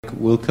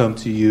will come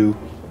to you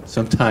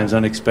sometimes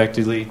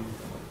unexpectedly.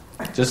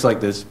 Just like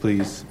this,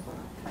 please.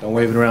 Don't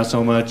wave it around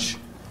so much.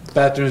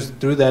 Bathrooms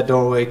through that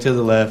doorway to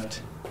the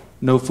left.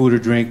 No food or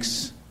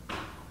drinks.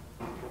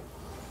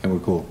 And we're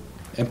cool.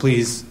 And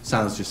please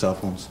silence your cell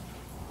phones.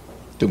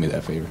 Do me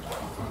that favor.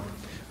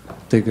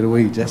 Take it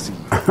away, Jesse.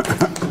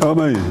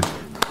 Amazing.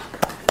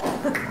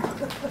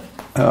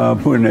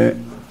 Putting it.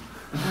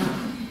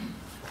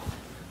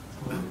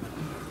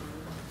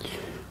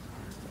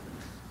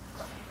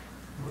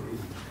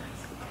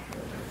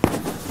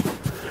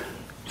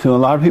 So a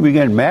lot of people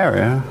getting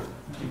married, huh?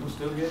 People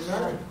still get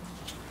married.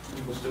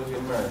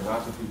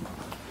 Lots of people.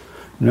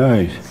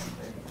 Nice.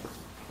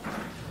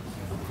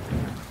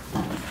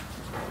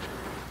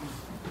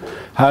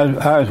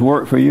 How's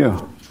work for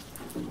you?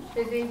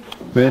 Busy.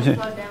 Busy?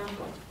 Slow down.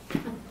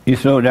 You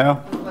slowed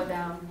down? Slow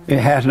down. It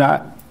has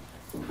not?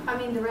 I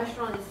mean, the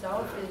restaurant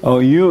itself is... Oh,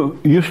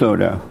 you slowed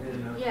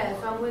down. Yeah,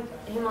 so I'm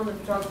with him on the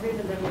photography,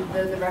 but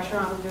then the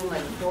restaurant I was doing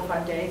like 4 or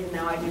 5 days, and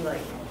now I do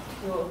like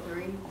 2 or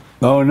 3.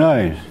 Oh,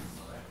 nice.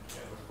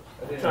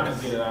 They're trying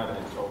to get it out of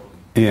it.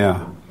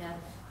 Yeah. Yeah.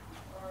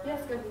 Yeah,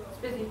 it's good. It's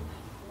busy.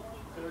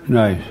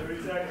 Nice.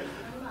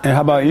 And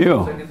how about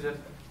you?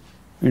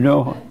 You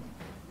know,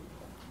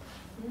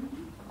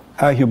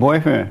 how's your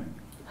boyfriend?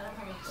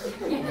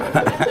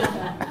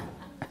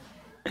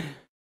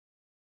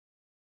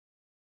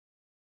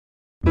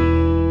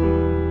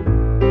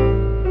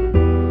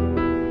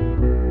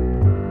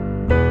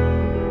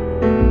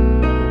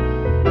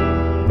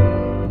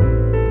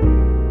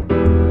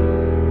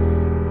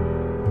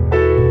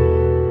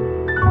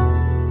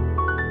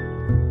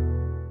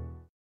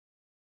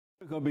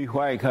 Gonna be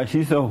white because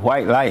she's so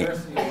white light.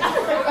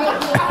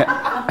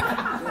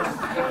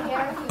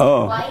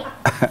 Oh.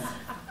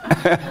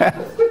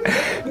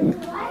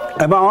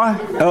 Am I on?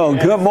 Oh,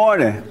 good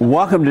morning.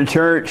 Welcome to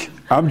church.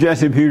 I'm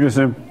Jesse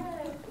Peterson.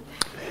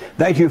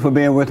 Thank you for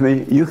being with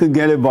me. You can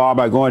get involved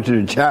by going to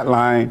the chat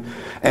line,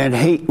 and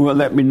Hate will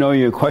let me know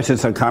your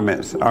questions and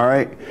comments. All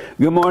right?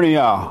 Good morning,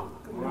 y'all.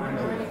 Good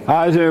morning.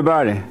 How's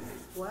everybody?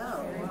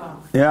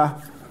 Wow.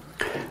 Yeah?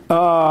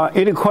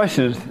 Any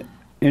questions?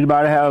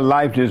 Anybody had a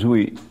life this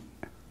week?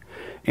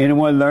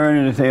 Anyone learn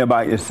anything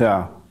about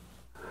yourself?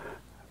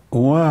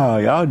 Wow,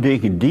 y'all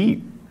digging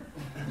deep.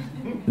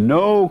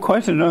 No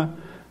question, huh?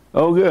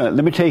 Oh, good.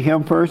 Let me take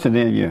him first and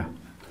then you.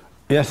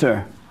 Yes,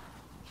 sir.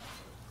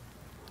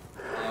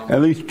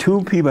 At least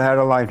 2 people had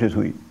a life this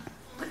week.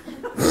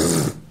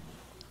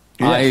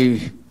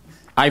 Yes.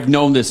 I've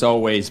known this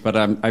always, but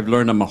I've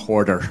learned I'm a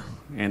hoarder.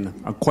 And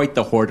I'm quite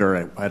the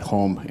hoarder at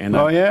home. And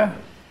oh, yeah?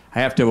 I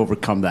have to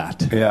overcome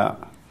that. Yeah.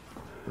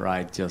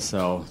 Right, just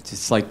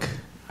like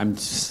I'm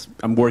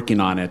working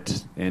on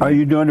it. And are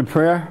you doing the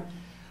prayer?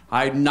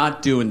 I'm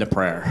not doing the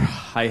prayer.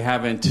 I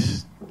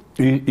haven't.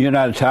 You're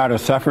not tired of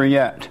suffering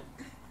yet?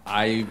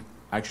 I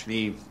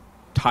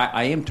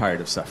am tired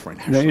of suffering.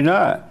 Actually. No, you're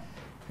not.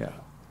 Yeah.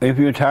 If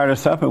you're tired of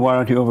suffering, why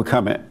don't you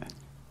overcome it?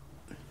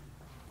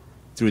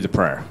 Through the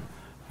prayer.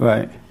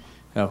 Right.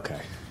 Okay.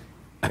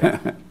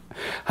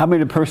 How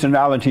many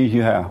personalities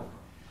you have?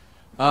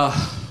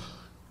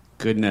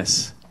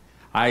 Goodness.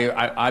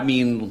 I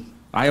mean,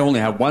 I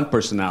only have one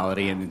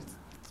personality, and it's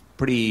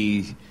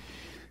pretty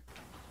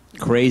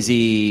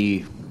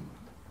crazy.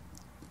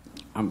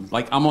 I'm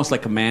almost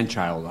like a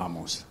man-child,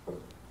 almost.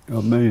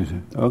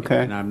 Amazing.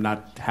 Okay. And I'm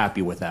not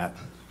happy with that.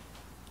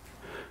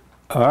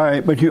 All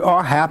right, but you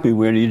are happy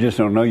with it. You just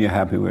don't know you're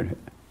happy with it.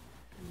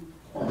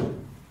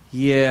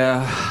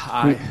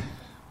 Yeah.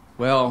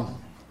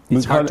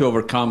 It's hard to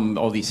overcome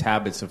all these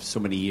habits of so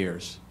many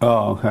years.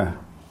 Oh, okay.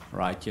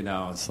 Right.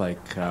 It's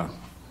like...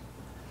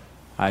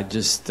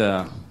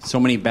 so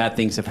many bad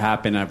things have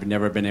happened I've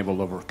never been able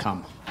to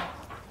overcome.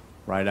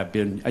 Right?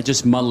 I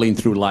just muddling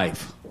through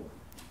life.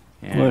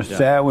 And, what a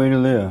sad way to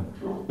live.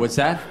 What's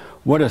that?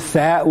 What a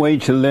sad way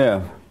to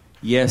live.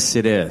 Yes,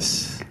 it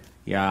is.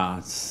 Yeah,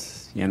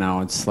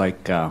 it's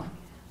like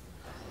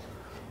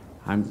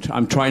I'm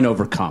trying to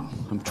overcome.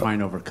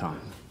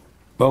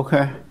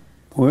 Okay.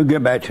 We'll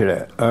get back to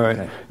that. All right.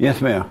 Okay.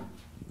 Yes, ma'am.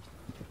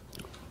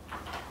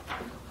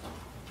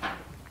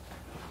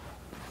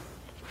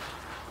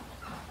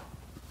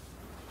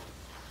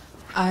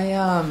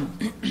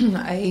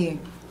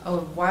 A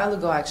while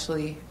ago,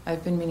 actually,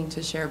 I've been meaning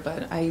to share,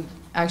 but I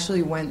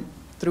actually went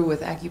through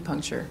with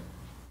acupuncture.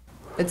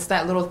 It's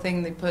that little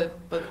thing they put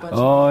a bunch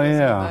of in the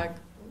back.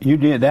 You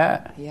did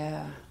that?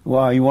 Yeah.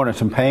 Wow, you wanted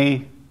some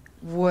pain?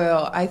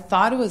 Well, I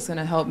thought it was going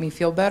to help me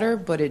feel better,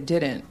 but it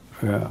didn't.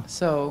 Yeah.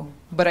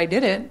 But I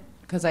did it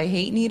because I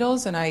hate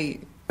needles, and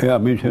yeah,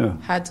 me too.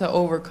 Had to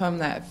overcome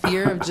that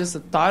fear of just the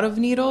thought of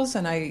needles,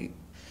 and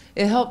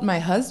it helped my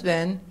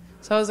husband.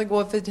 So I was like,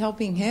 well, if it's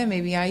helping him,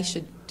 maybe I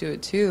should do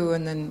it too.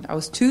 And then I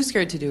was too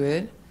scared to do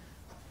it,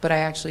 but I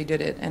actually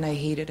did it, and I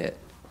hated it.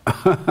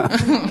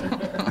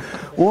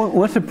 Well,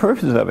 what's the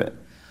purpose of it?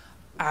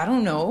 I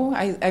don't know.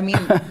 I mean,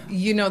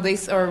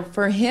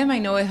 for him, I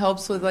know it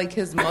helps with like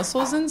his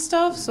muscles and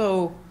stuff.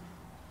 So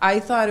I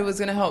thought it was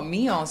going to help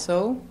me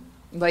also.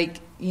 Like,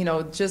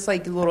 just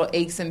like little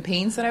aches and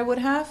pains that I would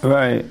have.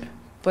 Right.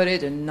 but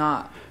it did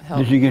not help.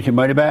 Did you get your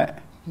money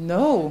back?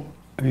 No,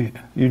 You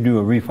do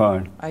a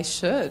refund. I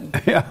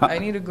should. Yeah. I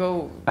need to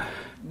go,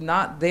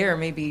 not there.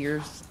 Maybe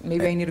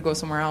I need to go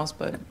somewhere else.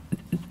 But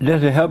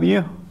Does it help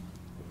you?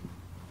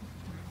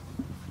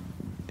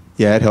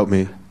 Yeah, it helped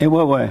me. In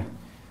what way?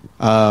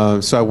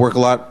 So I work a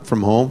lot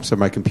from home, so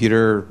my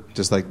computer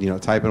just like,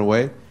 typing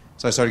away.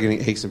 So I started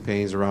getting aches and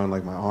pains around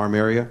like my arm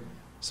area.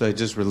 So it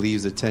just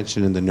relieves the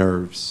tension in the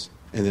nerves,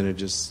 and then it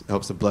just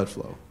helps the blood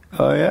flow.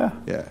 Oh, yeah?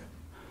 Yeah.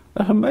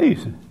 That's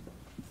amazing.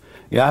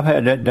 Yeah, I've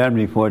had that done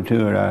before,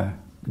 too, and I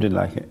did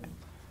like it.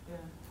 Yeah.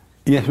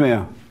 Yes,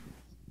 ma'am.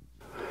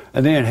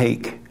 And then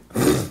Hake.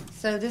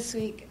 So this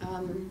week,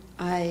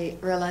 I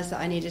realized that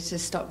I needed to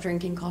stop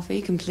drinking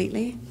coffee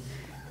completely.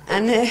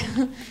 And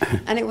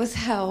it was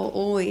hell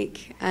all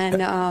week.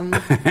 And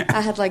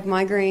I had like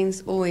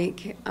migraines all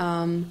week.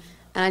 And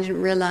I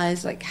didn't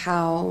realize like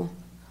how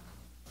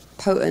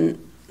potent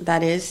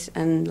that is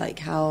and like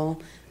how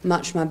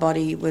much my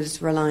body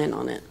was reliant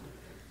on it.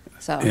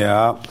 So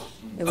Yeah.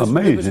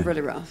 Amazing. It was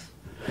really rough.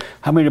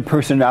 How many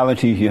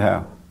personalities you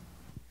have?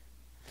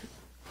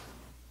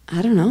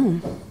 I don't know.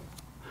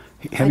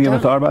 Have you ever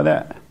thought about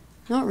that?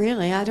 Not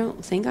really. I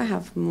don't think I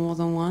have more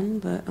than one,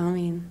 but I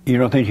mean, You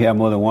don't think you have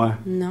more than one?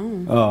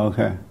 no. Oh,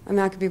 okay. I mean,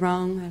 I could be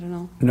wrong. I don't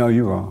know. No,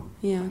 you're wrong.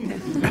 Yeah,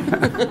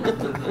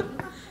 okay.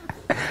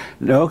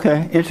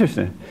 Okay,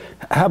 interesting.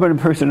 How many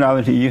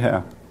personalities you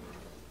have?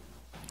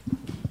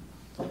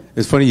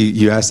 It's funny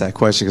you asked that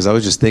question because I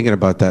was just thinking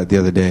about that the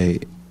other day.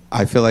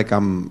 I feel like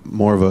I'm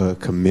more of a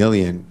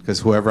chameleon because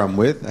whoever I'm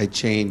with, I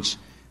change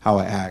how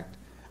I act.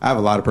 I have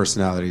a lot of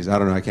personalities. I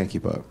don't know. I can't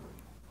keep up.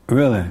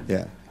 Really?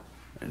 Yeah.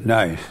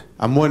 Nice.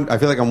 I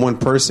feel like I'm one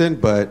person,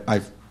 but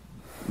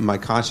my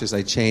conscious,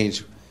 I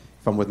change.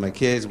 If I'm with my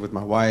kids, with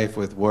my wife,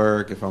 with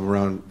work, if I'm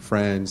around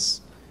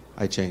friends,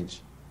 I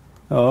change.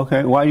 Oh,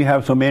 okay. Why do you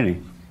have so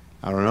many?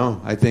 I don't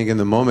know. I think in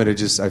the moment,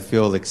 I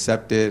feel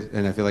accepted,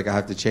 and I feel like I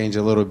have to change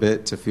a little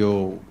bit to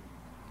feel,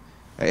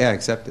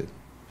 accepted.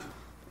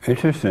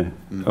 Interesting.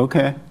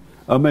 Okay.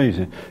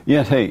 Amazing.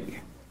 Yes, hey.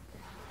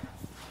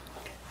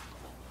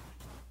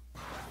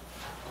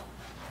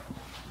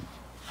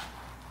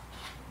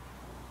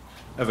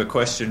 I have a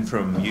question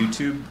from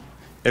YouTube.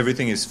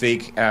 Everything is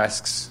Fake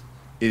asks,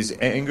 is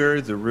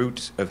anger the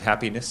root of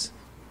happiness?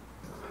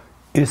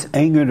 Is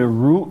anger the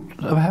root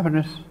of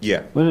happiness?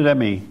 Yeah. What does that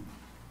mean?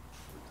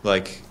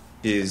 Like,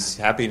 is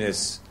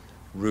happiness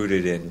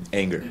rooted in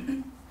anger?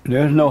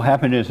 There's no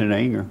happiness in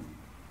anger.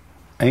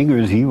 Anger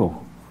is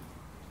evil.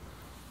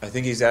 I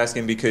think he's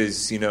asking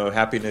because,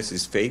 happiness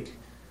is fake.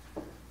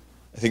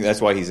 I think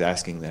that's why he's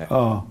asking that.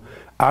 Oh,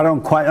 I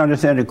don't quite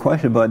understand the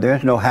question, but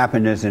there's no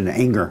happiness in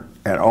anger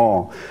at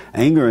all.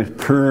 Anger is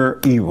pure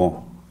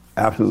evil,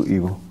 absolute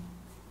evil.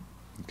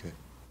 Okay.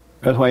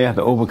 That's why you have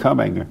to overcome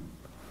anger.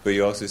 But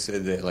you also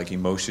said that, like,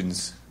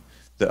 emotions,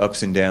 the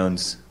ups and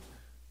downs,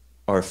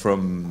 are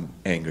from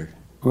anger.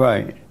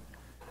 Right.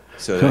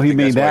 So So I he think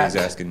made that's that.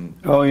 why he's asking.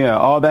 Oh yeah,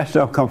 all that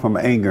stuff comes from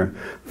anger.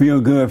 Feel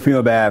good,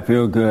 feel bad,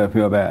 feel good,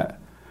 feel bad.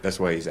 That's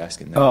why he's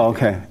asking that. Oh,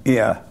 okay,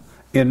 yeah.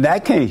 In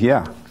that case,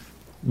 yeah,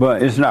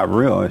 but it's not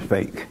real; it's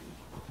fake.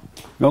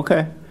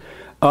 Okay.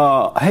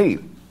 Hey,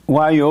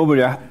 while you're over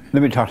there,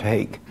 let me talk to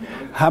Hake.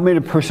 How many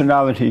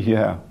personalities you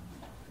have?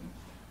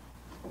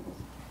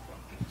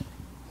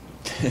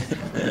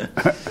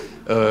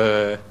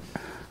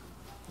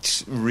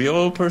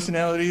 Real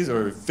personalities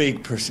or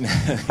fake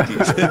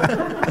personalities?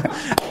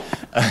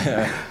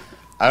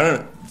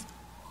 I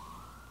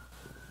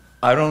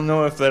don't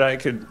know if that I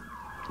could.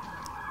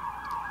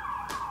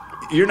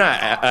 You're not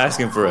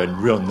asking for a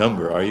real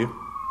number, are you?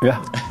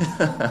 Yeah.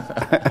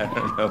 I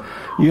don't know.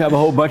 You have a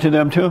whole bunch of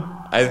them too?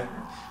 I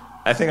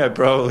think I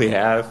probably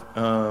have,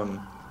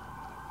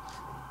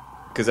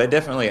 because I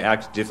definitely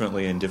act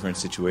differently in different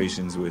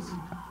situations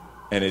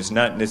and it's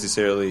not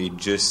necessarily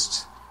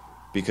just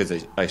because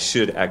I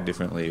should act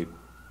differently,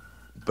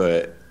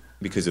 but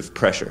because of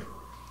pressure.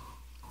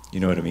 You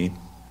know what I mean?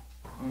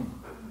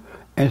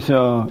 And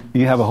so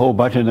you have a whole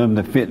bunch of them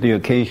to fit the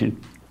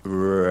occasion.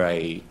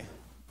 Right.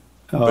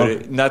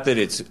 But not that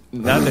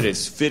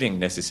it's fitting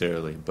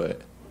necessarily,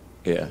 but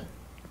yeah.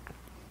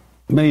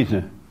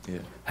 Amazing. Yeah.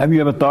 Have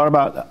you ever thought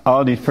about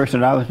all these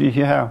personalities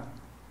you have?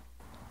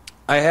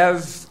 I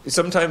have.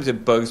 Sometimes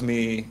it bugs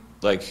me.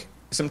 Like,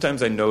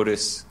 sometimes I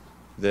notice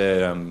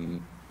that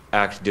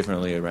act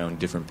differently around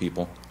different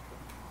people.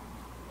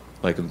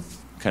 Like, I'm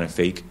kind of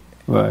fake.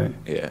 Right.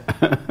 Yeah.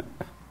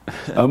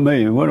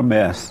 Amazing. What a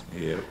mess.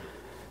 Yeah.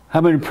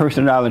 How many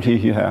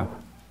personalities you have?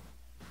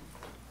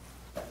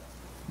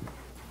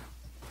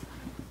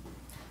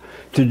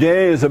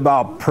 Today is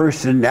about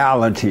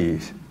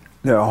personalities.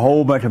 There are a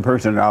whole bunch of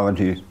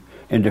personalities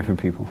in different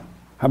people.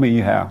 How many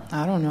you have?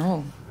 I don't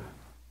know.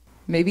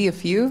 Maybe a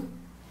few?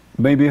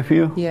 Maybe a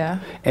few? Yeah.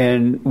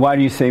 And why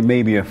do you say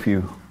maybe a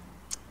few?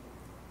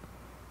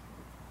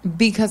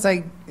 Because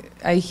I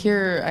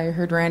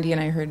heard Randy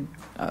and I heard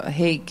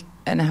Hake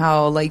and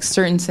how like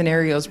certain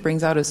scenarios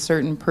brings out a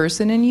certain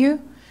person in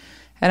you.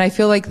 And I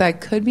feel like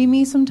that could be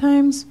me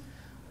sometimes.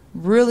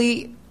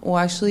 Really, Well,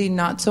 actually,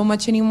 not so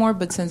much anymore,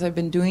 but since I've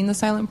been doing the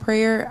silent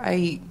prayer,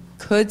 I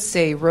could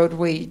say road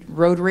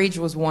rage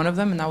was one of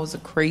them, and that was a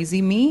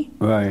crazy me.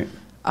 Right.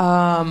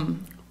 But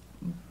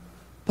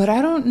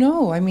I don't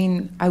know. I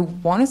mean, I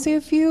want to say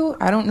a few.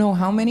 I don't know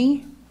how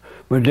many.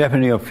 But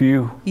definitely a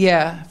few.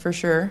 Yeah, for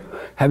sure.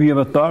 Have you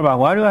ever thought about,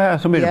 why do I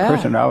have so many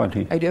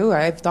personalities? I do.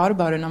 I've thought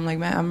about it, and I'm like,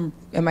 man,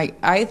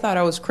 I thought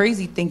I was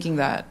crazy thinking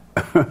that.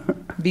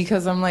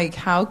 Because I'm like,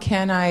 how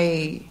can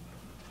I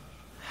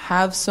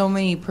have so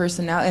many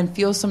personalities and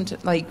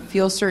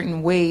feel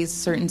certain ways,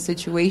 certain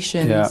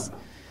situations? Yeah.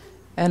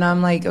 And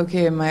I'm like,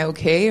 okay? Am I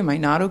okay? Am I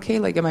not okay?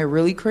 Like, am I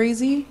really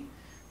crazy?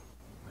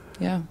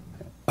 Yeah.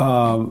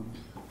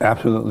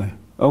 Absolutely.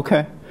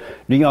 Okay.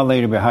 The young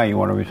lady behind you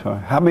want to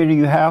respond. How many do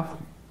you have?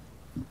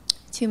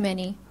 Too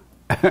many.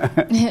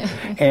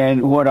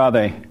 And what are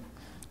they?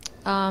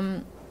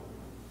 I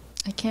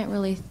can't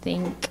really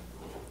think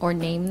or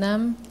name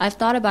them. I've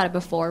thought about it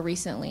before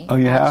recently. Oh,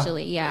 you have?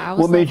 Actually, yeah. I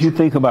was What made you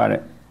think about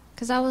it?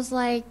 Because I was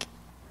like,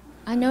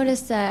 I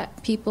noticed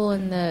that people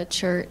in the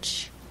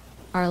church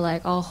are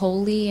like all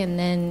holy, and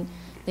then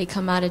they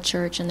come out of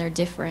church and they're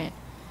different.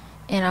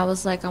 And I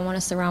was like, I want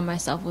to surround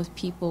myself with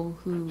people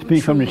who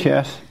Speak from the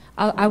chest.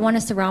 I want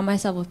to surround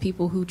myself with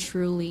people who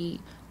truly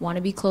want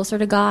to be closer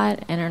to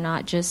God and are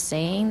not just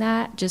saying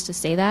that just to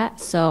say that.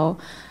 So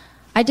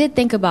I did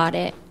think about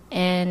it,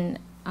 and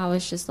I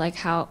was just like,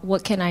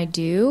 what can I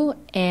do?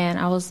 And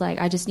I was like,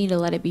 I just need to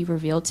let it be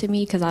revealed to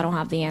me because I don't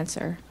have the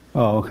answer.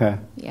 Oh, okay.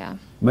 Yeah.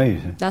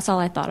 Amazing. That's all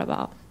I thought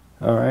about.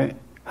 All right.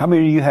 How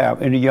many do you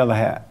have in the yellow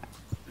hat?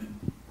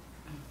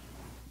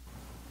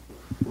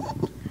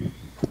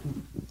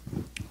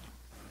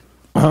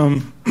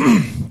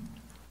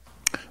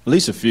 At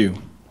least a few.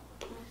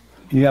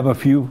 You have a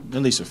few?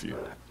 At least a few.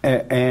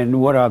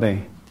 And what are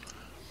they?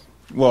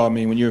 Well, I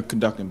mean, when you're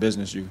conducting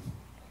business, you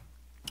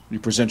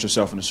present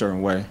yourself in a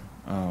certain way.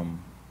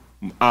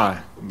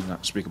 I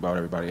not speak about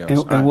everybody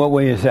else. And what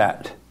way is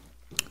that?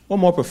 Well,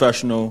 more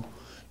professional.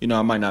 You know,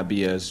 I might not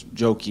be as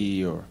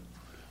jokey or,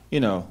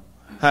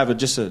 have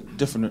just a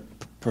different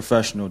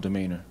professional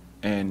demeanor.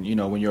 And,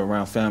 when you're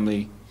around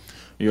family,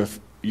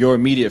 your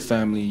immediate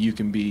family, you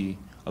can be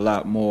a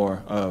lot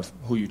more of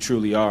who you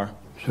truly are.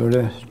 So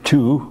that's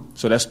two.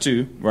 So that's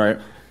two, right?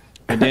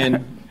 And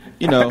then,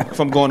 if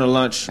I'm going to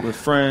lunch with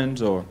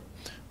friends or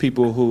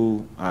people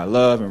who I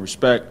love and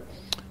respect,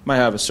 might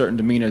have a certain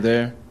demeanor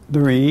there.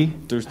 Three.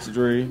 There's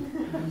three.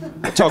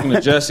 Talking to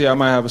Jesse, I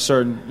might have a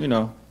certain, I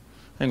ain't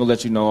gonna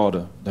let you know all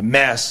the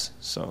mess.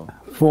 So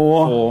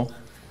four.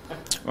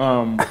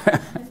 I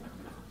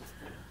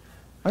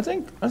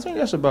think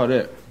that's about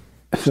it.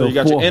 So you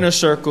got your inner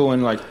circle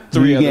and like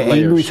three other layers. You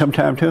get angry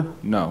sometime too?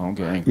 No, I don't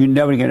get angry. You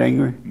never get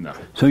angry? No.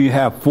 So you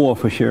have four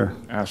for sure?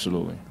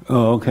 Absolutely.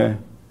 Oh, okay.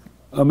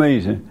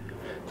 Amazing.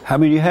 How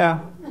many do you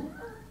have?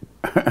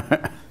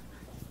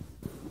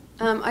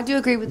 I do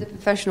agree with the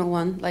professional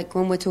one, like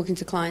when we're talking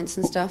to clients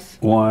and stuff.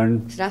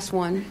 One. So that's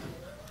one.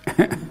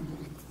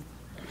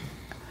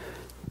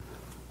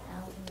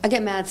 I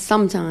get mad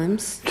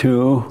sometimes.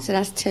 Two. So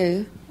that's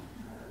two.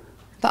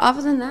 But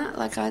other than that,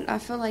 like I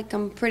feel like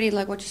I'm pretty,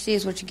 like what you see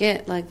is what you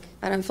get. Like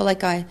I don't feel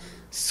like I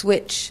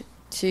switch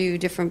to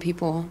different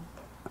people.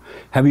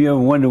 Have you ever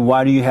wondered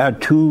why do you have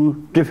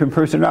two different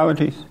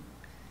personalities?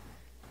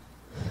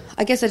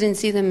 I guess I didn't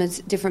see them as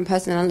different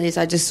personalities.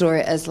 I just saw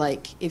it as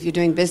like, if you're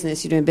doing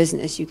business, you're doing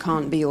business. You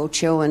can't be all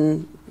chill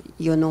and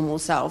your normal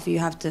self. You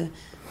have to,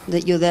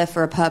 that you're there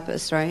for a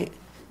purpose, right?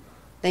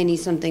 They need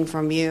something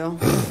from you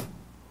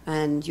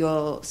and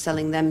you're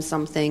selling them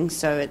something.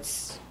 So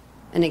it's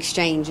an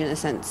exchange in a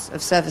sense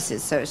of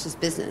services. So it's just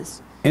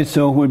business. And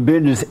so when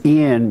business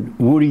ends,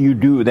 what do you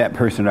do with that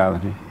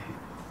personality?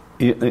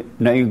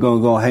 Now you're going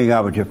to go hang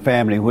out with your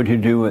family. What do you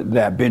do with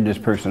that business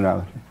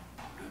personality?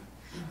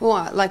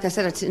 Well, like I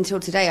said, until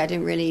today, I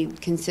didn't really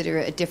consider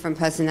it a different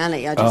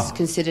personality. I just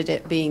considered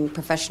it being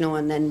professional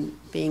and then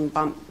being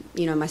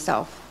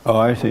myself. Oh,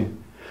 I see.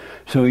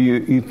 So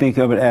you think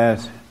of it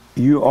as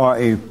you are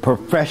a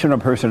professional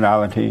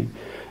personality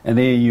and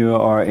then you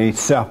are a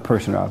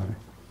self-personality.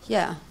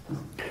 Yeah.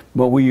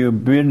 But when you're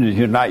business,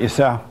 you're not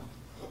yourself.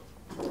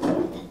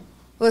 Well,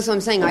 that's what I'm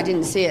saying. I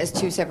didn't see it as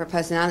two separate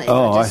personalities.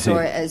 Oh, I just I see. saw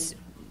it as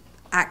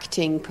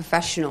acting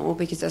professional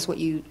because that's what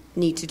you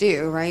need to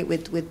do, right?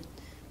 With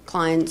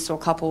clients or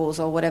couples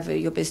or whatever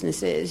your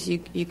business is,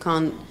 you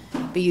can't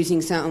be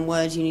using certain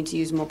words. You need to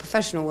use more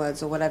professional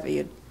words or whatever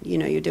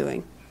you're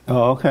doing.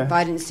 Oh, okay. But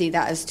I didn't see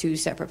that as two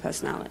separate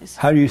personalities.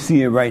 How do you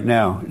see it right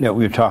now that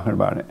we're talking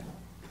about it?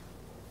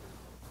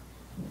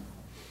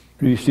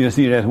 Do you still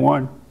see it as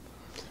one?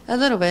 A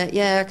little bit,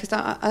 yeah. Because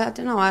I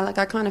don't know.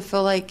 I kind of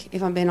feel like,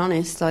 if I'm being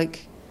honest,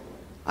 like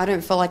I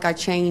don't feel like I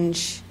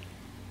change.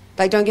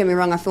 Like, don't get me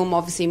wrong. I feel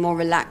obviously more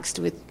relaxed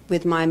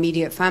with my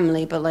immediate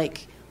family, but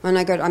like. When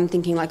I go, I'm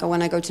thinking like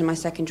when I go to my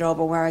second job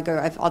or where I go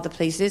other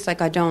places,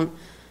 like I don't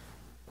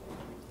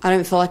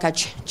feel like I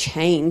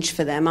change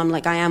for them. I'm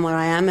like, I am what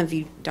I am. If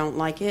you don't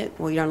like it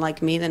or you don't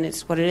like me, then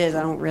it's what it is.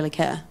 I don't really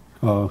care.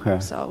 Oh,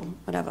 okay. So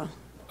whatever.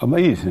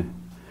 Amazing.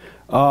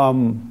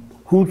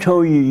 Who Who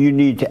told you you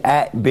need to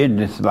act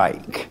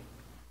business-like?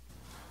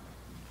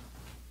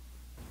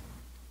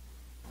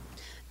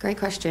 Great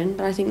question,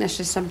 but I think that's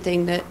just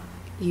something that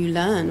you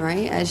learn,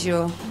 right? As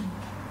you're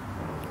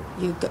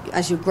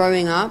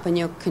growing up and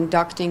you're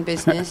conducting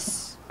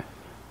business.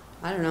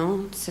 I don't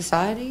know,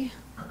 society.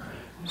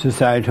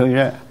 Society told you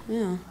that?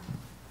 Yeah.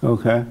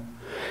 Okay.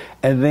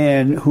 And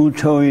then who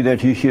told you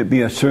that you should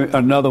be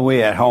another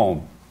way at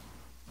home?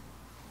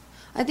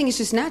 I think it's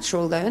just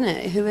natural, though, isn't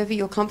it? Whoever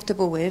you're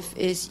comfortable with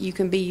is you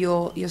can be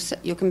your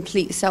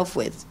complete self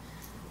with.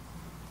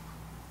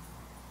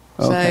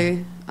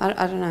 Okay. So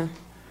I don't know.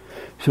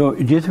 So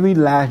just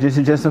relax. This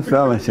is just a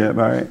fellowship,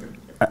 all right?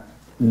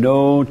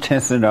 No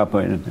tensing up or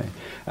anything.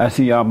 I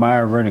see y'all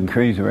mind running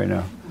crazy right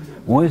now.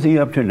 What is he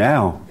up to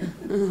now?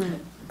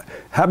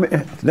 How many?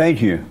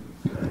 Thank you.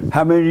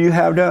 How many do you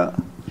have there?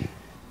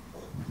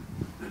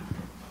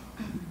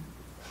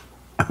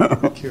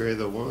 Carry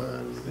the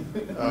one.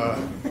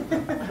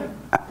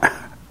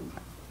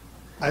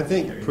 I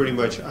think pretty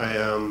much I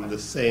am the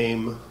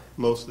same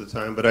most of the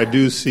time, but I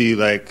do see,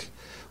 like,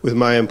 with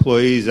my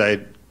employees, I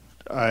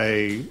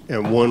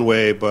am one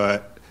way,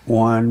 but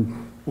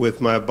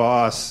with my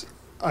boss,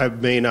 I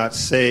may not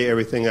say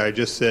everything I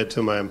just said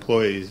to my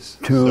employees.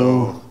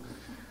 So,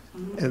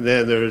 and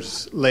then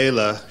there's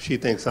Layla. She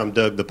thinks I'm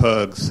Doug the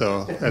Pug,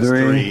 so that's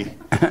three.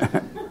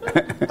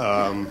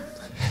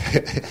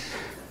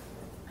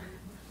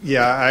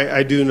 Yeah,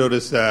 I do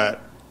notice that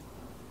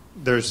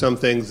there's some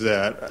things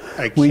that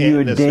I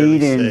can't necessarily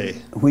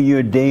say. When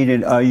you're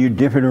dating, are you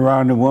different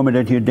around the woman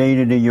that you're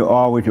dating than you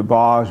are with your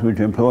boss, with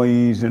your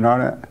employees and all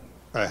that?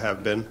 I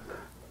have been.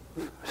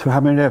 So how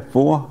many there?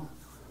 4?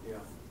 Yeah.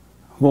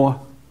 4?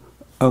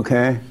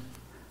 Okay.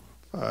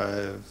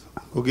 5.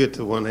 We'll get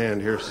to one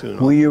hand here soon.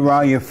 When you're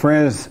around your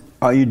friends,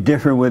 are you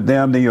different with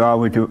them than you are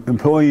with your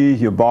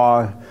employees, your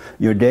boss,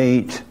 your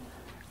dates,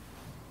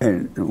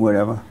 and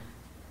whatever?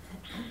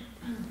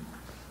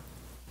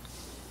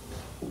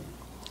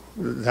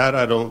 That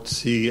I don't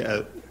see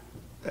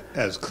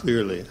as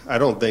clearly. I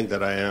don't think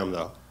that I am,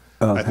 though.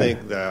 Okay. I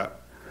think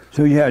that...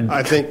 So you had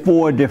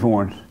 4 different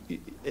ones?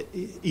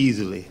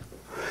 Easily.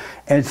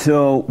 And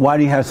so why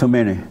do you have so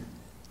many?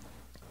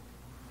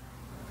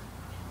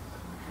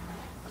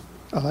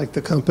 I like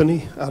the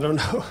company. I don't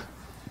know.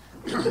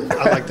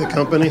 I like the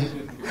company.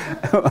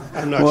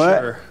 I'm not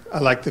sure. I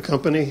like the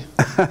company.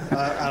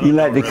 You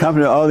like the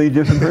company of all these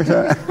different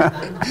persons?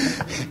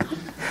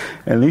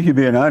 At least you're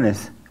being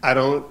honest.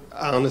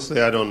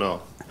 Honestly, I don't know.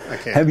 I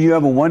can't. Have you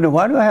ever wondered,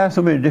 why do I have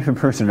so many different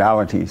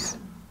personalities?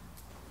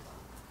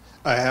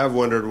 I have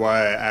wondered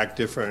why I act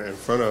different in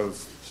front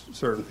of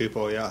certain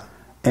people, yeah.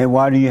 And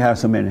why do you have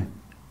so many?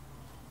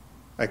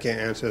 I can't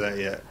answer that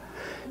yet.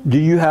 Do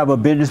you have a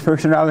business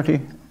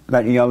personality?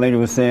 Like the young lady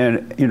was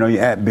saying, you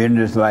act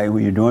business like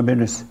when you're doing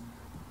business?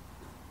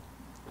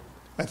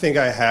 I think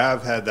I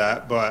have had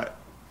that, but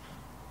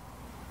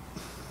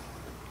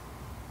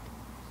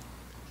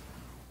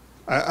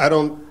I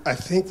don't. I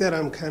think that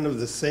I'm kind of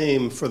the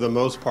same for the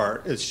most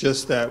part. It's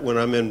just that when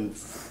I'm in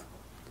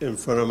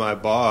front of my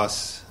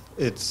boss,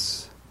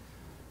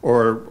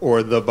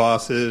 or the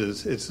boss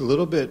it's a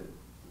little bit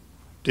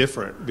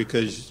different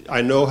because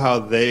I know how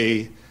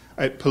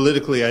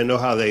politically I know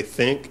how they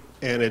think,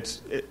 and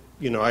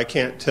I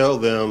can't tell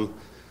them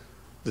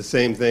the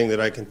same thing that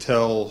I can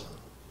tell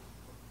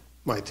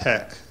my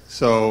tech.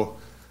 So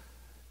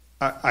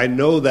I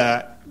know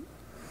that,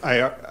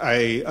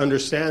 I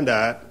understand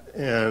that,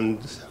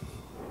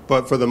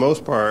 but for the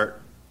most part,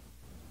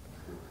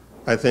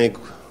 I think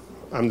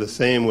I'm the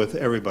same with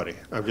everybody.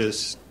 I'm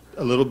just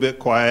a little bit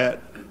quiet,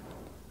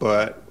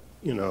 but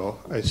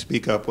I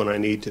speak up when I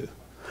need to.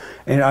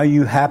 And are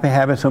you happy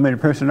having so many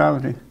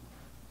personalities?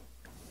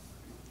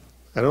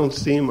 I don't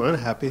seem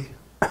unhappy.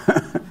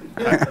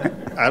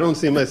 I don't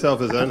see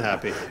myself as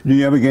unhappy. Do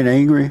you ever get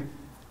angry?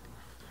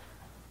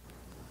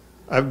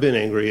 I've been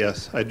angry,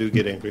 yes. I do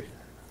get angry.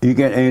 You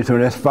get angry, so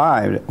that's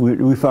 5.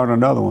 We found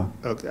another one.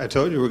 Okay, I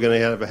told you we're going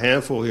to have a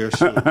handful here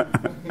soon.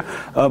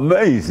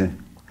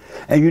 Amazing.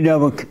 And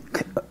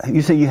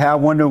you say you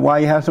have wondered why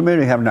you have so many,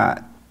 or you have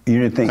not? You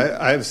didn't think?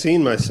 I've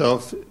seen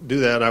myself do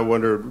that, and I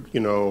wondered,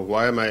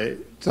 why am I...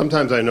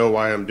 Sometimes I know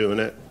why I'm doing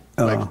it,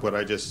 like what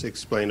I just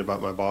explained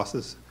about my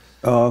bosses.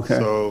 Oh, okay.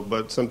 So,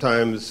 but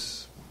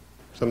sometimes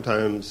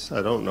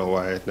I don't know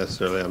why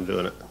necessarily I'm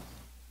doing it.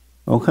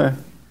 Okay.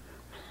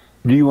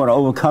 Do you want to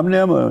overcome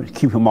them or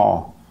keep them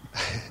all?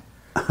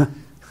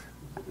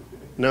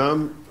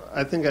 No,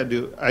 I think I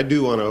do. I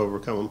do want to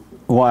overcome them.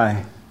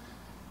 Why?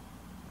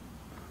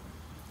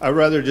 I'd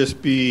rather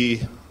just be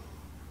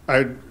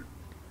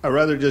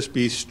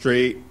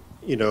straight,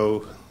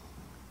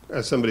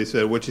 as somebody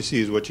said, what you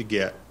see is what you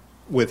get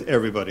with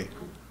everybody.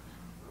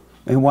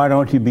 And why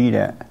don't you be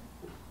that?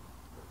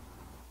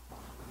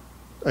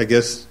 I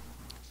guess,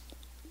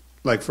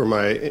 like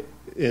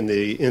in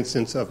the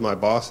instance of my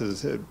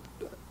bosses,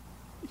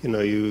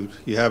 you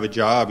have a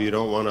job, you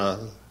don't want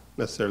to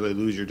necessarily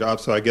lose your job.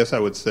 So I guess I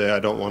would say I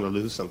don't want to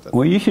lose something.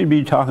 Well, you should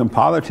be talking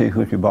politics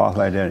with your boss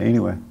like that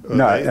anyway. Well,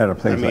 not at a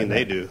place like that.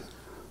 They do.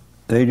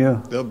 They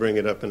do. They'll bring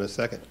it up in a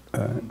second.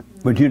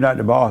 But you're not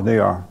the boss. They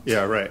are.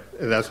 Yeah, right.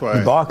 And that's why.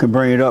 The boss can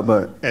bring it up,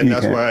 but and you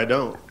that's can't. why I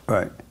don't.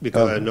 Right.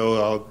 Because I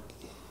know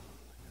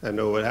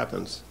what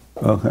happens.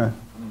 Okay.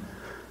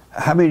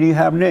 How many do you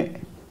have,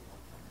 Nick?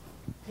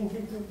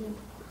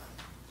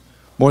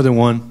 More than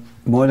one.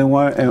 More than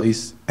one? At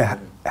least.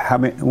 How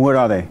many? What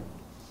are they?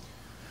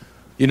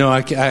 You know,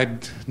 I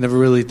never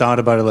really thought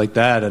about it like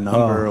that, a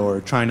number, or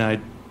trying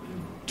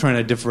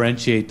to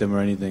differentiate them or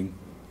anything.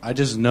 I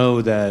just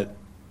know that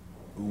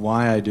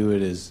why I do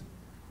it is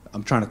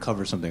I'm trying to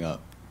cover something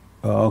up.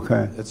 Oh,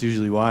 okay. That's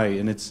usually why,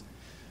 and I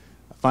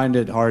find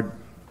it hard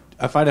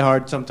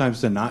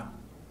sometimes to not,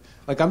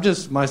 like, I'm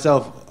just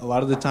myself a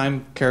lot of the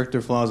time,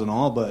 character flaws and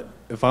all, but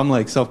if I'm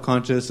like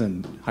self-conscious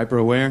and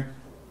hyper-aware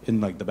in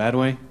like the bad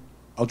way,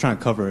 I'll try and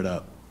cover it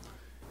up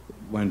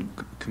when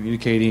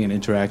communicating and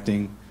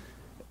interacting,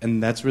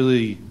 and that's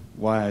really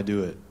why I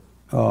do it.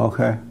 Oh,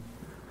 okay.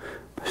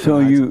 So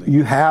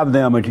you have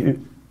them, but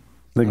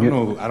I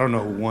don't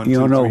know one. You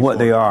don't know what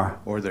they are,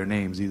 or their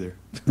names either.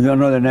 You don't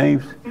know their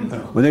names?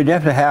 No. Well, they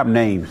definitely have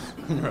names.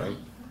 Right.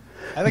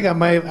 I think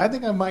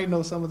I might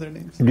know some of their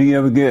names. Do you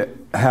ever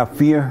have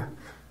fear?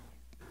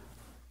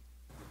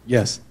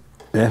 Yes.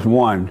 That's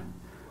one.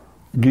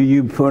 Do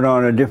you put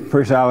on a different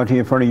personality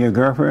in front of your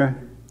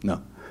girlfriend?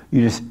 No.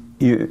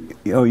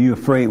 You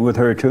afraid with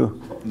her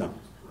too? No.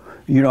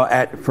 You don't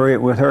act afraid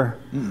with her?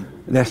 Mm-mm.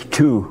 That's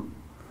two.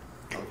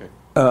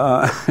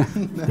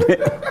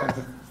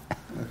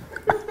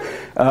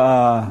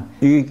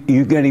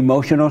 You get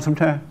emotional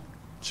sometimes?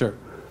 Sure.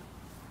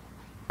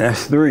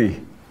 That's three.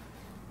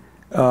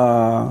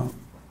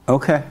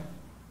 Okay.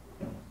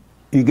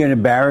 You get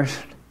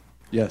embarrassed?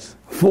 Yes.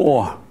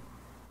 Four.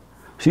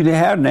 See, they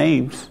have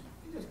names.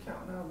 You just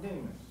counting out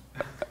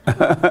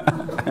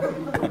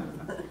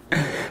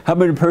demons. How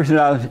many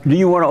personalities? Do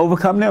you want to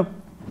overcome them?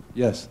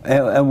 Yes.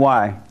 And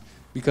why?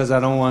 Because I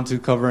don't want to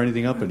cover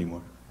anything up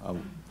anymore. I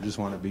just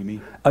want to be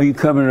me. Are you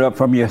covering it up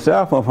from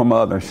yourself or from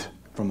others?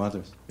 From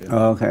others. Yeah.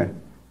 Okay.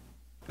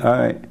 All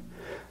right.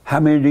 How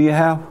many do you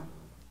have?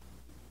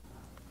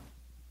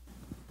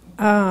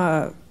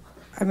 I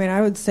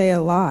would say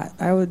a lot.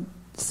 I would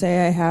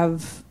say I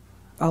have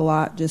a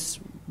lot just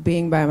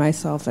being by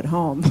myself at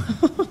home.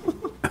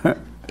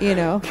 You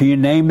know. Can you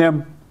name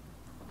them?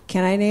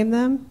 Can I name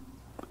them?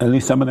 At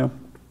least some of them.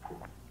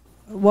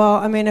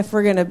 Well, if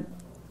we're going to...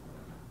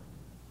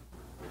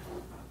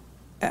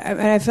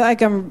 I feel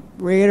like I'm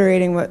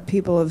reiterating what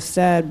people have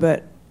said,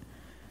 but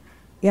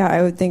yeah,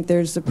 I would think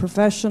there's the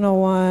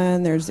professional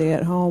one, there's the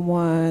at-home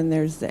one,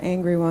 there's the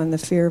angry one, the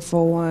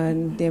fearful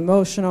one, the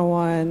emotional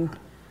one,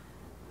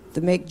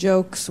 the make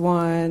jokes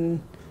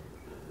one,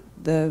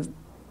 the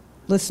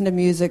listen to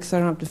music so I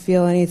don't have to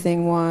feel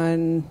anything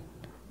one,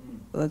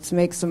 let's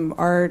make some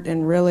art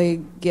and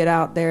really get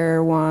out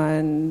there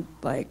one.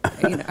 Like,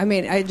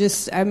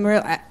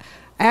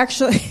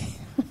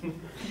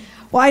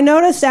 Well, I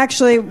noticed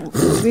actually,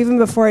 even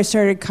before I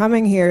started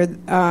coming here,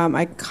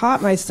 I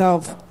caught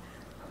myself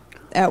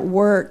at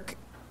work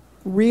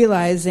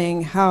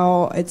realizing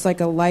how it's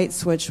like a light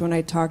switch when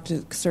I talk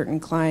to certain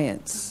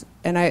clients.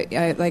 And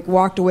I like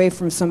walked away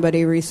from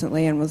somebody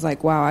recently and was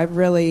like, wow, I've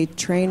really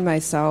trained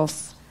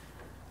myself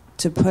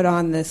to put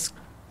on this,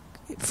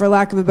 for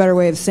lack of a better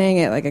way of saying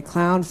it, like a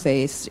clown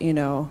face, you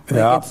know. Like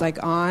yeah. It's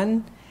like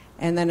on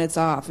and then it's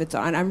off. It's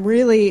on.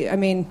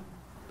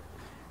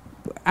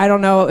 I don't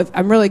know if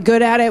I'm really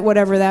good at it,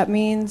 whatever that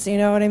means, you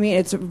know what I mean?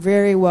 It's a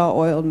very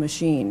well-oiled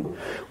machine.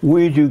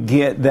 Where did you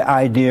get the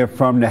idea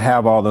from to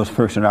have all those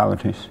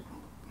personalities?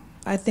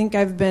 I think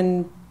I've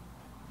been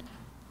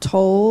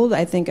told,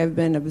 I think I've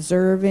been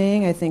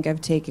observing, I think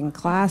I've taken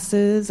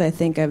classes, I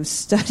think I've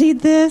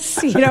studied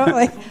this, you know,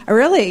 like,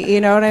 really,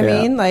 you know what I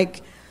mean?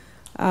 Like,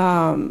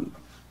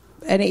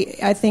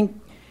 I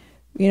think,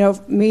 you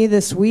know, me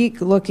this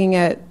week looking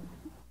at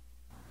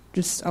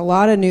just a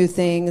lot of new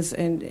things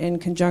in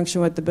conjunction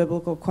with the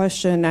biblical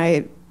question.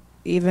 I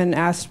even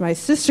asked my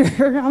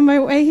sister on my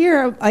way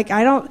here, like,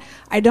 I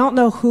don't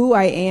know who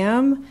I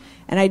am,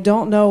 and I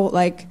don't know,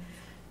 like,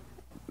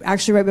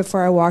 actually right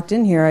before I walked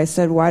in here, I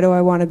said, why do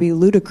I want to be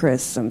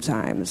ludicrous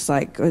sometimes?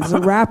 Like, as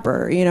a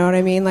rapper, you know what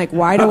I mean? Like,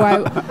 why do I...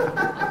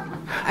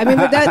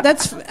 but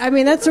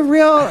that's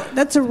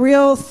a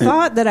real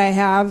thought that I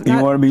have. You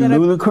want to be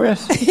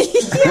ludicrous?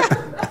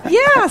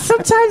 Yeah,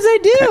 sometimes I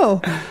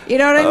do. You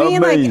know what I mean?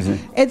 Amazing.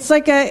 Like, it's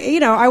like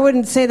I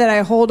wouldn't say that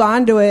I hold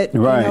on to it,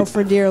 right, you know,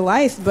 for dear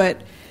life,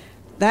 but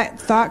that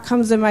thought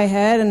comes in my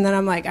head, and then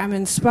I'm like, I'm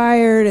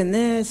inspired, and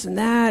this and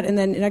that, and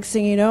then next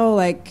thing you know,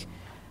 like,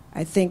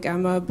 I think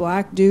I'm a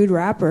black dude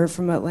rapper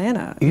from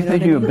Atlanta. You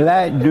think you're a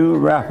black dude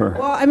rapper?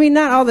 Well,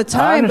 not all the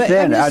time, but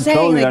I'm just saying,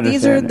 totally like,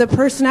 these are the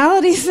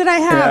personalities that I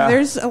have. Yeah.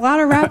 There's a lot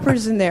of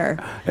rappers in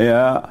there.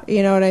 Yeah.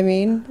 You know what I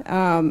mean?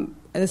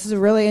 This is a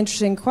really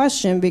interesting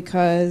question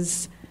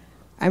because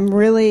I'm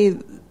really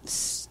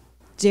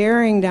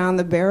staring down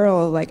the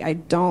barrel of, like, I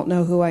don't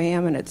know who I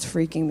am, and it's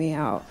freaking me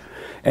out.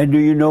 And do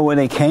you know where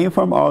they came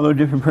from, all those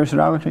different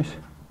personalities?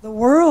 The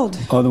world.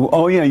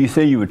 Oh yeah, you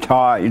said you were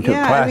taught. You took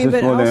classes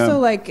but for them. also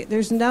like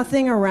there's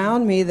nothing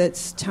around me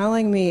that's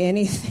telling me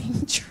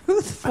anything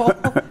truthful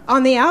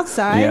on the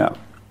outside. Yeah.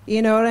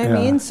 You know what I Yeah.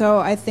 mean? So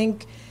I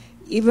think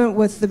even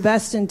with the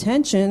best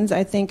intentions,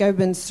 I think I've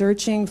been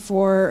searching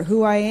for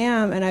who I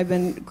am, and I've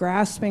been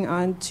grasping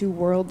onto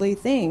worldly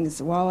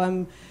things while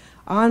I'm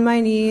on my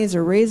knees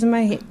or raising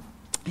my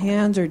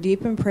hands or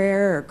deep in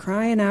prayer or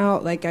crying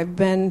out. Like I've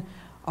been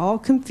all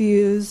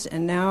confused,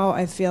 and now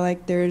I feel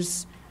like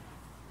there's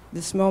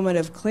this moment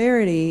of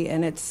clarity,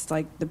 and it's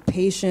like the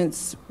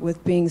patience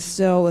with being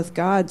still with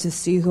God to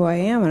see who I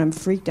am, and I'm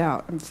freaked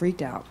out.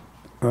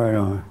 Right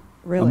on.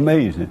 Really.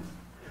 Amazing.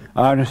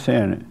 I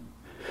understand it.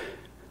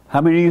 How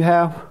many do you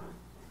have?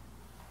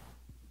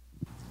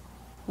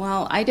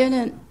 Well, I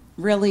didn't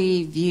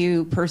really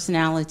view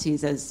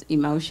personalities as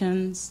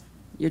emotions.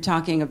 You're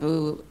talking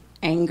about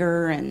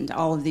anger and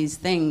all of these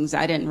things.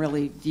 I didn't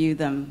really view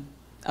them.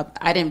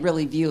 I didn't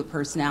really view a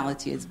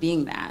personality as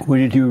being that. What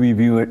did you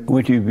view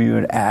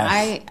it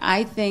as?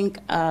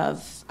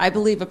 I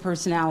believe a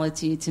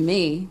personality, to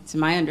me, to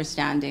my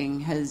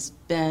understanding, has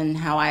been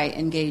how I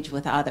engage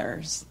with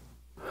others.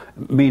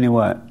 Meaning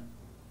what?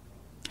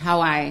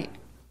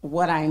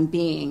 What I'm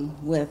being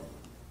with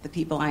the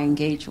people I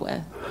engage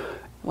with,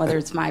 whether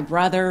it's my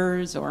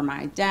brothers or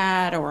my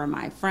dad or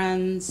my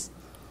friends,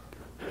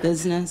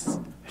 business.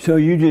 So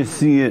you just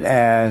see it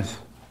as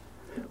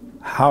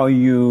how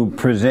you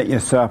present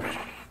yourself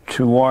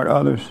toward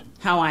others?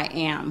 How I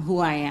am, who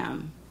I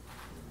am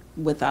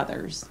with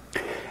others.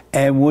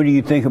 And what do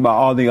you think about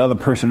all the other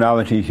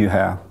personalities you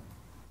have?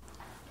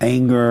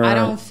 Anger, I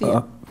don't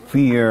feel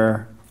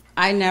fear.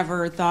 I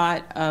never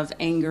thought of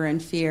anger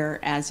and fear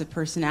as a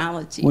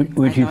personality. What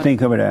do you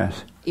think of it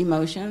as?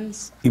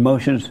 Emotions.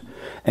 Emotions?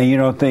 And you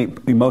don't think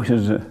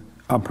emotions is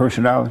a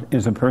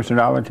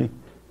personality?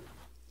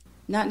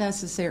 Not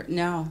necessarily,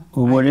 no.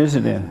 Well, what is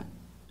it then?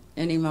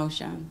 An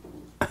emotion.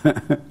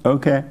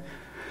 Okay.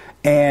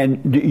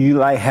 And do you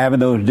like having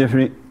those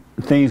different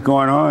things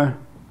going on?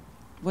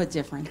 What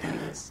different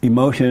things?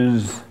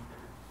 Emotions,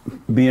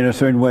 being a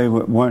certain way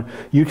with one.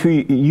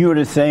 You are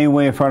the same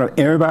way in front of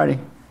everybody?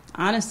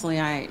 Honestly,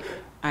 I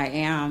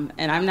am,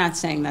 and I'm not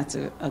saying that's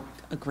a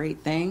great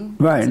thing.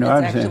 Right, no, I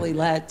it's understand. actually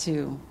led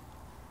to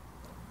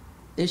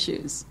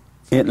issues.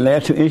 It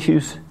led to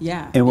issues?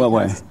 Yeah. In what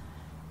way?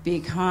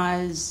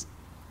 Because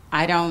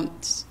I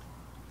don't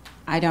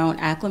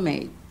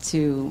acclimate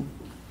to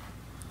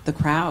the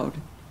crowd.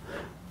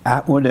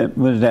 What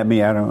does that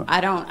mean?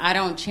 I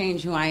don't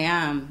change who I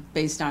am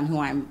based on who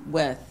I'm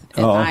with.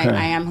 And okay.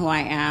 I am who I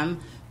am.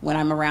 When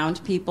I'm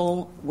around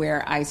people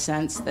where I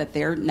sense that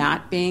they're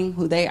not being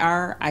who they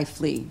are, I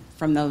flee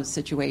from those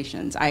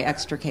situations. I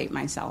extricate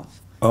myself.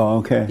 Oh,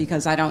 okay.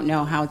 Because I don't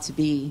know how to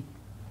be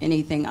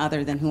anything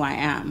other than who I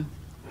am.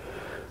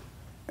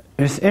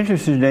 It's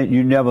interesting that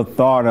you never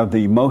thought of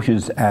the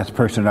emotions as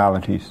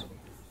personalities.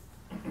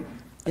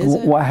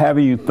 Why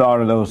haven't you thought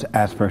of those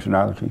as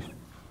personalities?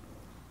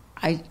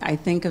 I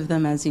think of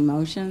them as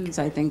emotions.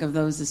 I think of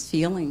those as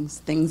feelings,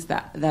 things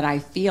that I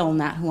feel,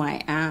 not who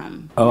I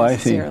am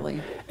necessarily. I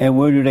see. And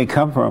where do they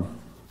come from?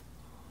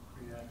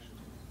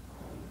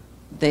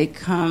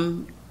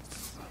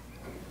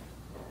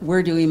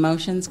 Where do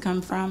emotions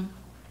come from?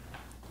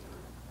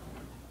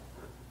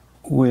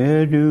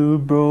 Where do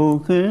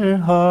broken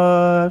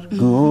hearts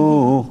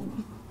go?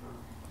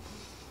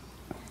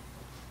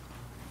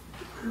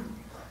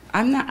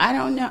 I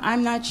don't know.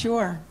 I'm not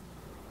sure.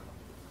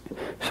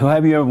 So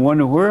have you ever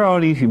wondered where all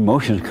these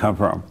emotions come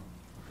from?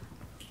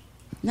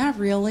 Not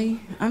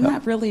really. I'm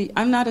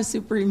not a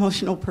super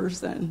emotional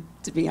person,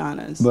 to be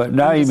honest. But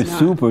not even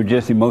super,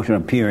 just emotional,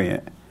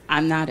 period.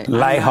 I'm not.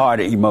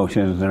 Lighthearted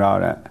emotions and all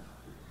that.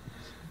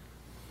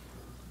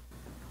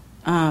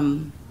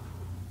 I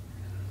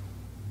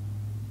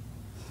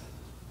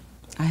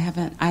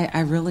haven't. I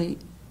really.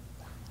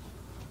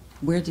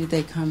 Where do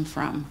they come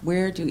from?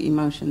 Where do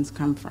emotions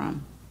come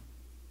from?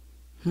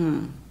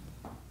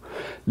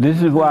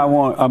 This is why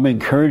I'm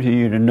encouraging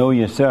you to know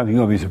yourself. You're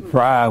going to be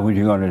surprised what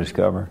you're going to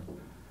discover.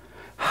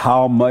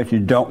 How much you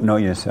don't know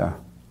yourself.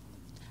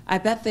 I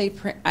bet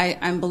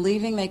I'm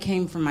believing they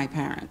came from my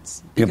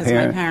parents. Your Because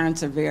parents? my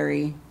parents are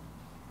very,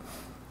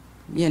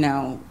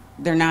 they're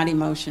not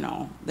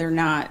emotional.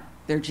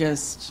 They're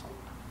just...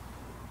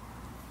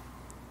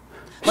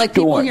 Like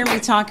people hear me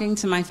talking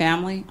to my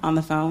family on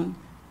the phone,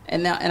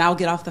 and I'll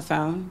get off the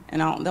phone,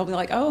 and they'll be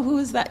like, "Oh, who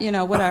is that?"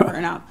 Whatever.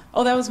 And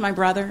 "Oh, that was my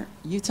brother."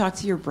 You talk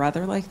to your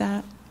brother like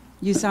that?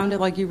 You sounded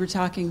like you were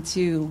talking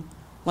to,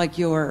 like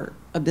you're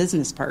a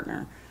business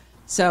partner.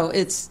 So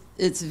it's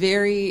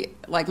very,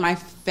 like, my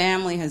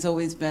family has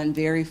always been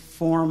very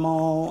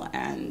formal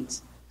and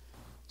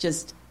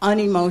just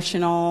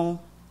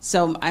unemotional.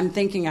 So I'm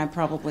thinking I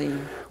probably...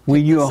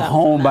 When you're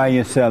home by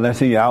yourself, let's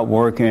say you're out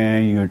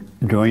working, you're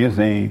doing your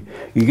thing,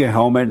 you get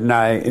home at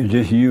night, it's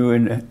just you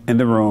in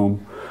the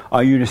room.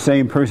 Are you the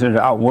same person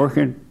that's out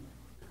working,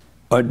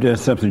 or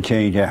does something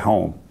change at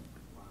home?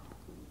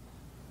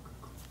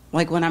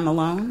 Like when I'm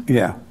alone?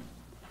 Yeah.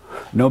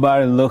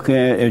 Nobody looking,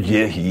 it's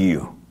just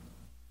you.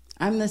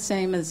 I'm the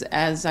same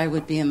as I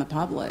would be in the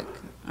public.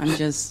 I'm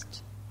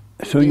just.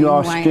 So you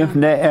all stiff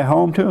neck at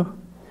home too?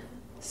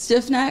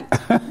 Stiff neck?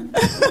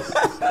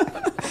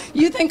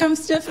 You think I'm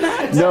stiff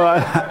necked? No,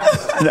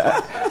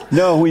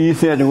 no. When you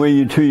said the way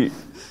you treat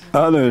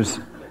others,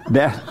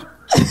 that's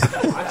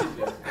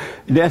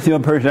your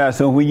personality.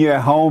 So when you're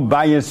at home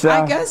by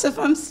yourself, I guess if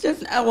I'm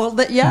stiff, well,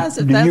 yes.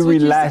 If do that's you what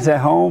relax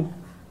at home?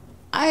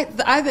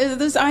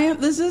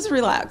 This is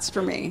relaxed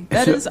for me.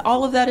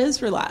 All of that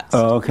is relaxed.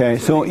 Oh, okay.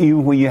 So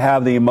even when you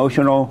have the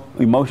emotional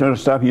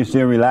stuff, you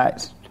still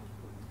relax?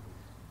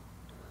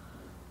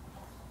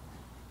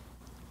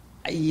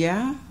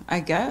 Yeah, I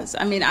guess.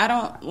 I mean, I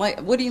don't like.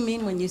 What do you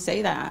mean when you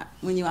say that?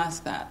 When you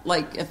ask that?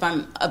 Like, if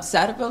I'm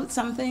upset about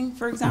something,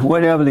 for example.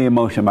 Whatever the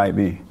emotion might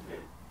be.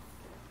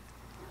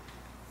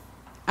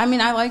 I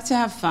mean, I like to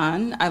have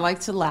fun. I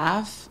like to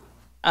laugh.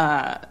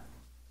 Yeah,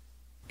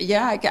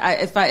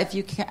 if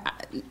you can,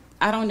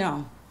 I don't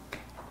know.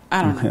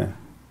 I don't know.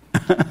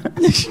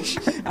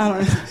 I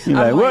don't know. You're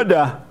like, what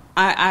the?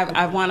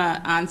 I want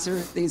to answer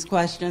these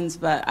questions,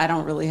 but I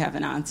don't really have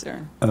an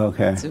answer.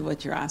 Okay. To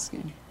what you're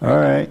asking. All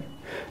right.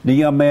 The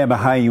young man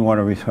behind you want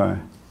to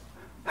respond.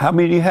 How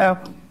many do you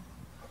have?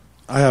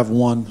 I have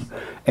one.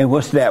 And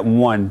what's that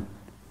one?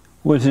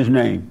 What's his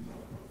name?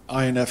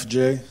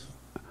 INFJ.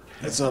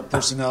 It's a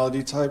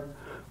personality type.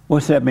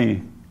 What's that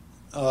mean?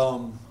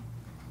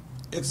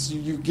 It's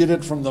you get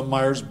it from the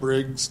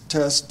Myers-Briggs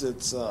test.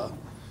 It's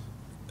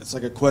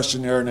like a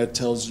questionnaire, and it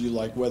tells you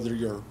like whether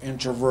you're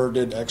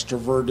introverted,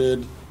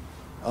 extroverted.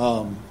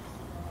 Are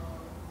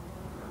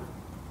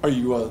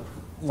you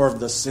more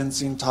of the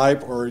sensing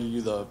type, or are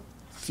you the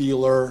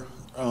feeler?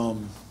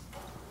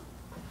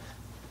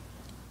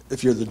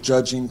 If you're the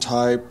judging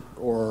type,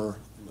 or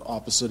the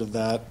opposite of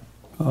that.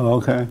 Oh,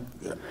 okay.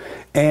 Yeah.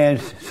 And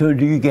so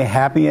do you get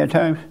happy at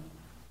times?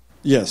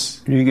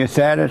 Yes. Do you get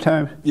sad at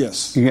times?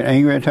 Yes. You get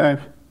angry at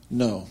times?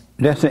 No.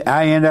 That's the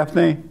INF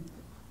thing?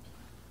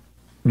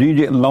 Do you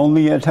get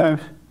lonely at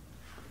times?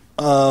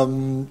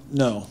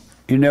 No.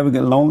 You never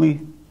get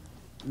lonely?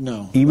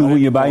 No. Even when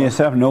you're by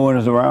yourself, no one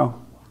is around?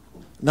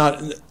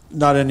 Not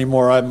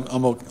anymore.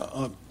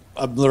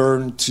 I've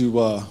learned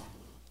to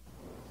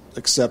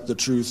accept the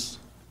truth.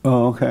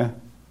 Oh, okay.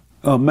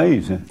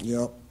 Amazing.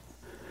 Yep.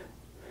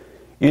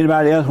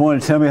 Anybody else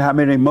want to tell me how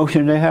many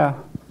emotions they have?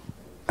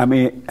 I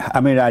mean,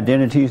 how many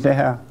identities they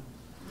have?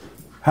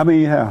 How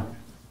many you have?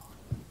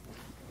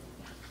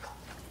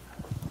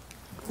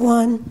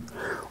 One.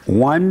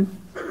 One?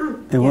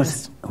 And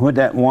yes. What's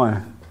that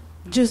one?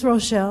 Just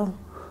Rochelle.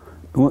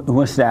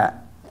 What's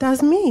that?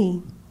 That's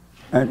me.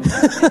 But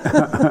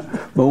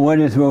what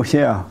is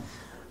Rochelle?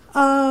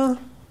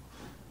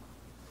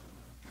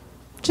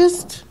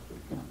 Just,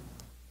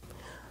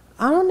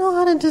 I don't know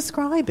how to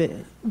describe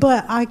it,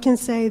 but I can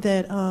say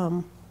that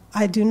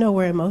I do know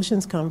where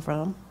emotions come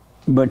from.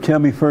 But tell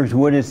me first,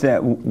 what is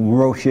that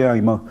Rochelle,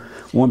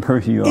 one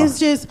person you are? It's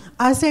just,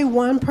 I say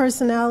one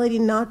personality,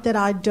 not that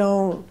I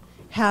don't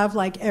have,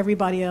 like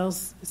everybody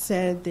else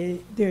said, that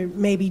there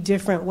may be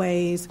different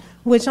ways,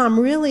 which I'm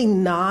really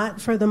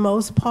not for the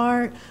most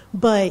part.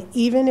 But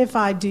even if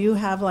I do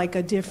have like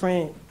a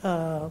different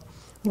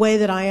way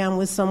that I am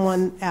with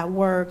someone at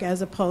work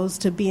as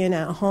opposed to being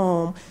at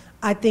home,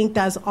 I think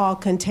that's all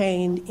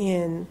contained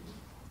in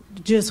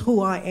just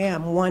who I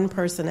am, one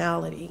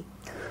personality.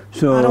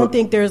 So I don't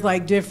think there's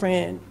like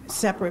different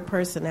separate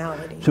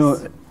personalities.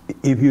 So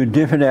if you're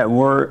different at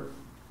work,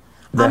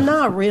 I'm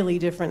not really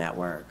different at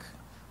work.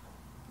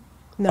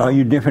 No. Are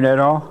you different at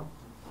all?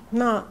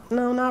 No,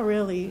 not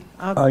really.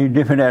 Are you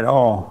different at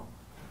all?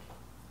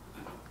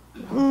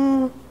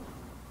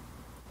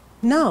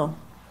 No.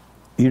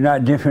 You're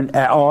not different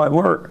at all at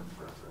work?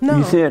 No.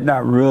 You said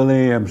not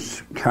really, I'm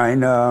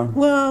kind of.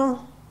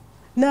 Well,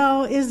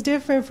 no, it's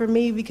different for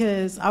me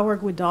because I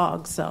work with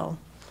dogs, so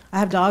I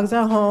have dogs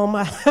at home,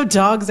 I have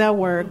dogs at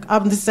work.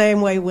 I'm the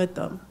same way with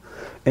them.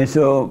 And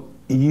so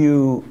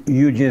you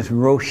just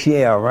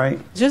Rochelle, right?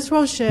 Just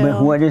Rochelle.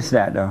 But what is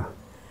that, though?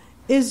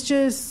 It's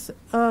just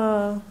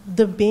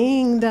the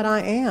being that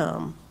I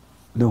am.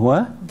 The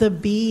what? The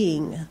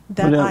being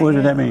that I am. What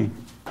does that mean?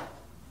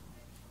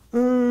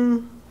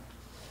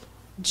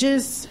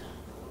 Just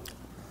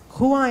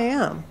who I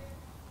am.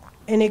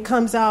 And it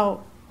comes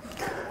out.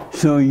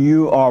 So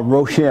you are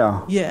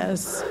Rochelle?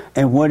 Yes.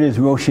 And what is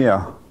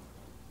Rochelle?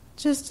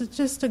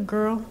 Just a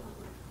girl.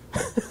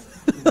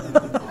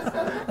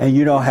 And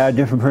you don't have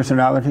different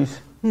personalities?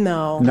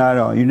 No. Not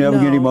at all. You never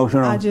get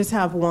emotional? I just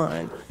have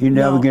one. You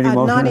never get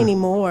emotional? Not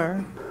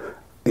anymore.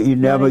 You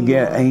never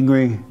get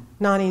angry?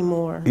 Not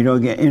anymore. You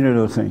don't get into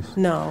those things?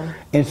 No.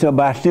 And so,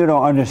 but I still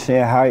don't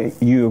understand how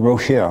you,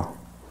 Rochelle.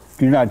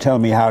 You're not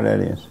telling me how that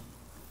is.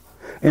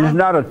 And it's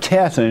not a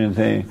test or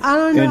anything. I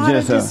don't know how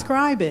to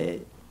describe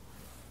it.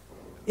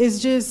 It's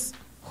just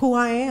who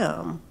I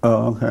am.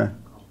 Oh, okay.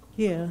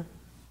 Yeah.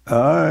 All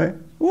right.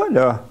 What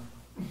the?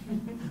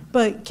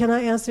 But can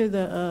I answer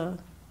the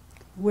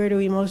where do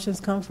emotions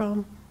come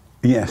from?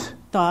 Yes.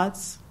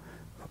 Thoughts.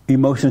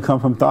 Emotions come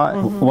from thought?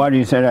 Mm-hmm. Why do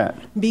you say that?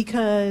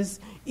 Because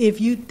if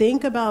you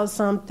think about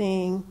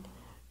something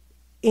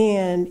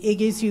and it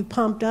gets you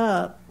pumped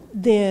up,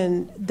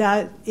 then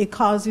that it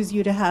causes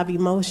you to have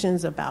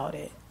emotions about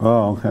it.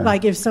 Oh, okay.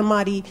 Like if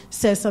somebody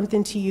says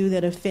something to you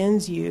that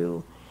offends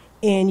you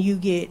and you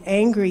get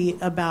angry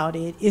about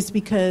it, it's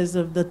because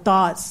of the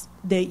thoughts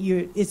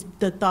it's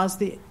the thoughts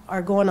that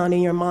are going on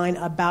in your mind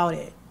about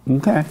it.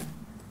 Okay.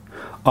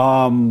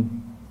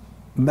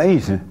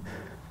 Amazing.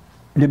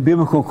 The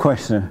biblical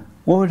question.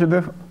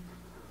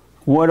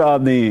 What are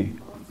the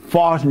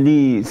false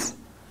needs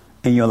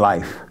in your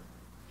life?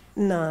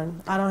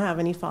 None. I don't have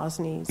any false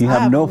needs. You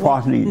have no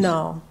false needs?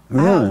 No.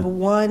 Really? I have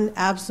one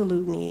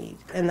absolute need,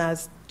 and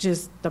that's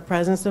just the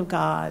presence of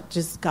God,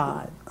 just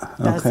God.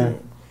 That's Okay.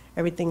 it.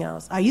 Everything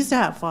else. I used to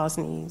have false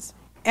needs.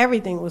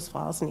 Everything was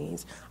false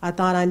needs. I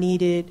thought I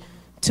needed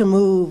to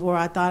move, or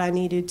I thought I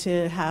needed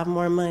to have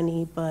more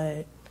money,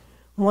 but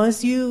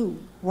once you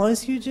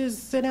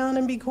just sit down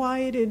and be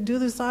quiet and do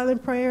the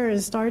silent prayer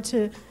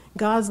and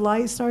God's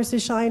light starts to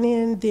shine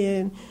in,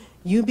 then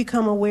you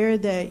become aware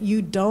that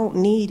you don't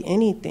need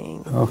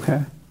anything.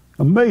 Okay.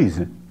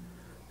 Amazing.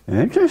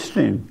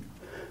 Interesting.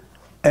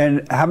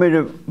 And how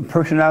many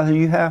personalities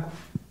you have?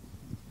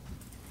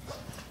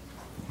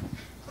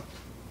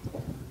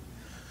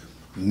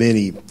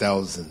 Many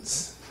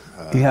thousands.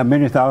 You have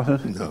many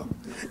thousands? No,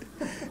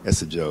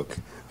 that's a joke.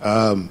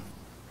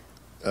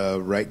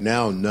 Right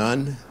now,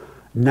 none.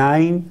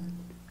 9?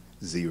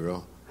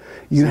 0.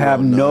 You 0,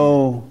 have none.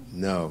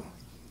 no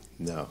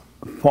No.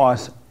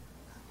 false,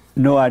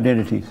 no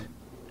identities.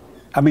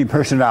 I mean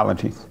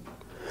personalities.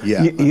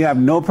 Yeah. You have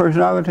no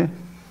personality?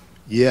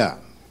 Yeah.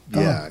 Oh.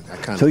 I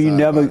kind of. So you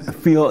never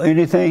feel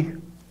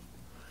anything?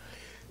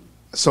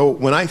 So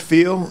when I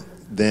feel,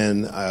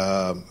 then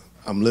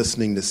I'm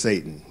listening to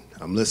Satan.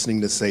 I'm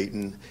listening to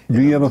Satan.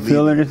 Do you ever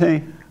feel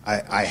anything?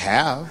 I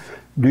have.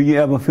 Do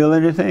you ever feel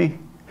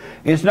anything?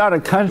 It's not a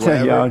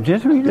contest, y'all.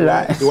 Just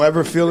relax. Do I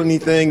ever feel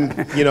anything?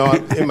 You know,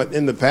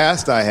 in the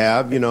past I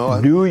have. You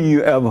know. Do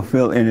you ever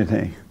feel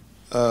anything?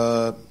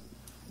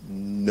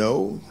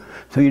 No.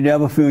 So you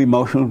never feel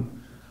emotional?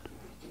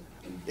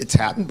 It's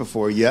happened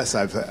before. Yes,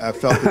 I've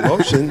felt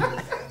emotion,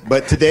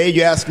 but today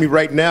you ask me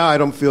right now, I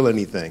don't feel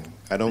anything.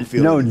 I don't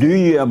feel. No. anything. Do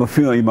you ever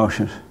feel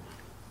emotions?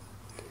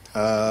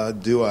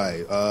 Do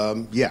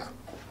I? Yeah.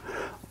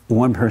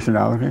 One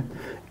personality.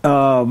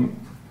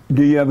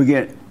 Do you ever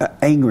get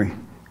angry?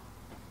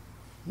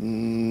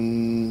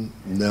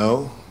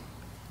 No.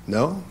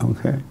 No.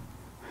 Okay.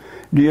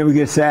 Do you ever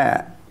get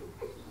sad?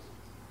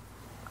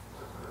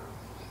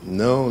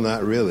 No,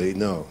 not really.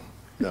 No.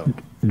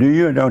 Do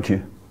you or don't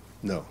you?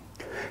 No.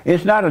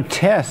 It's not a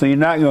test, so you're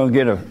not going to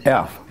get an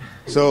F.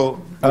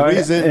 So the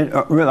reason...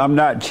 really, I'm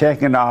not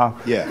checking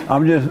off. Yeah.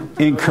 I'm just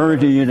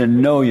encouraging you to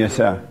know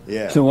yourself.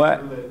 Yeah. So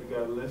what?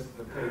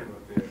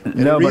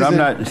 No, but I'm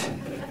not...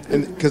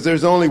 Because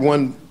there's only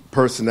one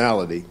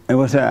personality. And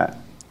what's that?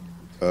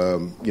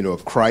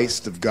 Of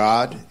Christ, of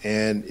God,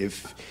 and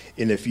if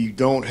you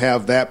don't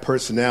have that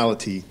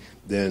personality,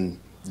 then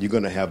you're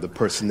going to have the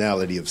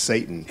personality of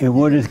Satan. And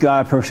what is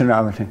God's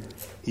personality?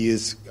 He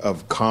is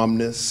of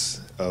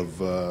calmness,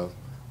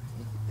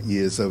 he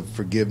is of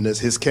forgiveness.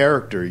 His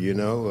character,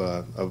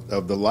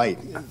 of the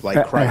light,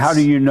 like Christ. And how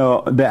do you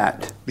know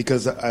that?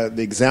 Because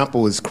the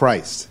example is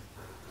Christ.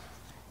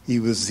 He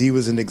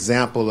was an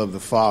example of the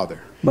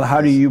Father. But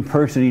how do you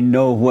personally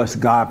know what's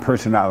God's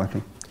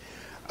personality?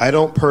 I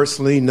don't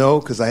personally know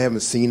because I haven't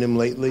seen him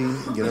lately,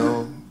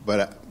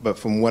 But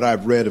from what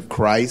I've read of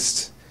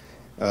Christ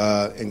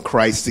and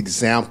Christ's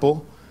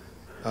example,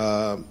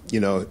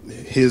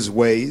 his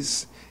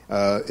ways,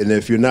 and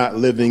if you're not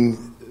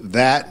living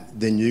that,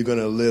 then you're going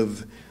to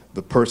live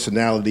the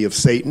personality of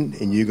Satan,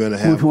 and you're going to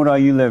have. Which one are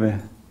you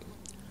living?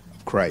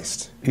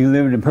 Christ. You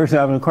living the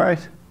personality of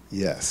Christ?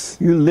 Yes.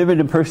 You living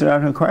the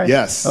personality of Christ?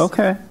 Yes.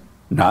 Okay.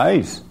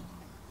 Nice.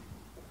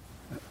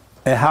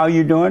 And how are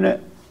you doing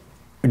it?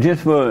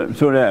 Just so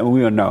that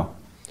we'll know.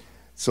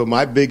 So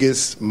my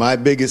biggest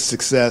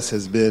success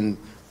has been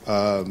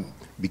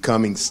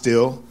becoming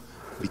still,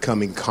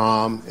 becoming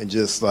calm, and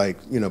just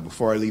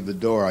before I leave the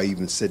door, I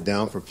even sit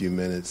down for a few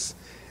minutes,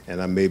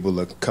 and I'm able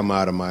to come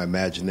out of my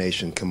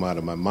imagination, come out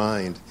of my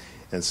mind,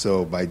 and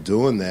so by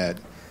doing that,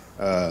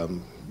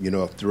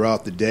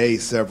 throughout the day,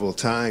 several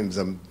times,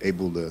 I'm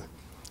able to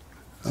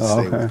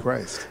stay with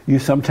Christ. You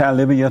sometimes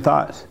live in your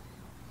thoughts?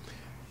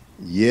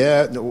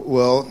 Yeah.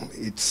 Well,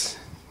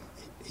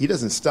 he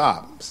doesn't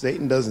stop.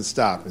 Satan doesn't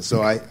stop. And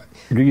so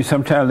Do you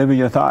sometimes live in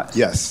your thoughts?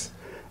 Yes.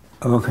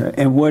 Okay.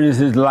 And what is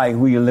it like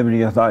when you're living in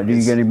your thoughts? Do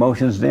you get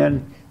emotions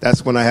then?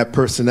 That's when I have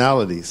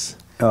personalities.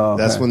 Oh,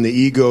 okay. That's when the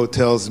ego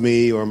tells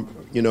me, or,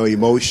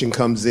 emotion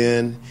comes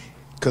in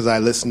because I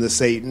listen to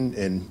Satan,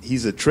 and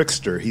he's a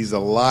trickster. He's a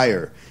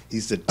liar.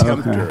 He's the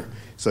tempter. Okay.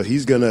 So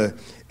he's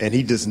and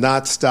he does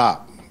not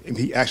stop. And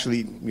he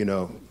actually,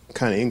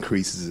 kind of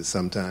increases it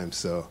sometimes.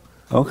 So.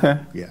 Okay.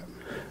 Yeah.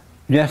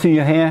 Just in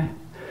your hand?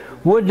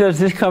 What does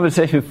this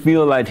conversation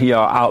feel like to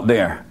y'all out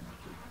there?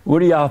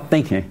 What are y'all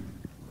thinking?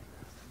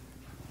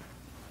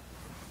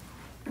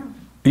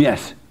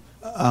 Yes.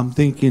 I'm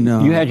thinking...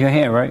 you had your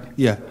hand, right?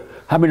 Yeah.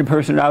 How many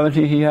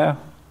personalities you have?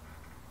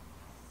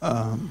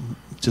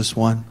 Just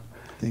one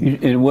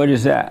thing. And what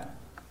is that?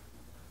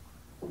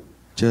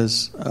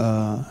 Just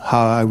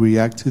how I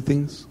react to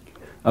things.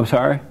 I'm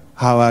sorry?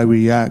 How I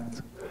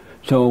react.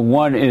 So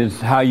one is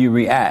how you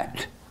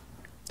react.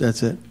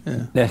 That's it.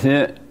 Yeah. That's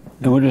it?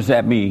 And what does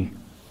that mean?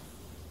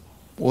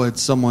 What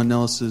someone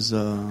else is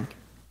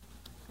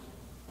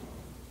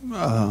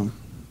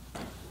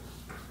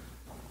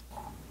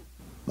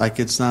like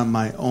it's not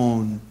my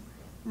own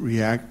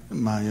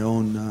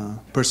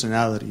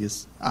personality.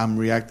 I'm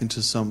reacting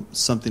to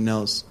something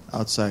else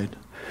outside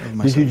of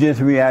myself. Did you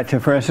just react to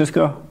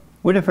Francisco?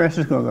 Where did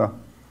Francisco go?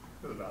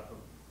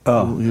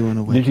 Oh, he went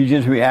away. Did you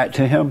just react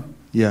to him?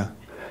 Yeah.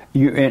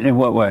 In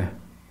what way?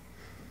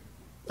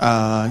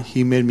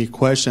 He made me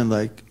question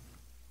like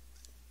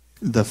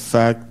the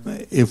fact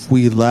if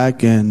we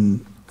lack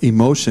in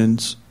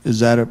emotions, is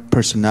that a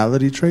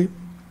personality trait?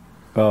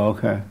 Oh,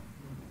 okay.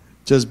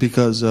 Just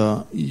because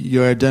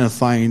you're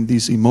identifying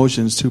these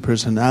emotions to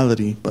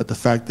personality, but the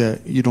fact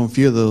that you don't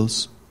feel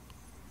those,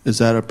 is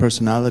that a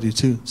personality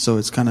too? So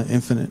it's kind of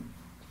infinite.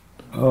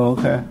 Oh,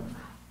 okay.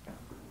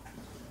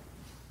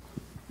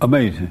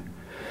 Amazing.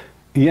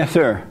 Yes,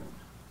 sir.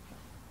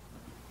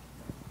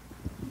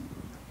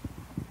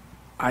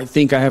 I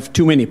think I have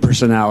too many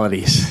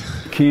personalities.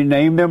 Can you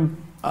name them?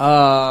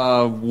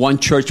 One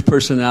church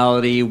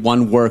personality,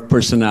 one work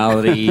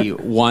personality,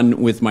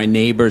 one with my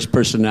neighbor's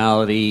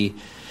personality,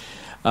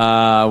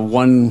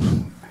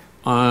 one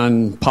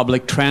on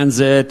public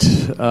transit,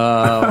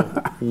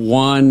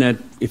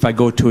 one if I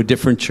go to a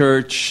different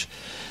church,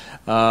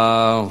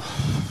 one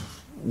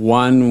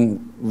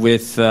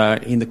with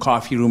in the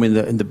coffee room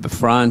in the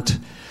front,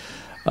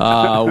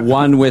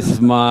 one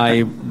with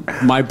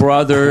my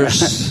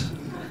brothers.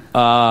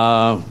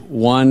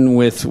 One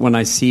with when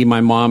I see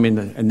my mom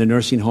in the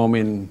nursing home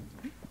in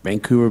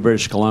Vancouver,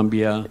 British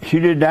Columbia. She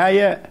didn't die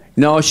yet?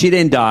 No, she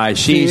didn't die.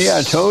 Yeah,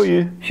 I told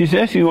you. She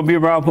said she's going to be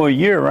around for a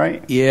year,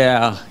 right?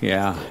 Yeah.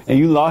 And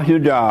you lost your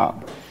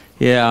job.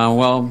 Yeah,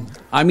 well,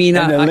 I mean...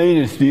 And the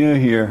lady's still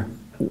here.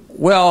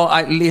 Well,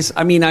 at least,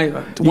 I mean... You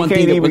can't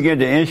even get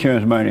the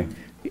insurance money.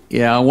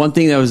 Yeah, one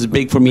thing that was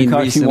big for me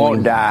because recently... she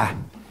won't die.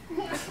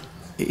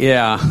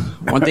 Yeah.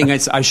 One thing,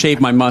 I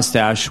shaved my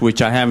mustache,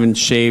 which I haven't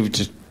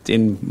shaved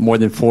in more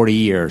than 40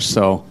 years.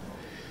 So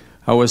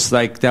I was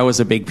like, that was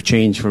a big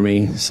change for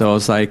me. So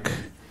it's like,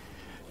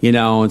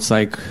 it's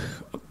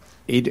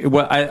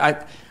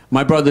like,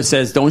 my brother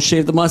says, don't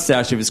shave the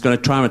mustache if it's going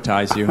to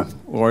traumatize you,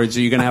 or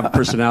you're going to have a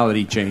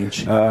personality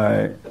change. All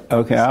right.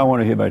 Okay, I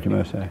want to hear about your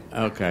mustache.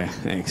 Okay,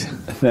 thanks.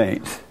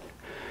 Thanks.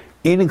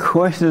 Any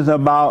questions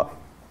about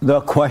the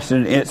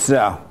question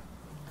itself?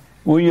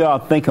 What do y'all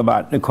think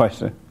about the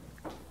question?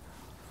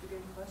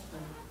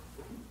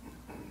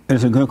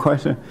 It's a good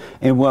question.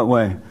 In what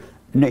way?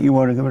 Nick, you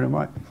want to give it a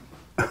mic?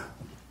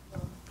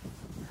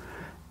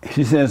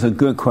 She says a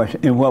good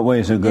question. In what way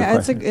is it a good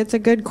question? It's a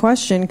good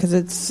question because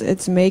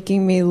it's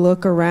making me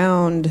look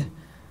around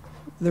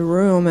the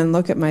room and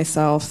look at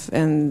myself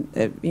and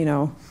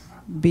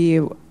be.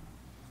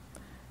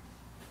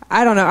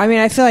 I don't know. I mean,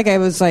 I feel like I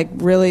was like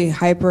really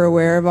hyper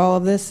aware of all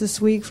of this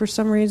week for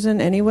some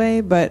reason.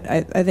 Anyway, but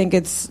I think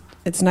it's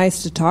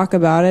nice to talk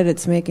about it.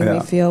 It's making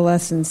me feel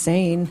less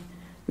insane.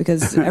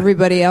 Because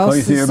everybody else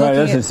is everybody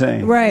else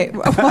insane. Right.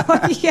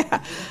 Well,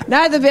 yeah.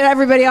 Not that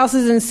everybody else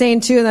is insane,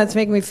 too, and that's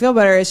making me feel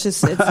better. It's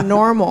just, it's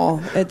normal.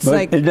 It's but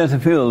like... It doesn't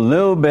feel a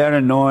little better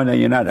knowing that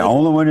you're not the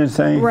only one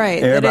insane?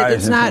 Right. Everybody's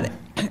It's not...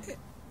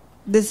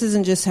 This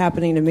isn't just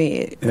happening to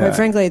me. Yeah. Quite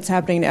frankly, it's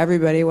happening to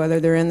everybody, whether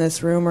they're in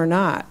this room or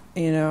not,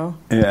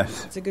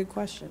 Yes. It's a good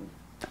question.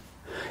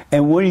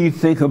 And what do you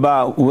think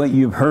about what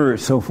you've heard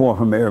so far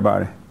from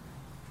everybody?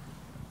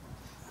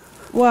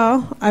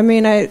 Well, I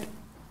mean,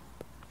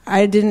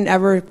 I didn't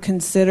ever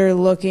consider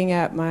looking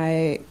at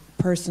my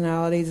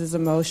personalities as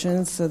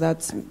emotions, so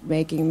that's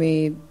making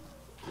me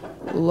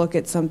look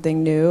at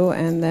something new.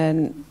 And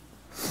then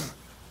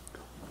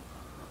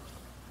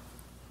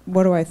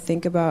what do I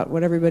think about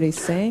what everybody's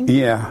saying?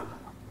 Yeah.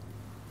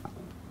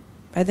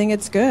 I think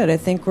it's good. I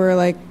think we're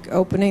like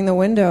opening the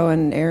window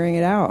and airing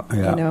it out,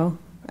 Yeah.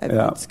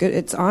 It's good.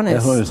 It's honest.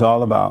 That's what it's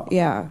all about.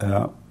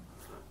 Yeah.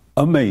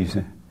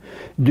 Amazing.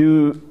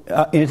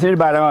 Is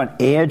anybody on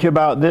edge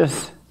about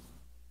this?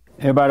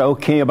 Everybody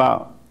okay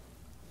about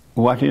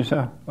watching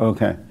yourself?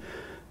 Okay.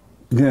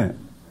 Good.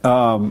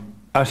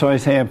 I saw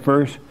his hand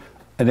first,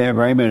 and then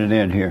Raymond and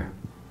then here.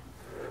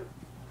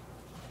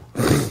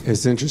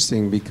 It's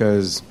interesting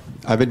because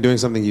I've been doing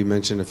something you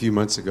mentioned a few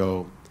months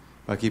ago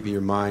about keeping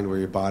your mind where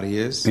your body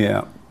is.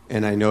 Yeah.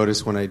 And I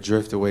noticed when I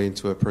drift away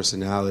into a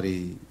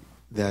personality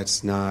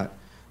it's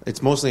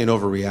mostly an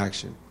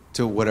overreaction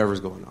to whatever's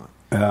going on.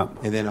 Yeah.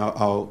 And then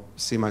I'll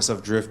see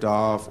myself drift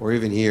off, or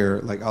even here,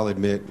 like I'll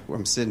admit,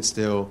 I'm sitting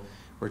still,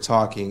 we're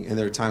talking, and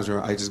there are times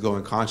where I just go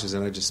unconscious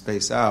and I just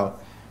space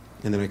out,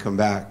 and then I come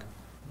back.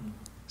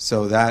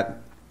 So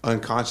that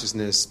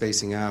unconsciousness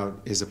spacing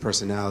out is a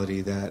personality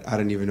that I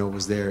didn't even know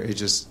was there. It's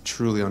just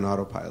truly on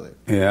autopilot.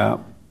 Yeah.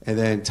 And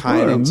then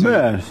tying what a into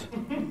mess.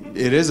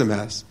 It is a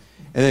mess.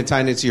 And then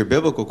tying into your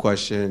biblical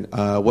question,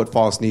 what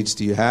false needs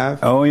do you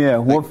have? Oh, yeah.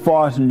 What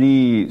false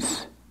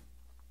needs?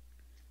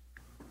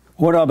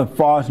 What are the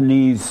false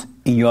needs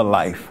in your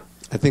life?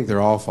 I think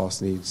they're all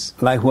false needs.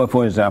 Like what,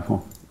 for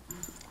example?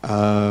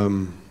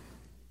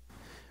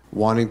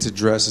 Wanting to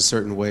dress a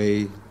certain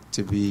way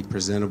to be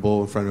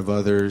presentable in front of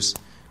others,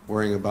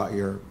 worrying about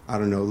your, I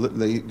don't know,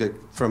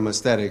 from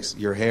aesthetics,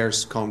 your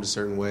hair's combed a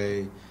certain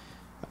way,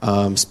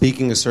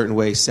 speaking a certain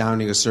way,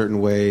 sounding a certain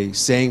way,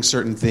 saying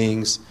certain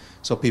things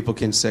so people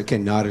can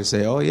nod and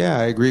say, oh, yeah,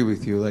 I agree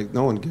with you. Like,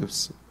 no one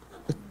gives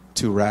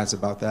two rats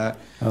about that.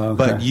 Okay.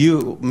 But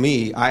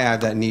I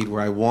have that need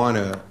where I want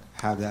to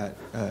have that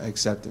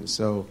acceptance.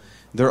 So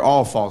they're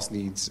all false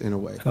needs in a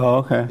way. Oh,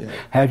 okay. Yeah.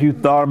 Had you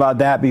thought about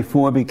that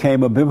before it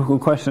became a biblical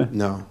question?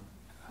 No.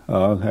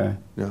 Oh, okay.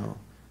 No.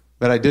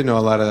 But I did know a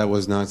lot of that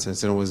was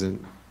nonsense, and it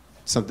wasn't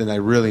something I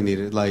really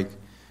needed. Like,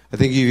 I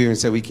think you even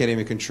said we can't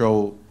even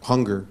control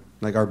hunger.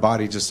 Like, our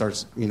body just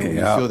starts, you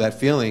feel that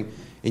feeling,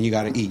 and you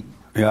got to eat.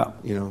 Yeah.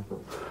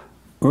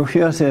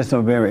 Rochelle said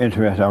something very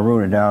interesting. I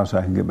wrote it down so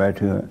I can get back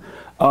to it.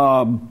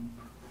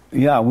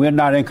 We're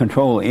not in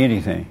control of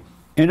anything.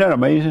 Isn't that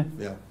amazing?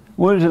 Yeah.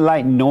 What is it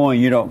like knowing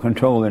you don't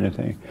control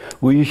anything?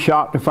 Were you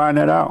shocked to find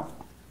that out?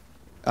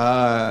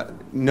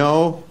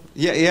 No.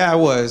 Yeah, I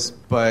was.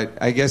 But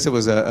I guess it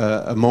was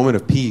a moment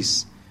of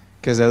peace,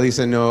 because at least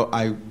I know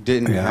I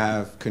didn't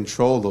have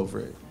control over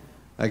it.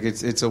 Like,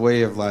 it's a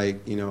way of,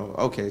 like,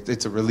 okay,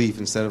 it's a relief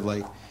instead of,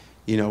 like,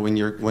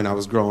 when I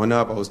was growing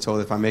up, I was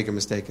told if I make a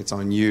mistake, it's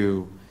on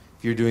you.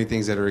 If you're doing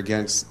things that are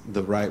against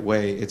the right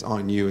way, it's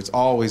on you. It's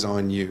always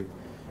on you.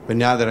 But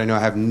now that I know I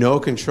have no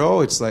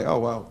control, it's like, oh,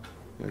 wow.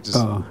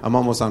 I'm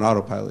almost on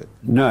autopilot.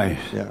 Nice.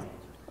 Yeah.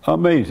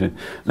 Amazing.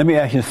 Let me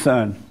ask your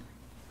son.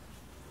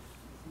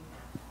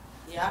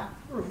 Yeah.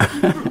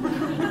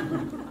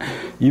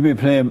 You been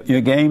playing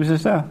your games and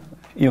stuff?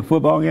 Your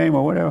football game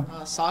or whatever?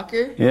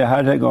 Soccer? Yeah,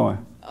 how's that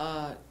going?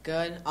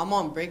 Good. I'm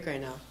on break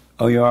right now.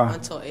 Oh, you are?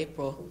 Until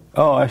April.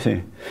 Oh, I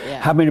see. Yeah.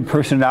 How many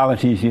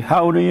personalities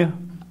how old are you?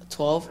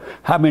 12.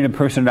 How many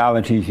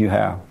personalities you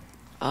have?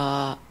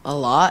 A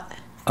lot.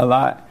 A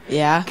lot?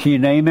 Yeah. Can you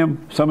name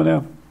them, some of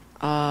them?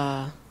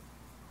 I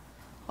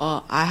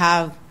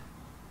have,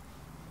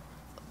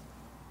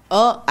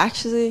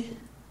 actually,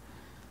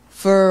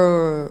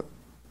 for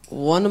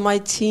one of my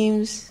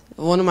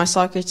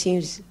soccer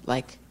teams,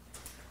 like,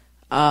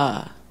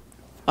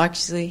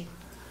 actually,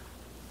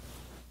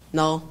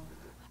 no,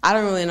 I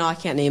don't really know. I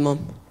can't name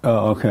them.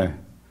 Oh, okay.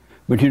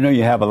 But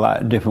you have a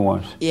lot of different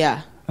ones.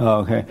 Yeah. Oh,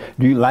 okay.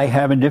 Do you like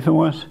having different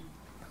ones?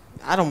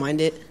 I don't mind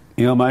it.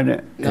 You don't mind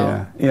it?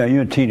 No. Yeah,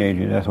 you're a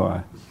teenager, that's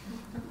why.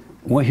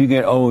 Once you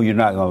get old, you're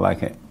not going to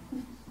like it.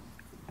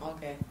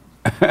 Okay.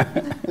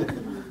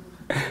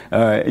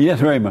 All right.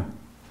 Yes, Raymond.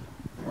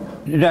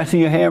 Did I see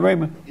your hand,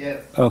 Raymond?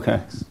 Yes.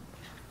 Okay.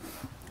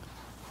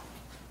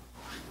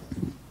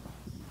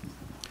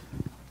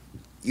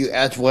 You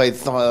asked what I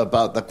thought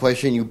about the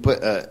question you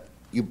put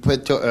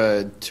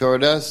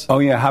toward us. Oh,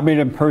 yeah. How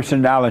many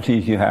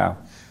personalities you have?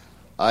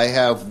 I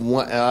have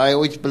one. I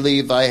always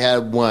believed I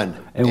had one.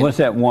 And what's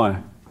that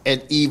one?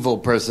 An evil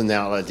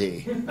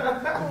personality.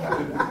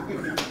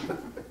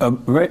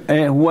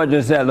 And what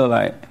does that look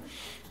like?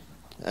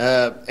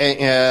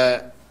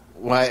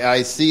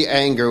 I see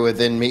anger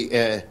within me,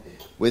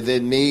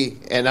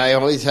 and I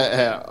always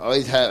have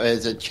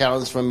as a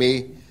challenge for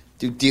me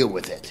to deal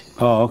with it.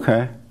 Oh,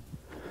 okay.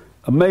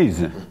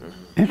 Amazing.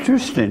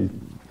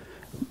 Interesting.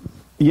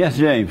 Yes,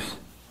 James.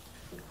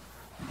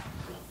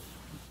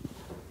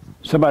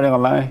 Somebody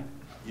online?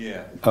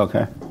 Yeah.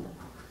 Okay.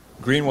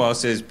 Greenwald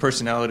says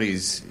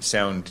personalities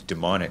sound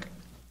demonic,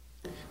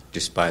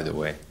 just by the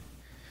way.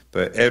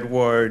 But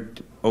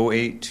Edward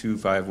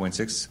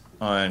 082516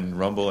 on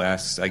Rumble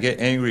asks, I get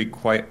angry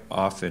quite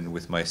often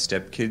with my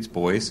stepkids'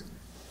 boys.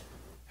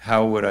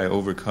 How would I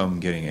overcome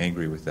getting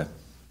angry with them?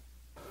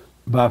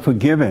 By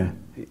forgiving.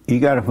 You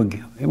got to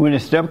forgive. When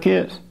it's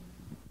stepkids?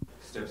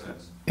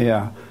 Stepsons.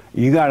 Yeah.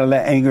 You got to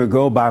let anger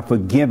go by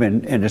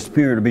forgiving, and the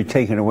spirit will be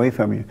taken away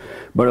from you.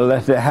 But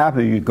unless that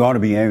happens, you're going to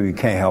be angry. You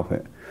can't help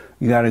it.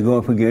 You got to go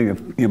and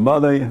forgive your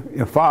mother,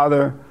 your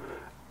father,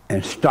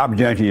 and stop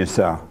judging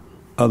yourself.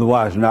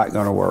 Otherwise, it's not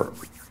going to work.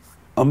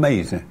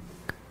 Amazing.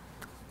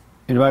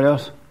 Anybody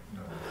else?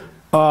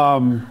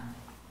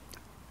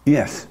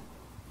 Yes.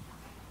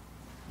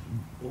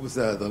 What was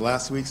the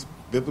last week's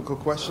biblical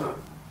question?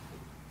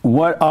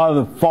 What are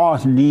the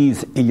false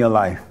needs in your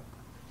life?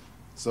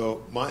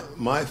 So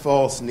my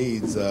false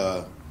needs,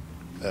 I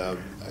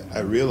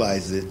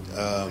realize it.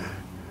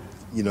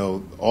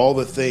 All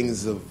the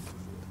things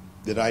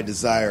that I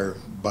desire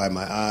by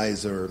my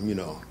eyes are,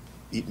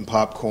 eating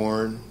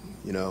popcorn,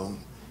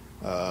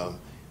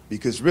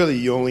 because really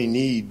the only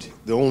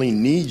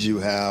needs you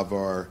have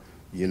are,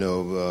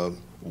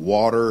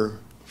 water,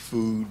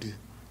 food,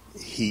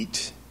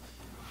 heat.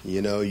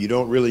 You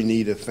don't really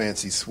need a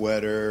fancy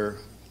sweater.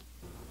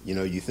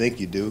 You think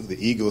you do. The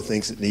ego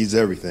thinks it needs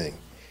everything.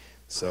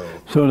 So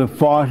the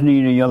false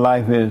need in your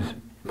life is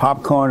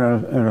popcorn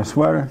and a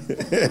sweater?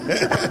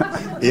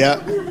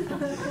 Yeah.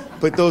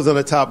 Put those on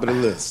the top of the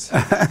list.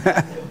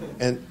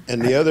 And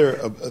the other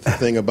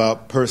thing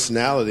about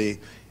personality,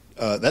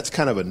 that's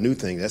kind of a new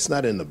thing. That's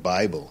not in the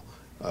Bible.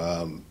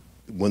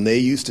 When they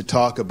used to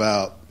talk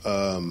about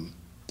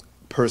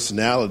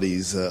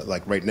personalities,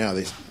 like right now,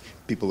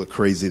 people are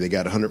crazy. They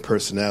got 100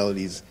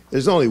 personalities.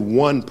 There's only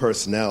one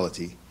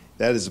personality.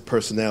 That is the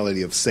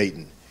personality of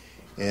Satan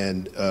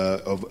and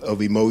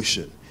of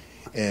emotion.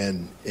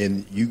 And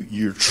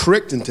you're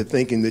tricked into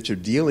thinking that you're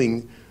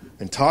dealing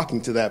and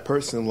talking to that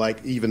person,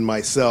 like even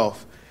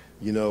myself.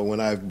 You know,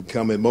 when I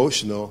become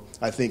emotional,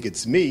 I think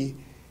it's me,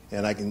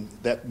 and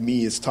that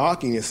me is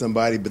talking to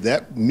somebody, but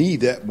that me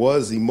that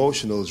was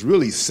emotional is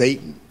really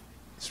Satan.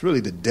 It's really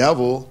the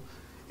devil,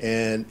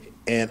 and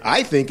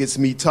I think it's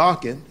me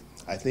talking.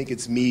 I think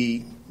it's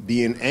me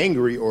being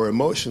angry or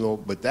emotional,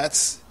 but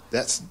that's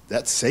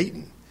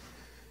Satan.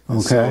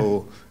 Okay.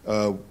 So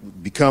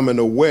becoming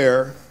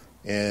aware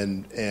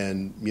and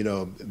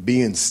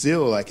being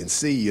still, I can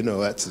see,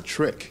 that's a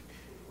trick.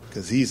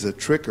 Because he's a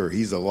tricker,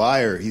 he's a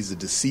liar, he's a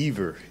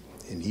deceiver,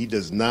 and he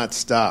does not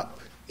stop.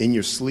 In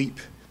your sleep,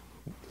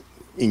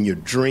 in your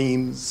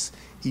dreams,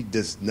 he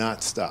does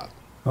not stop.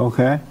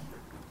 Okay.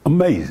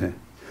 Amazing.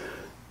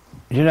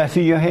 Did I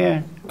see your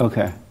hand?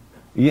 Okay.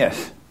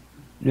 Yes.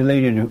 The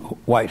lady in the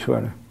white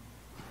sweater.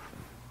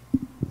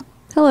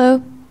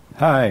 Hello.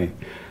 Hi.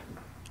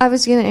 I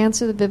was going to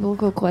answer the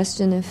biblical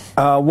question if...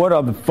 what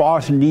are the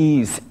false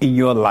needs in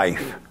your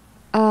life?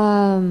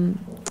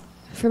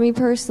 For me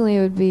personally,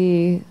 it would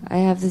be I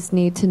have this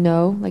need to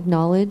know, like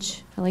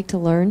knowledge. I like to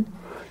learn.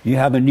 You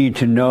have a need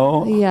to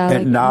know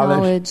and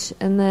knowledge.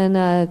 And then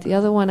the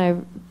other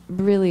one,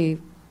 the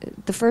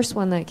first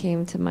one that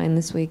came to mind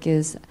this week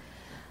is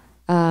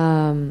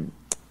that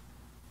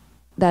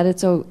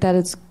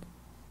it's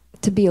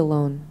to be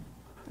alone.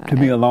 To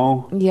be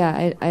alone?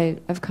 Yeah,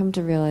 I've come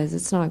to realize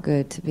it's not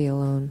good to be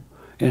alone.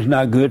 It's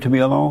not good to be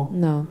alone?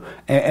 No.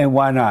 And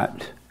why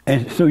not?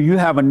 And so you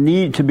have a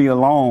need to be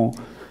alone,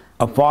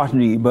 a false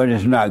need, but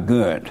it's not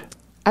good.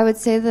 I would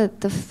say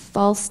that the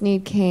false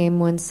need came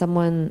when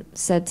someone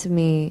said to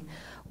me,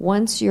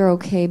 once you're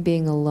okay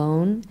being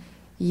alone,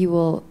 you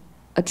will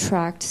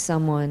attract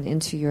someone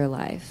into your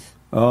life.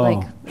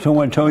 Oh,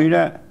 someone told you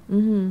that?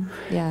 Mm-hmm,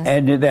 yeah.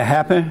 And did that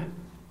happen?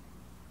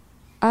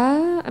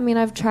 I mean,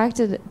 I've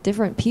attracted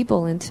different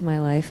people into my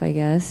life, I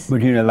guess.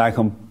 But you didn't like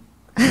them?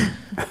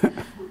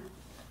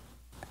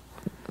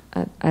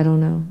 I don't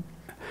know.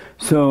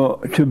 So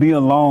to be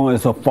alone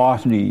is a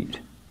false need?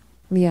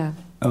 Yeah.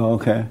 Oh,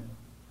 okay.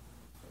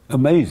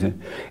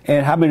 Amazing.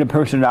 And how many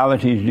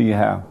personalities do you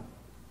have?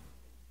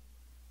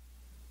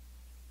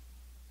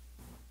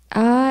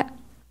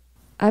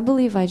 I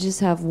believe I just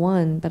have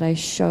one, but I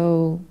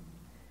show,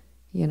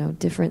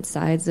 different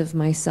sides of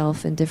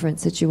myself in different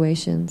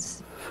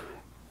situations.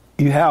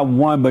 You have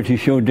one, but you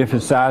show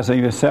different sides of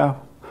yourself?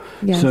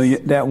 Yes. So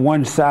that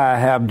one side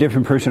have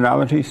different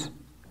personalities?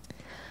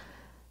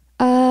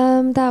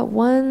 That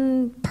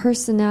one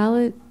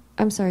personality...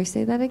 I'm sorry,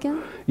 say that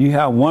again? You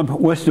have one...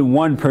 What's the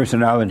one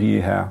personality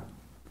you have?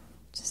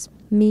 Just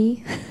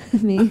me.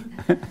 Me.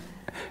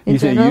 You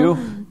said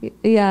you?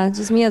 Yeah,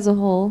 just me as a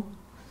whole.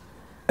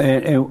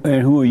 And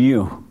who are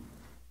you?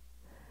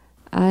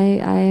 I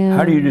am...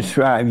 How do you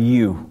describe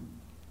you?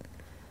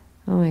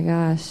 Oh my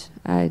gosh.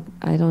 I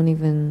don't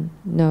even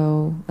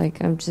know.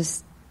 Like, I'm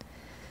just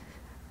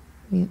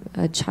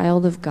a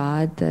child of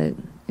God that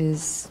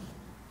is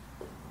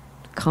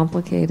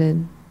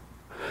complicated.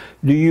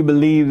 Do you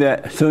believe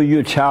that, so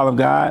you're a child of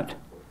God?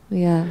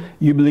 Yeah.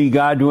 You believe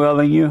God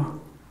dwells in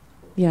you?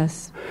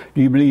 Yes.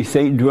 Do you believe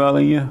Satan dwells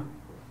in you?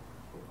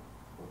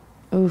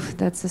 Oof,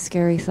 that's a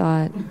scary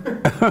thought.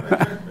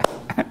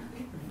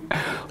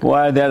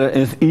 Why that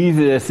it's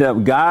easy to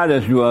accept God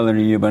is dwelling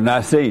in you, but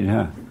not Satan,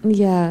 huh?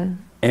 Yeah.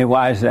 And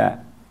why is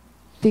that?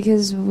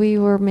 Because we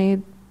were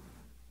made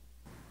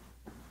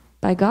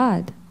by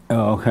God.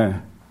 Oh, okay.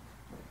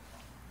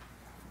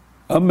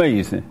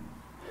 Amazing.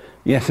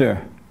 Yes,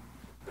 sir.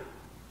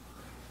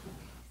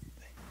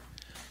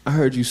 I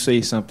heard you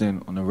say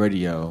something on the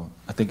radio,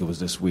 I think it was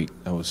this week,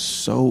 that was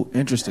so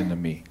interesting to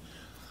me.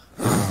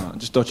 I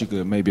just thought you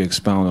could maybe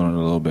expound on it a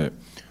little bit.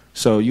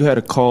 So you had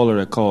a caller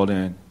that called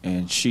in,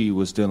 and she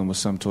was dealing with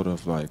some sort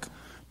of, like,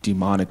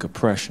 demonic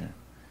oppression.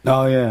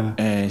 Oh, yeah.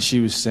 And she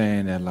was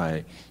saying that,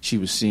 like, she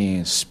was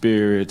seeing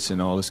spirits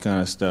and all this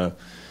kind of stuff,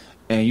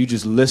 and you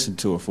just listened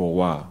to her for a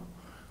while.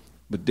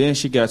 But then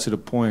she got to the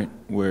point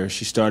where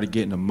she started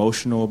getting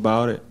emotional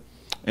about it,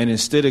 and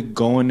instead of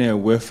going there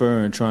with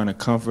her and trying to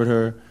comfort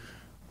her,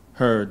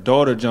 her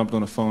daughter jumped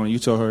on the phone, and you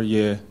told her,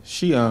 yeah,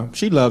 she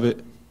loved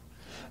it.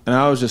 And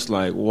I was just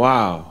like,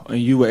 wow. And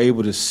you were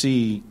able to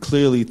see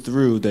clearly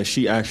through that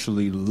she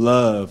actually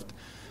loved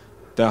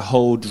that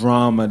whole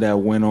drama that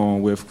went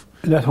on with.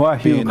 That's why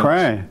she was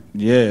crying.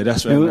 Yeah,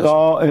 that's right. It was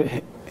all.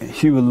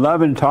 She was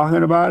loving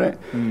talking about it,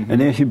 Mm-hmm.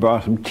 and then she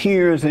brought some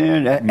tears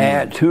in that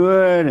add to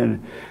it,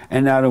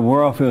 and now the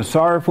world feels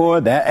sorry for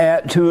her. That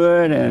add to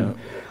it,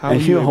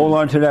 and she'll hold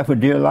on to that for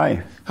dear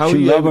life. She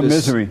loved her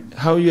misery.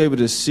 How are you able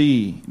to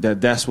see that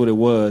that's what it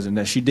was, and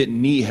that she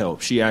didn't need help?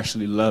 She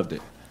actually loved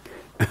it.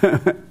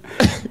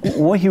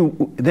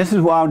 This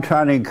is why I'm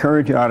trying to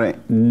encourage y'all to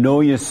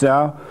know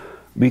yourself,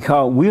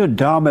 because we're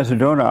dumb as a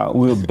doorknob.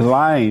 We're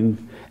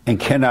blind and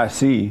cannot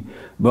see,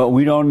 but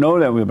we don't know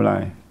that we're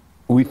blind.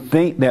 We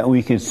think that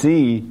we can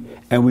see,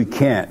 and we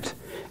can't.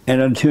 And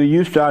until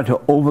you start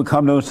to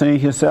overcome those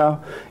things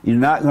yourself, you're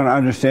not going to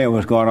understand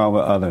what's going on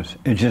with others.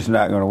 It's just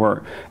not going to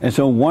work. And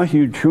so once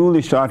you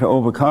truly start to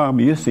overcome,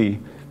 you'll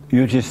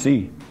just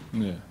see.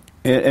 Yeah.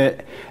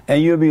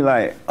 And you'll be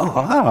like,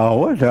 oh,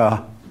 what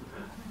the?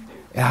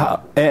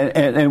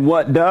 And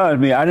what does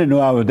me, I didn't know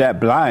I was that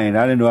blind.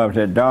 I didn't know I was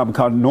that dumb,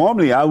 because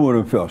normally I would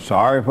have felt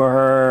sorry for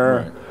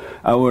her. Right.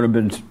 I would have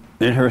been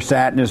in her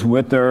sadness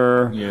with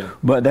her. Yeah.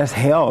 But that's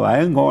hell. I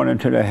ain't going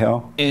into the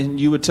hell. And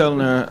you were telling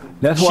her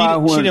she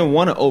didn't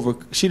want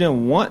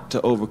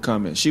to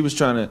overcome it. She was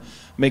trying to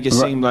make it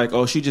seem like,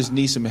 she just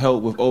needs some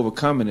help with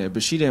overcoming it,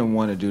 but she didn't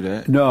want to do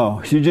that.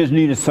 No, she just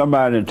needed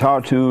somebody to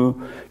talk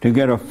to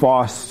get a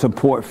false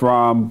support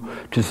from,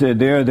 to say,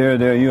 there,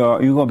 you're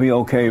going to be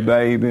okay,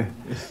 baby.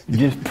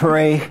 Just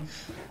pray.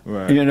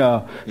 Right.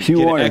 She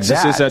wanted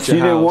that. She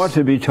didn't want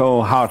to be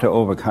told how to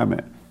overcome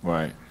it.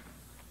 Right.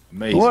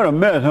 Amazing. What a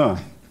mess, huh?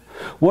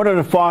 What are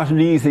the false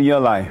needs in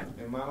your life?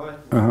 In my life?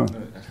 Uh-huh.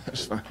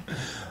 That's fine.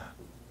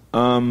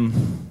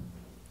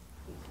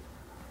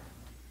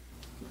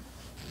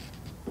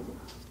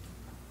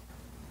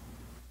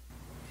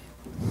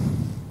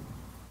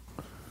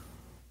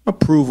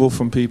 Approval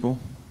from people.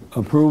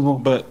 Approval?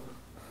 But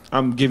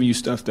I'm giving you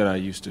stuff that I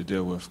used to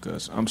deal with,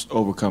 because I'm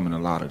overcoming a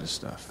lot of this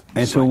stuff.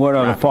 And so what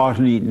are the false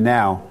needs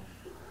now?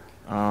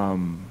 I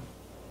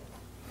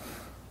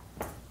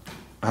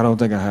don't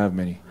think I have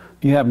many.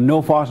 You have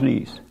no false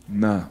needs?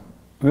 No.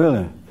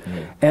 Really?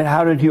 Yeah. And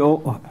how did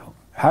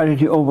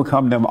you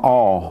overcome them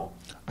all?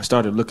 I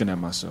started looking at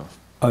myself.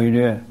 Oh, you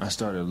did? I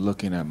started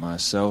looking at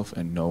myself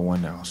and no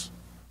one else.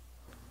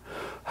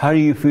 How do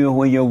you feel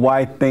when your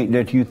wife think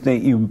that you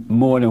think you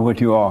more than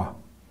what you are?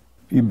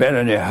 You're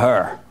better than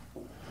her.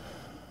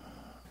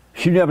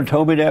 She never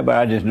told me that, but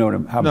I just know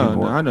how people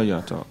work. No, I know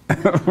y'all talk.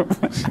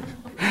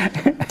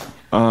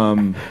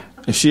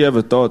 If she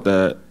ever thought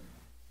that,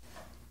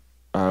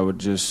 I would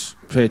just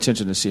pay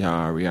attention to see how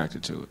I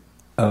reacted to it.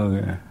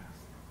 Okay.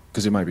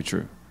 Because it might be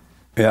true.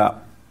 Yeah.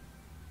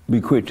 Be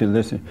quick to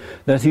listen.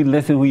 Does he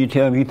listen when you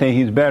tell him you think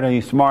he's better,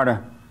 he's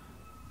smarter?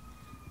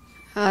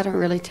 I don't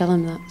really tell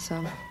him that,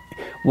 so.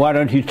 Why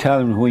don't you tell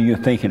him when you're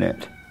thinking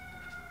it?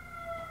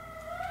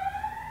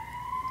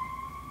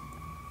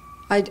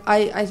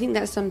 I think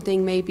that's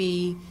something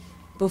maybe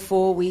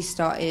before we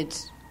started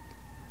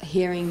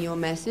hearing your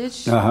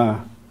message. Uh-huh.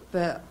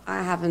 But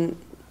I haven't,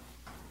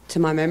 to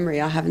my memory,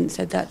 I haven't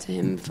said that to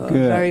him for a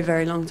very,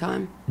 very long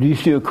time. Do you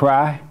still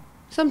cry?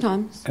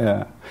 Sometimes.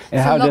 Yeah. And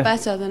it's a lot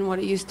better than what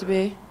it used to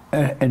be.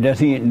 And does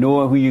he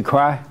ignore when you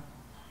cry?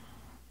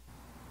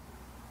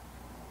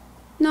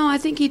 No, I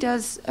think he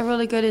does a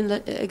really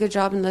good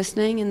job in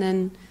listening. And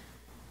then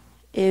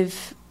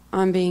if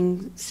I'm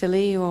being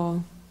silly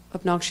or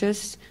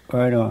obnoxious,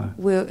 right on,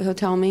 he'll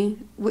tell me.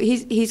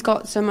 He's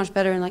got so much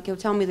better, and he'll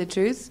tell me the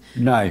truth.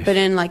 Nice. But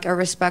in a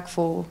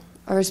respectful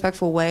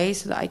way,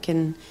 so that I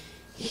can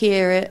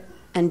hear it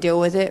and deal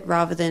with it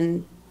rather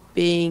than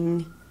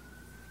being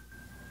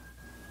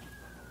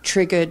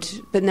triggered.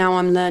 But now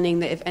I'm learning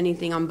that if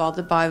anything I'm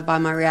bothered by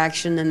my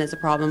reaction, then there's a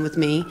problem with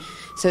me.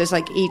 So it's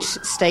like each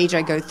stage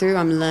I go through,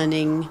 I'm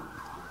learning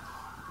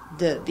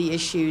the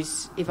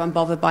issues. If I'm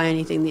bothered by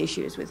anything, the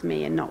issue is with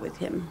me and not with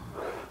him.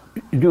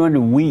 During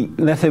the week,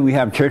 let's say we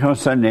have church on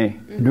Sunday,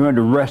 during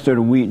the rest of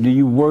the week, do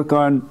you work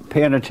on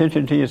paying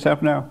attention to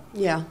yourself now?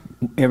 Yeah.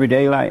 Every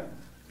day, like?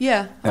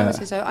 Yeah, I would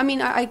say so. I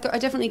mean, I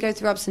definitely go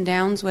through ups and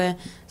downs where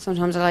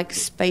sometimes I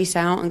space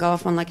out and go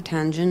off on a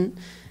tangent,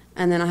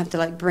 and then I have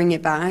to bring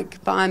it back.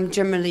 But I'm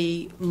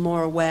generally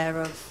more aware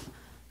of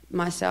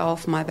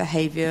myself, my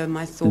behavior,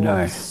 my thoughts.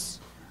 Nice.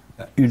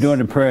 You're doing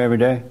the prayer every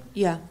day?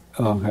 Yeah.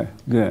 Oh, okay,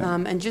 good.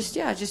 And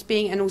just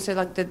being, and also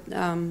what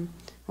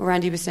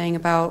Randy was saying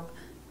about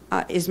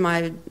is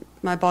my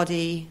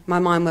body, my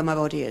mind where my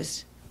body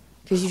is,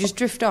 because you just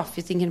drift off.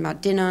 You're thinking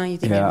about dinner, you're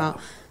thinking about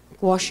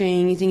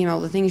washing, you're thinking about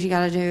all the things you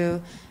got to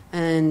do,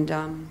 and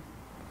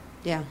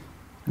yeah.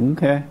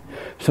 Okay.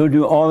 So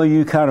do all of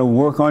you kind of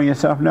work on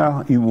yourself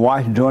now? You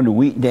watch during the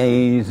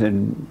weekdays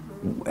and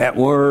at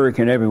work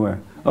and everywhere?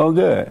 Oh,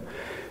 good.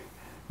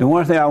 The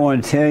one thing I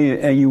want to tell you,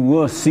 and you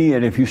will see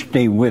it if you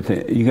stay with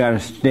it. You got to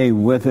stay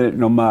with it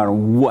no matter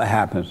what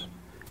happens.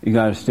 You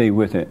got to stay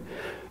with it.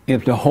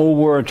 If the whole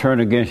world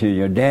turned against you,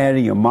 your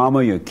daddy, your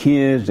mama, your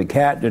kids, the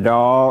cat, the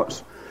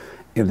dogs,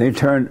 if they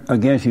turn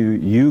against you,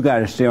 you got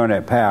to stay on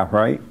that path,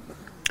 right?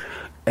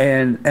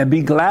 And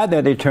be glad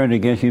that they turned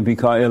against you,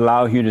 because it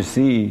allows you to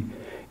see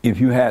if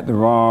you had the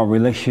wrong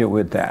relationship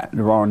with that,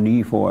 the wrong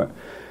need for it.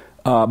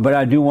 But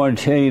I do want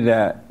to tell you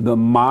that the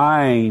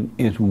mind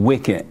is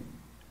wicked.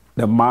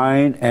 The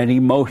mind and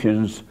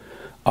emotions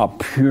are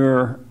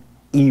pure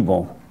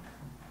evil.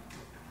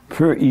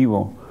 Pure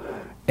evil.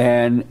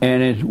 And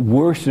it's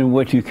worse than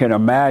what you can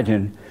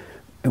imagine.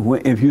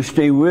 If you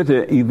stay with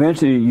it,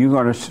 eventually you're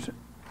going to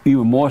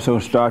even more so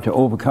start to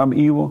overcome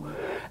evil.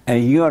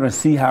 and you're going to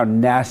see how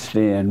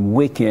nasty and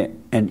wicked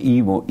and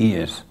evil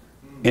is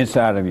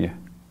inside of you.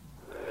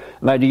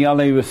 Like the young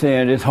lady was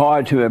saying, it's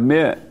hard to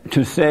admit,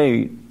 to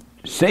say,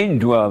 Satan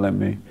dwells in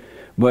me,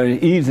 but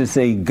it's easy to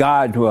say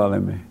God dwells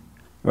in me,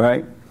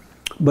 right?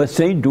 But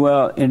Satan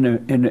dwells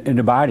in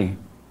the body.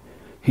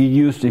 He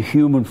used the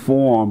human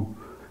form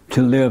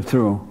to live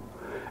through,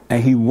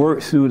 and he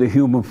works through the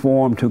human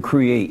form to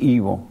create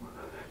evil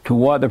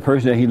toward the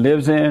person that he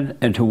lives in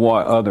and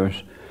toward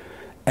others.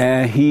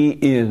 And he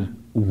is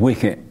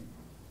wicked.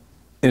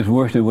 It's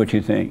worse than what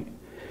you think.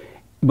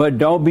 But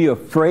don't be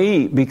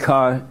afraid,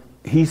 because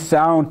he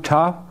sounds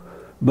tough,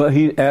 but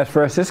he, as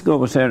Francisco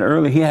was saying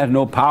earlier, he has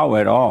no power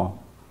at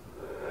all.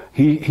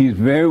 He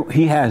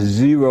has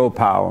zero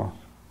power.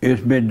 It's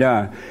been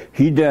done.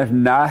 He does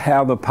not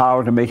have the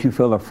power to make you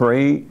feel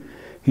afraid.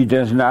 He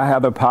does not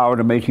have the power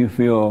to make you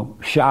feel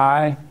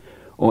shy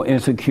or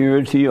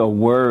insecurity or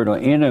worried or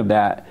any of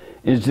that.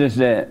 It's just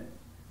that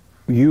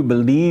you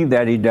believe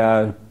that he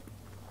does,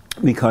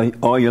 because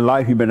all your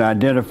life you've been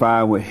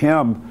identifying with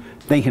him,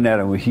 thinking that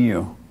it was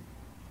you.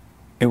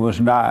 It was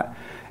not.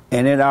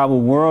 And in our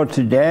world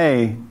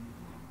today,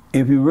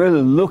 if you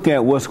really look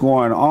at what's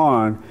going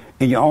on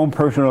in your own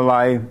personal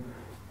life,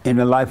 in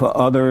the life of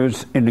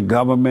others, in the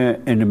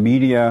government, in the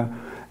media,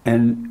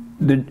 and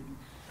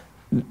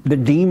the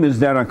demons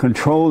that are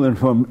controlling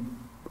from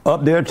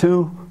up there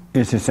too,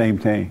 it's the same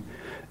thing.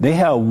 They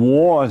have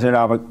wars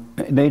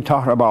they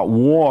talk about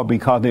war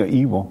because they're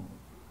evil.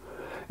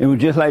 It was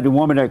just like the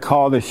woman that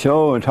called the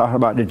show and talked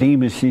about the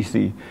demons she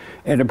sees.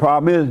 And the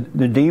problem is,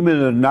 the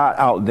demons are not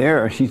out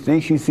there. She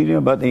thinks she sees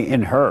them, but they're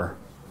in her.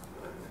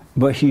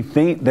 But she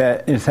thinks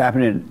that it's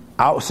happening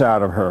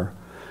outside of her.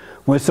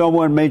 When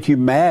someone makes you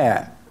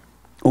mad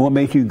or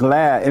makes you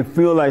glad, it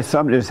feels like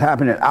something is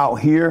happening out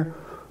here,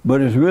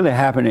 but it's really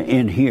happening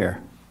in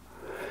here.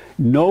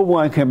 No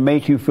one can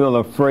make you feel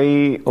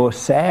afraid or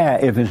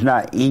sad if it's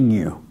not in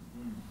you.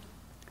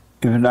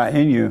 If it's not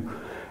in you.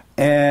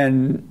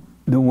 And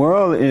the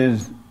world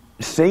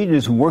Satan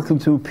is working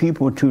through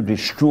people to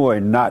destroy,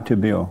 not to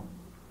build.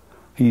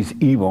 He's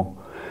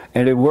evil.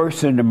 And it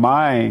works in the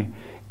mind.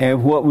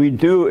 And what we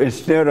do,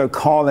 instead of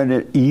calling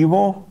it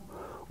evil,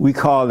 we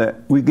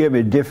give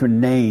it different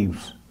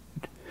names.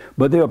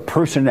 But they are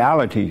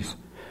personalities.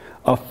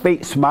 A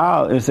fake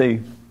smile is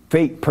a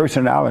fake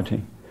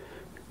personality.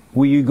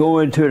 When you go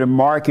into the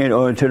market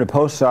or into the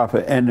post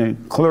office and the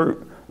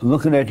clerk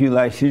looking at you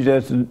like she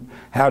doesn't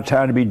have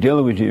time to be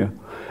dealing with you,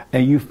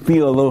 and you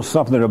feel a little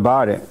something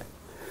about it,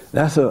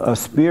 that's a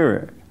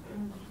spirit.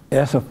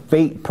 That's a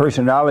fake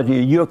personality.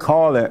 And you'll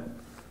call it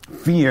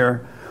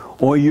fear,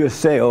 or you'll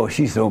say, oh,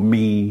 she's so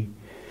mean.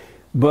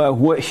 But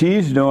what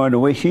she's doing, the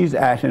way she's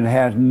acting,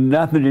 has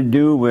nothing to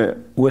do with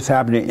what's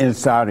happening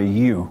inside of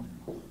you.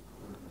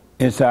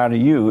 Inside of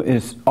you.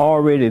 It's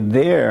already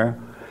there.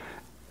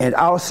 And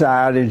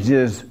outside is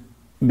just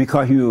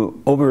because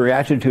you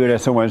overreacted to it,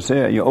 as someone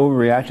said, you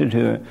overreacted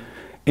to it.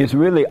 It's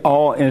really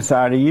all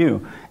inside of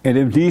you. And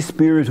if these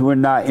spirits were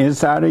not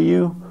inside of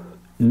you,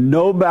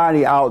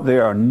 nobody out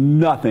there or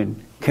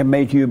nothing can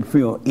make you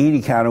feel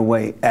any kind of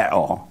way at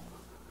all.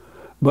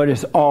 But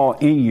it's all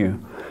in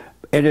you.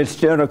 And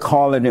instead of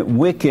calling it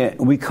wicked,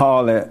 we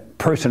call it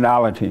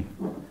personality.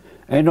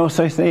 Ain't no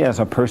such thing as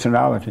a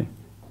personality.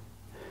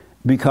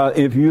 Because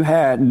if you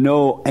had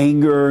no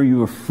anger, you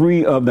were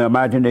free of the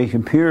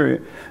imagination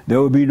period,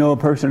 there would be no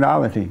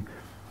personality.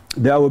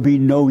 There would be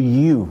no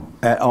you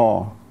at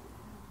all.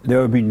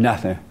 There would be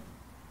nothing.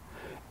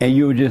 And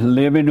you would just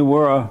live in the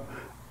world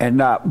and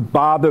not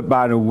bothered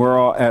by the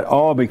world at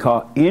all,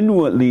 because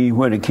inwardly,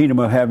 where the kingdom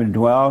of heaven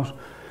dwells,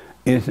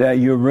 is that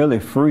you're really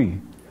free.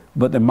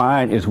 But the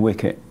mind is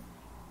wicked.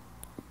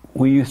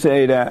 When you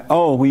say that,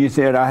 when you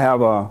said I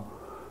have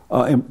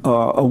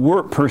a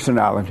work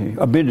personality,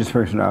 a business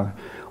personality,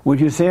 when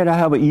you said I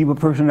have an evil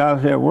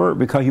personality at work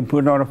because you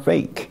put on a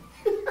fake.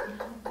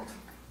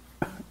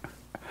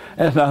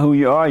 That's not who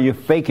you are. You're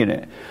faking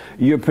it.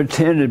 You're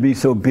pretending to be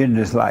so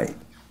business-like.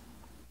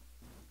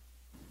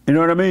 You know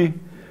what I mean?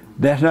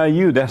 That's not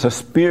you. That's a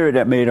spirit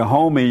that made a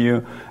home in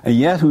you. And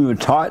yes, we were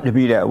taught to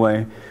be that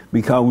way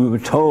because we were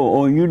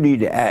told, you need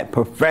to act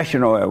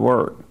professional at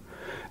work.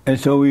 And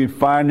so we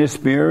find this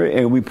spirit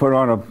and we put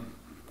on a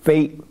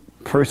fake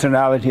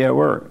personality at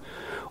work.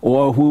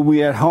 Or when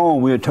we at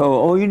home, we are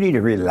told, you need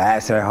to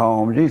relax at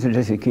home. These are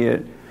just a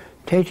kid.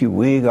 Take your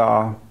wig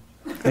off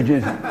and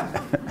just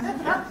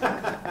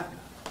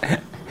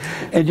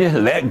and just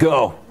let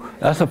go.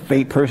 That's a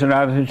fake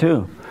personality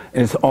too.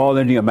 It's all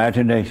in the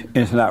imagination.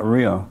 It's not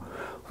real.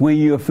 When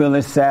you're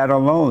feeling sad or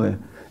lonely,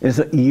 it's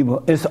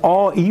evil. It's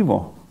all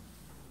evil.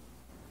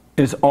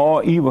 It's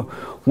all evil.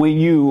 When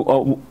you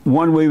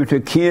one way with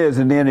your kids,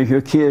 and then if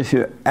your kids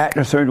should act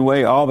a certain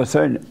way, all of a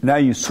sudden now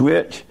you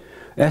switch.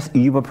 That's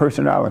evil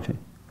personality.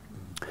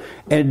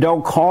 And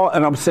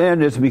and I'm saying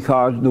this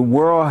because the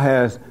world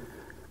has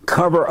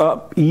covered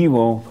up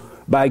evil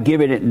by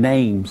giving it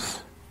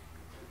names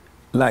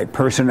like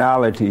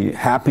personality,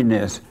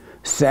 happiness,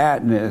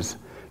 sadness,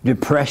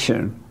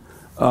 depression,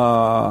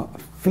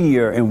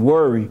 fear, and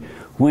worry.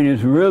 when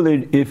it's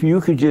really, if you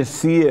could just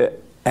see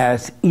it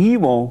as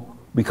evil,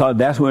 because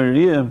that's what it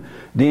is,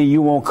 then you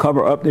won't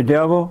cover up the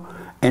devil,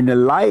 and the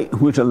light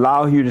which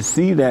allows you to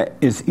see that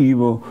is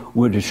evil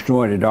will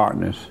destroy the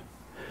darkness.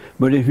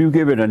 But if you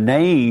give it a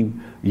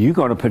name, you're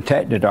going to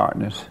protect the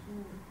darkness,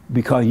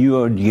 because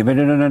you are giving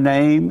it a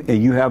name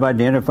and you have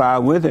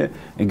identified with it,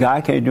 and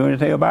God can't do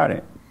anything about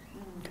it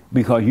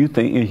because you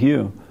think it's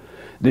you.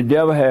 The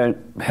devil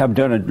have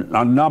done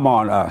a number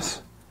on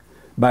us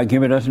by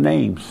giving us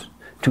names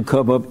to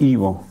cover up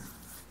evil.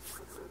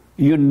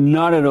 You're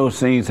none of those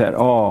things at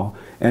all.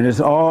 And it's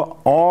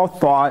all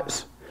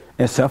thoughts,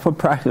 except for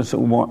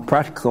practical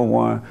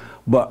one,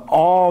 but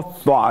all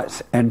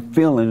thoughts and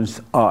feelings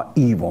are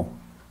evil.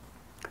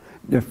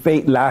 The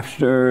fake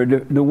laughter,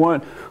 the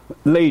one,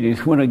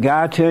 ladies, when a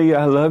guy tell you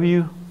I love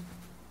you,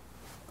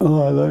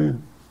 oh, I love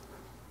you.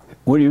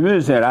 What do you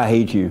really say? I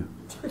hate you.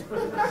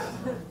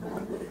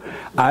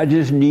 I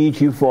just need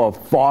you for a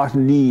false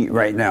need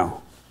right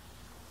now.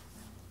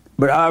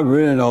 But I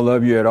really don't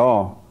love you at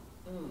all.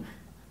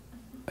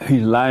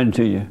 He's lying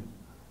to you.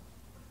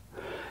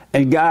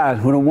 And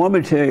guys, when a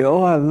woman tell you,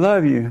 oh, I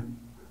love you,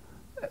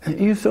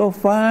 you're so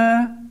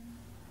fine.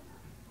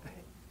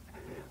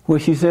 Well,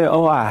 she said,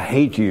 oh, I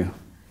hate you.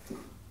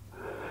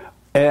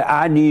 And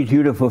I need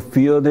you to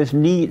fulfill this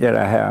need that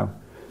I have.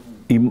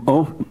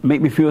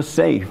 Make me feel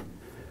safe.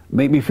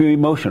 Make me feel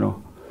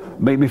emotional.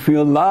 Make me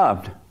feel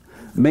loved.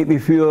 Make me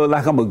feel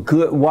like I'm a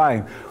good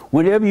wife.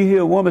 Whenever you hear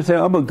a woman say,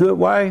 I'm a good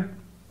wife,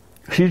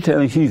 she's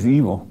telling she's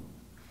evil.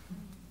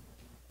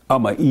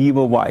 I'm an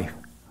evil wife.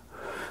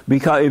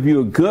 Because if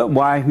you're a good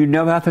wife, you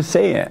never have to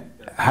say it.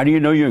 How do you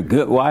know you're a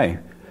good wife?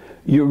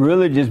 You're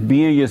really just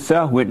being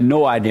yourself with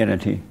no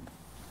identity.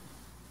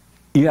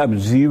 You have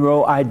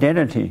zero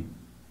identity.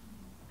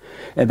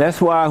 And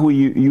that's why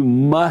you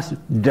must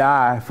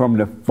die from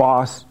the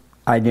false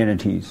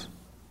identities.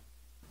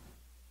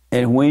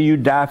 And when you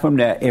die from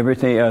that,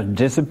 everything else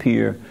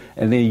disappears,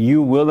 and then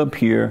you will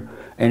appear,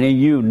 and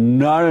then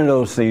none of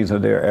those things are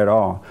there at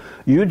all.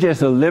 You're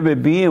just a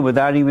living being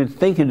without even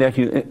thinking that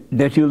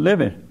you're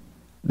living,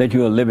 that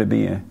you're a living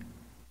being.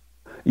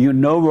 You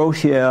know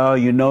Rochelle,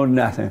 you know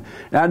nothing.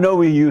 Now, I know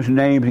we use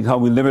names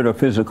because we live in a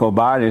physical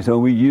body, so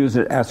we use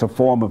it as a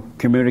form of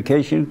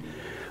communication,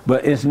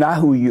 but it's not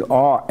who you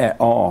are at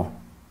all.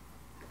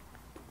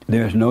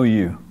 There's no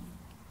you.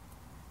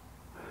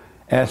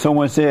 As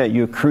someone said,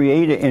 you're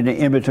created in the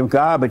image of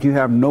God, but you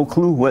have no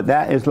clue what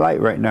that is like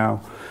right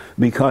now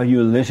because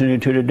you're listening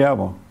to the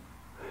devil.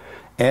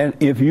 And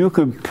if you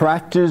could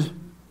practice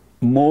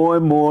more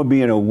and more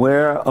being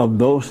aware of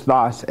those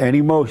thoughts and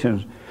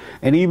emotions,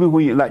 and even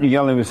when you, like the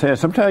young lady said,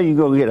 sometimes you're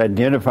going to get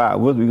identified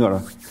with it.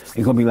 It's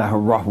going to be like a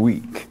rough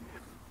week.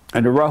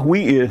 And the rough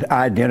week is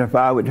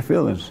identified with the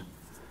feelings.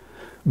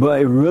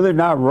 But it's really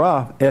not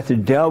rough. It's the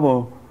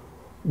devil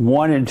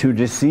wanting to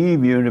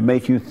deceive you to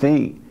make you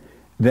think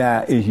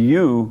that is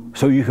you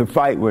so you can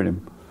fight with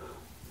him.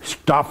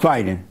 Stop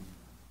fighting.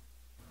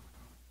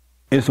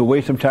 It's a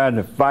waste of time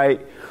to fight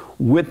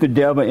with the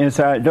devil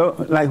inside.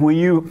 Like when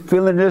you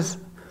feeling this,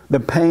 the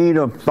pain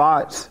of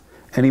thoughts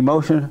and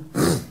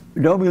emotions,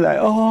 don't be like,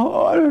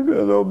 oh, I don't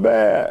feel so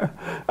bad.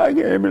 I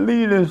can't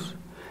believe this.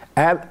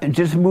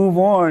 Just move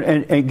on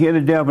and give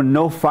the devil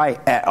no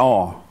fight at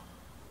all.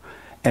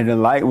 And the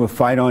light will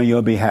fight on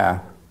your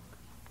behalf.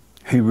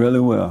 He really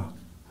will.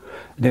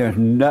 There's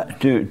not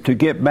to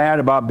get mad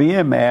about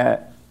being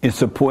mad is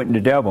supporting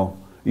the devil.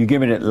 You're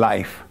giving it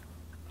life.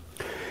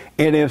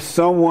 And if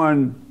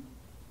someone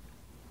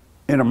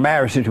in a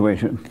marriage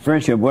situation,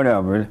 friendship,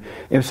 whatever,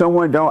 if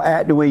someone don't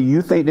act the way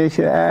you think they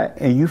should act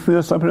and you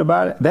feel something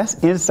about it, that's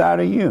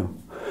inside of you.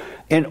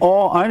 In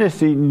all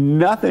honesty,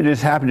 nothing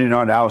is happening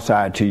on the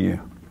outside to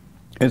you.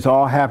 It's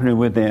all happening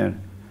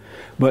within.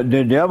 But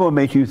the devil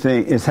makes you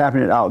think it's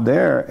happening out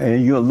there,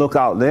 and you'll look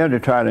out there to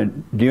try to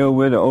deal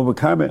with it or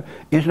overcome it.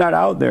 It's not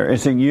out there.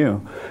 It's in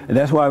you. And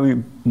that's why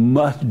we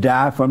must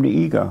die from the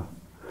ego.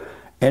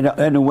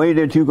 And the way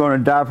that you're going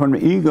to die from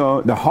the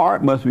ego, the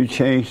heart must be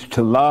changed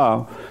to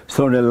love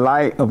so the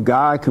light of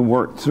God can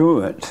work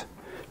through it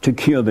to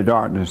kill the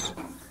darkness.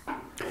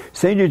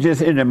 Satan is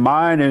just in the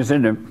mind and is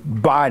in the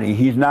body.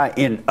 He's not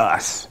in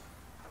us.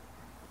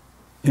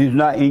 He's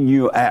not in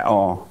you at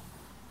all.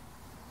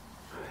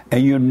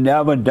 And you've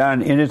never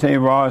done anything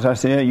wrong, as I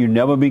said. You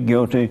never be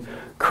guilty.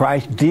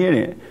 Christ did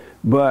it.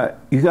 But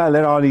you got to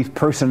let all these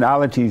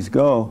personalities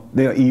go.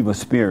 They're evil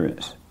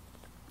spirits.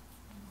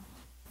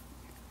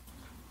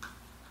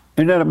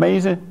 Isn't that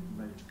amazing?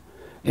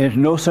 There's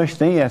no such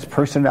thing as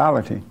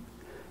personality.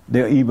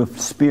 They're evil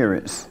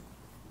spirits.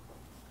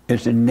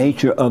 It's the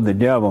nature of the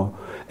devil.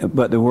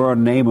 But the world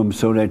name them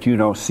so that you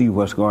don't see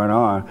what's going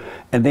on.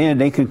 And then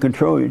they can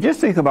control you. Just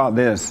think about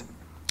this.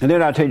 And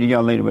then I'll take the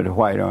young lady with the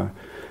white on.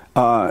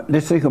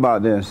 Let's think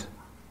about this.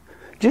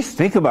 Just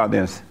think about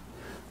this.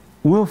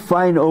 We'll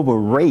fight over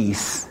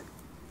race.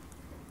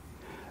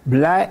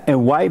 Black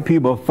and white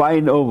people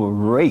fighting over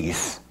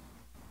race.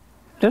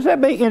 Does that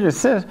make any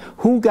sense?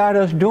 Who got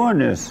us doing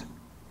this?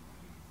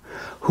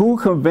 Who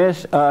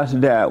convinced us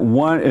that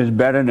one is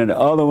better than the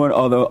other one,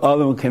 or the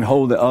other one can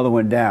hold the other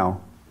one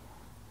down?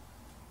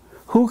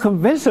 Who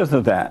convinced us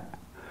of that?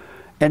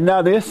 And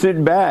now they're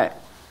sitting back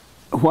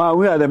while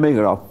we are there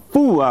making a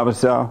fool out of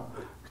ourselves,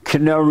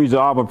 can never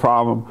resolve a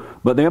problem,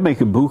 but they're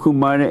making buku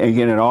money and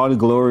getting all the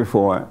glory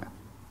for it.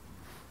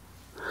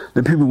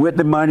 The people with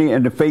the money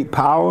and the fake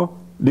power,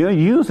 they're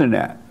using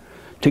that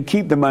to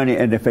keep the money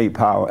and the fake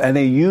power. And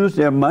they use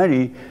their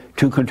money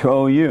to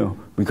control you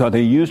because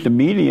they use the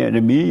media, and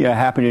the media are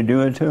happy to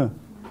do it too.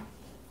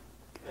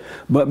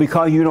 But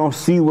because you don't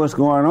see what's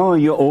going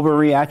on, you're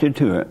overreacting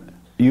to it.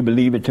 You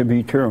believe it to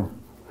be true.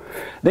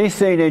 They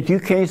say that you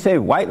can't say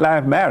white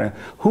lives matter.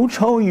 Who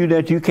told you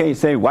that you can't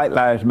say white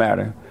lives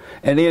matter?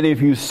 And then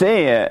if you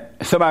say it,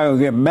 somebody will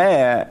get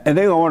mad and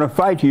they're going to want to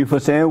fight you for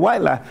saying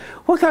white lives.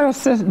 What kind of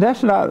sense?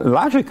 That's not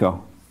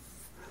logical.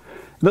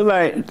 Look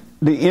like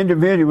the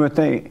individual would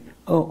think,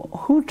 oh,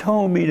 who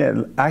told me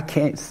that I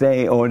can't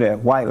say or that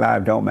white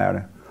lives don't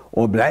matter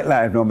or black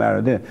lives don't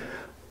matter? Then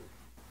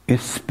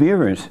it's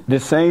spirits. The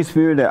same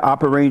spirit that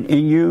operates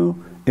in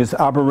you is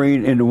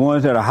operating in the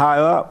ones that are high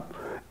up,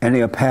 and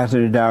they are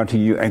passing it down to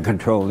you and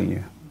controlling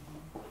you.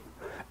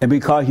 And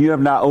because you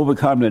have not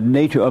overcome the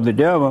nature of the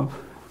devil,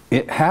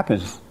 it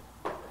happens.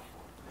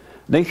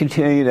 They can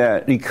tell you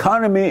that the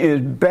economy is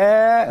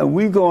bad and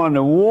we going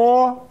to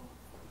war.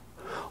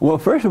 Well,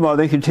 first of all,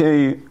 they can tell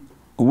you,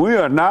 we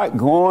are not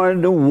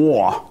going to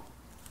war.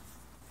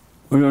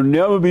 There will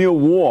never be a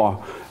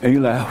war. And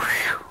you're like,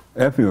 whew,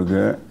 that feels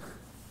good.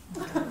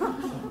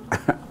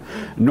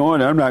 Knowing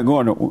that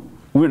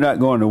we're not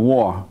going to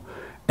war.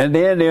 And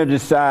then they'll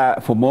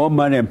decide, for more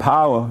money and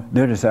power,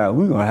 they'll decide,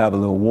 we're going to have a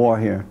little war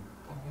here.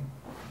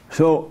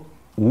 So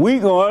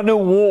we're going to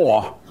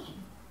war.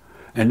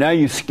 And now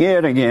you're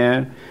scared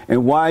again.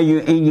 And while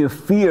you're in your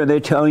fear, they're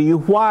telling you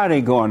why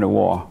they're going to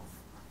war.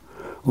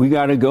 We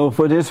got to go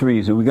for this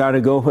reason. We got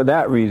to go for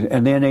that reason.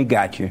 And then they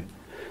got you.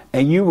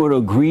 And you would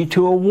agree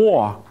to a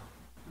war.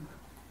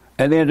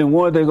 And then the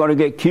ones that are going to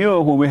get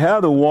killed when we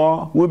have the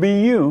war will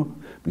be you.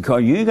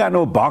 Because you ain't got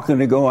no balcony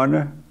to go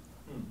under.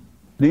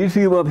 These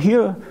people up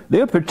here,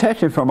 they're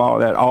protected from all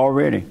that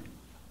already.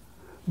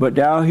 But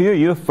down here,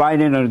 you're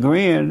fighting and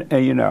agreeing,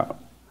 and you know.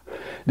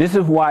 This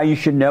is why you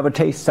should never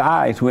take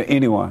sides with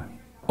anyone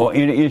or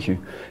any issue.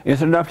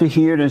 It's enough to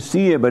hear it and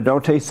see it, but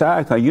don't take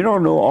sides because you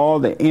don't know all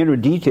the inner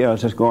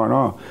details that's going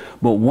on.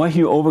 But once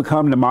you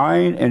overcome the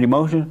mind and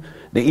emotion,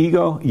 the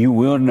ego, you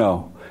will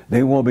know.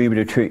 They won't be able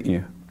to trick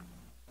you.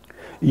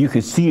 You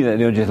can see that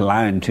they're just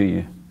lying to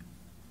you.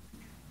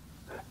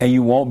 And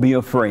you won't be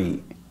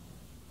afraid.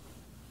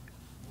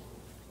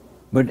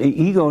 But the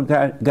ego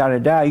got to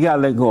die. You got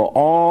to let go of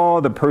all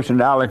the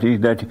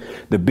personalities that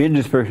the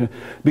business person.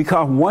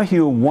 Because once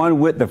you're one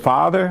with the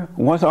Father,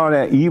 once all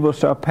that evil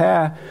stuff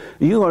passed,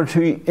 you're going to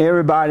treat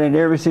everybody in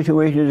every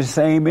situation the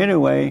same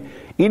anyway,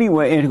 and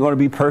it's going to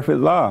be perfect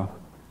love.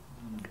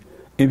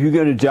 If you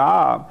get a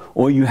job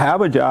or you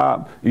have a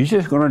job, you're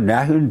just going to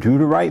naturally do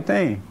the right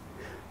thing.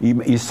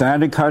 You sign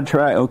the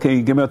contract. Okay,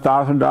 you give me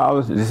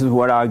 $1,000. This is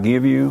what I'll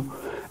give you,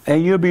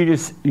 and you'll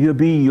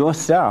be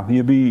yourself.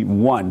 You'll be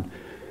one.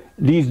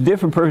 These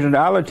different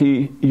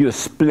personalities, you're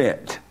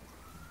split.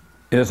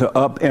 There's an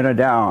up and a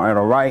down, and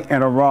a right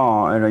and a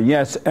wrong, and a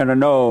yes and a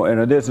no,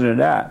 and a this and a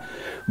that.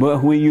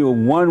 But when you're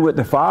one with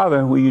the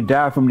Father, when you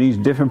die from these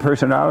different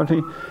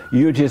personalities,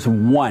 you're just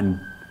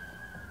one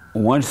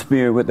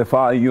spirit with the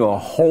Father. You're a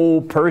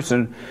whole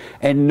person,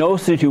 and no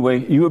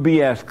situation, you will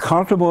be as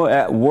comfortable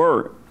at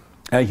work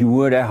as you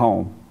would at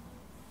home.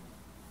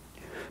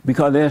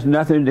 Because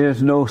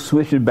there's no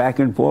switching back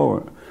and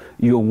forward.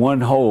 You're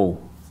one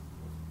whole.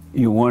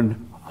 You're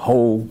one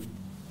whole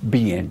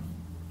being.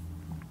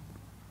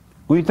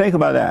 What do you think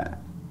about that?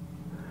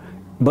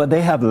 But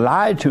they have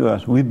lied to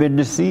us. We've been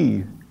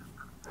deceived.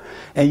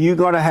 And you're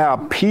going to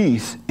have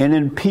peace. And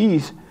in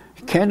peace,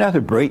 you can't have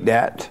to break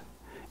that.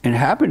 And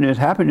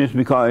happiness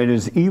because it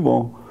is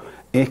evil,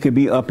 it could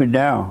be up and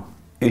down.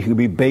 It could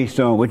be based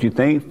on what you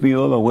think,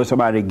 feel, or what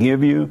somebody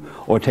give you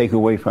or take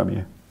away from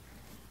you.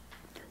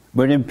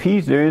 But in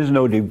peace, there is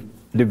no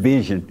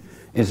division.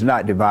 It's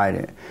not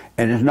divided.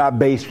 And it's not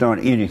based on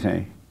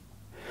anything.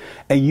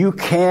 And you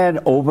can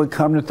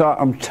overcome the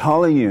thought. I'm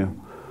telling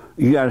you,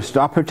 you got to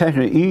stop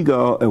protecting the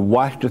ego and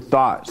watch the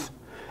thoughts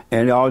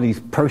and all these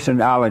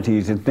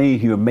personalities and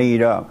things you have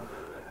made up.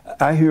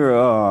 I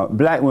hear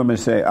black women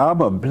say,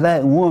 I'm a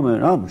black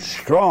woman, I'm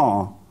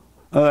strong.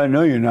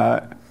 No, you're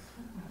not.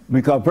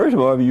 Because first of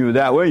all, if you were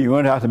that way, you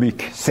wouldn't have to be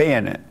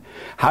saying it.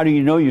 How do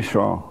you know you're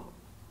strong?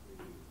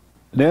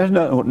 There's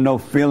no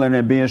feeling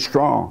in being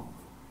strong.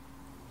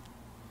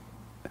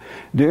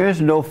 There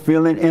is no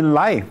feeling in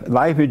life.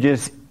 Life it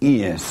just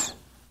is.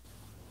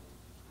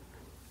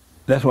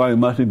 That's why we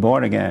must be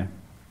born again.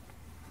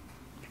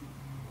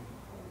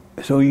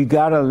 So you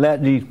got to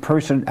let these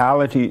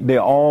personalities,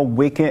 they're all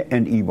wicked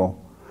and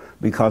evil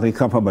because they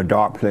come from a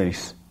dark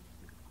place.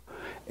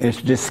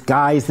 It's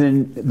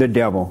disguising the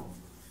devil.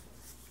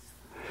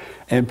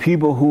 And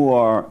people who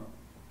are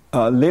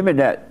living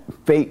that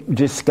fake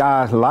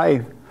disguised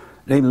life,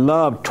 They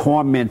love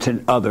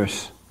tormenting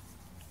others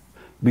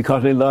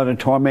because they love to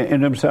torment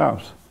in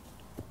themselves.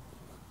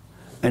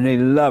 And they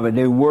love it.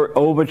 They work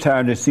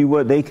overtime to see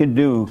what they can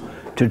do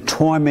to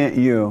torment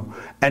you,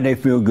 and they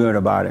feel good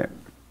about it.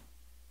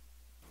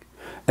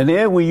 And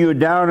then when you're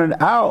down and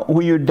out,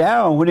 when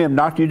they have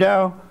knocked you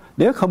down,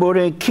 they'll come over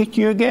there and kick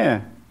you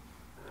again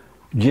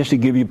just to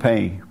give you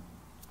pain.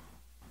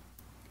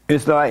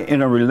 It's like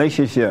in a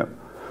relationship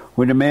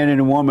when the man and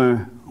the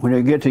woman, when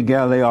they get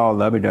together, they all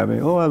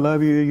lovey-dovey. Oh, I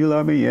love you, you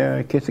love me,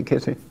 yeah, kissy,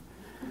 kissy.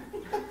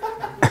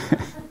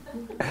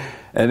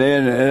 And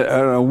then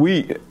in a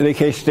week, they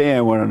can't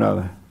stand one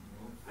another.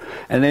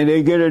 And then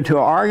they get into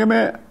an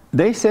argument,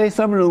 they say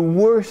some of the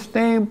worst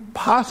thing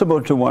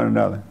possible to one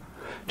another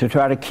to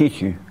try to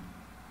kick you.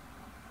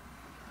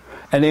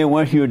 And then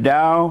once you're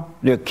down,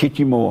 they'll kick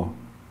you more.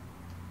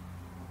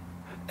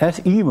 That's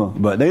evil,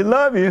 but they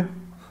love you.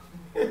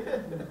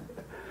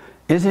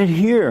 Isn't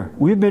here?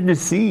 We've been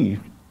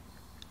deceived.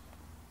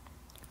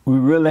 We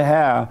really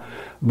have.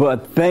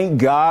 But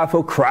thank God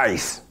for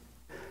Christ.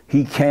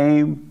 He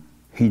came,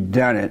 He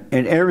done it.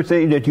 And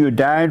everything that you're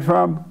dying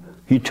from,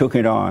 He took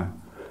it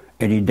on.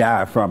 And He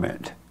died from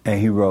it. And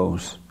He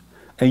rose.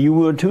 And you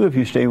will too if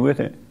you stay with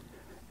it.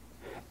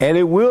 And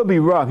it will be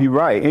rough. You're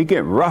right. It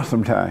get rough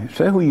sometimes.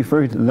 So when you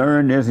first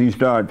learn this, you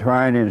start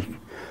trying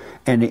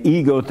and the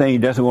ego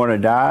thing doesn't want to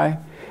die.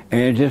 And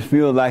it just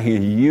feels like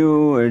it's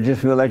you. It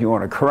just feels like you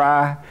want to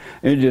cry.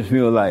 It just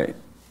feels like,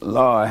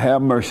 Lord,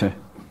 have mercy.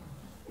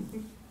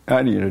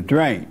 I need a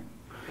drink.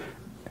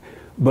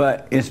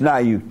 But it's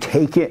not you.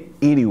 Take it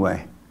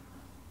anyway.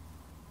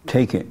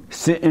 Take it.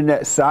 Sit in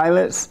that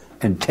silence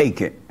and take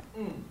it.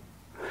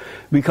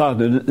 Because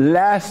the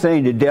last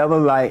thing the devil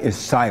likes is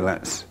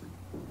silence.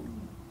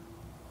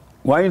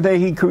 Why do you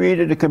think he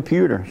created the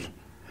computers?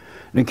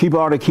 To keep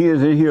all the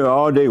kids in here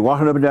all day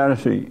walking up and down the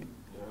street.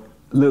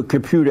 Little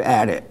computer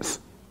addicts.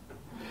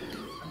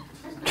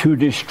 To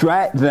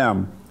distract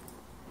them.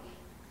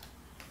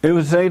 It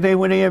was the same thing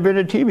when they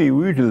invented TV. We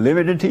were to live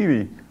in the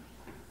TV.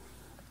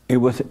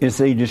 It's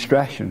a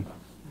distraction.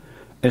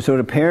 And so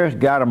the parents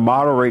got to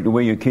moderate the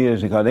way your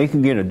kids, because they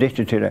can get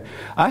addicted to that.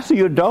 I see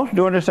adults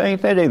doing the same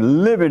thing. They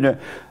live in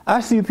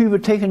I see people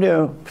taking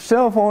their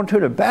cell phone to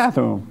the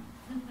bathroom.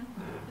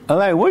 I'm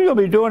like, what are you going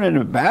to be doing in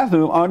the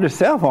bathroom on the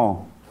cell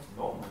phone?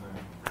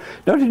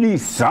 Don't you need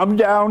some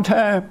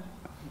downtime?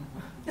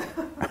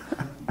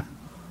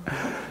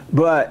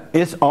 But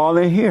it's all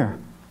in here.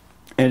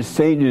 And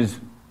Satan is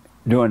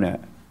doing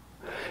that.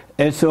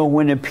 And so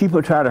when the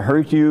people try to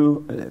hurt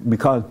you,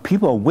 because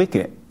people are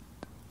wicked,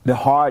 the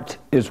heart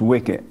is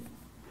wicked.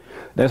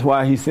 That's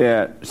why he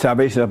said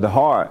salvation of the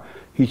heart.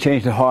 He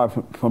changed the heart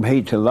from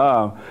hate to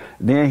love.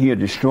 Then he'll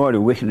destroy the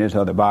wickedness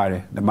of the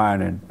body, the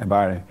mind and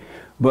body.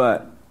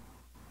 But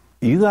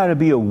you got to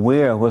be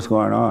aware of what's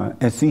going on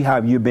and see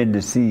how you've been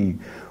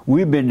deceived.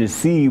 We've been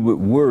deceived with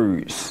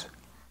words.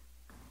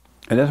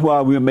 And that's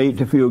why we're made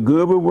to feel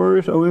good with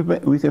words, or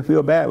we can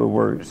feel bad with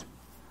words.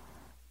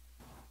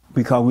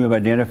 Because we've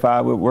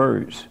identified with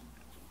words.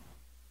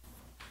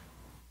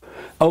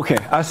 Okay,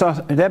 I saw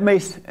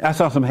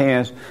some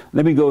hands.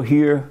 Let me go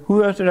here.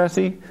 Who else did I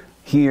see?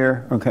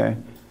 Here, okay.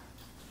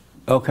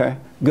 Okay,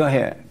 go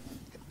ahead.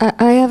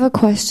 I have a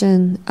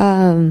question.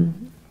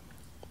 And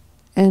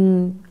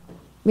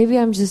maybe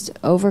I'm just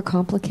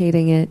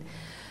overcomplicating it.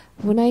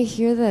 When I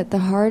hear that the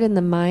heart and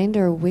the mind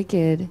are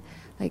wicked,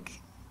 like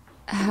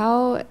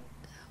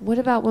what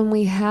about when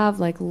we have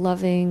like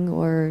loving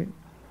or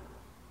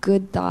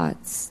good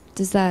thoughts?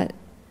 Does that,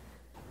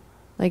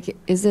 like,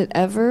 is it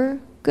ever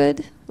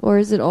good or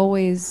is it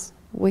always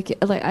wicked?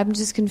 Like, I'm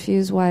just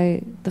confused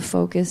why the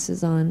focus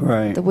is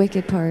on the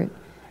wicked part.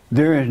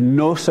 There is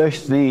no such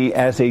thing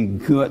as a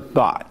good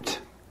thought.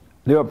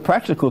 There are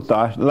practical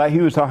thoughts, like he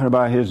was talking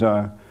about his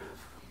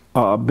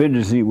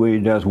business where he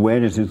does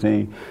weddings and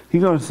things.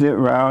 He's going to sit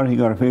around, he's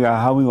going to figure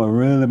out how we're going to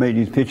really make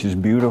these pictures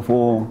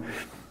beautiful.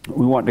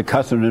 We want the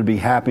customer to be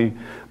happy.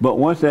 But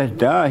once that's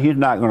done, he's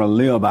not going to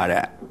live by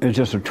that. It's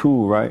just a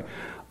tool, right?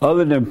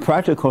 Other than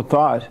practical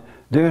thoughts,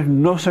 there's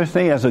no such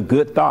thing as a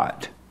good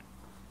thought.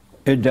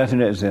 It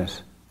doesn't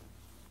exist.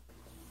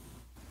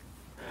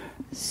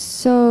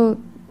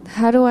 So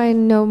how do I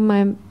know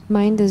my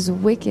mind is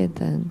wicked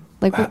then?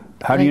 Like,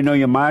 how do you know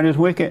your mind is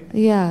wicked?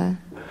 Yeah.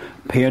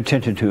 Pay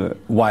attention to it.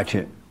 Watch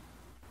it.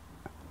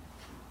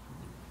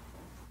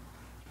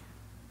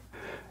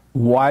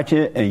 Watch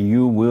it and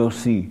you will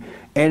see.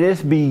 And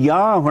it's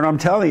beyond what I'm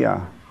telling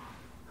y'all.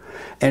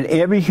 And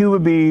every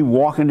human being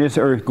walking this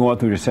earth going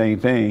through the same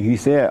thing. He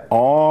said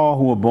all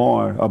who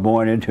are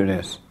born into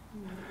this.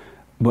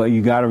 But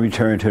you got to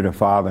return to the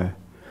Father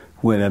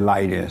where the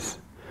light is.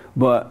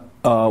 But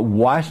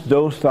watch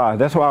those thoughts.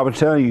 That's why I would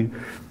tell you,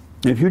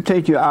 if you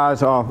take your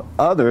eyes off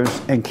others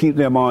and keep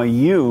them on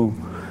you,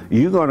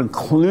 you're going to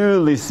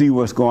clearly see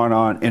what's going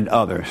on in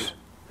others.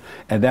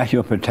 And that's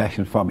your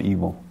protection from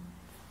evil.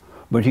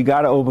 But you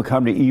got to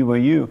overcome the evil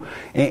in you.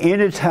 And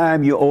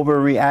anytime you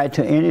overreact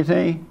to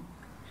anything,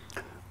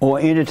 or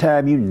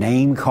anytime you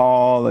name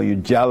call or you're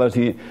jealous,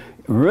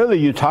 really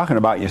you're talking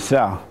about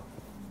yourself.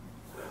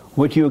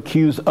 What you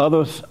accuse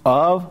others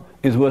of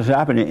is what's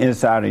happening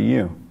inside of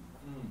you.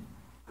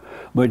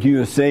 But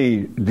you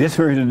say, this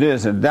person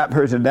this and that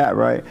person that,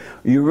 right?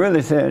 You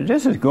really say,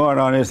 this is going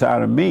on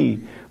inside of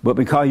me, but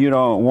because you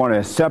don't want to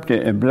accept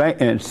it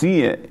and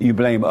see it, you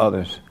blame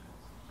others.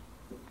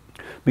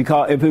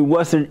 Because if it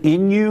wasn't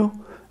in you,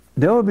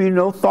 there would be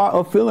no thought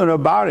or feeling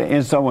about it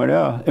in someone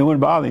else. It wouldn't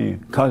bother you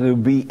because it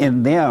would be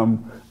in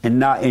them and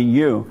not in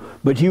you.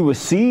 But you would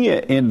see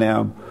it in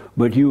them,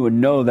 but you would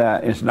know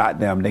that it's not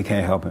them. They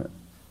can't help it.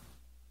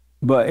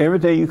 But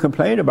everything you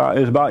complain about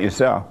is about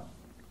yourself.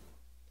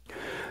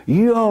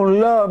 You don't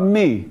love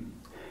me.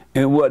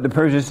 And what the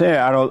person said,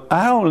 I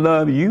don't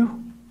love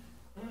you.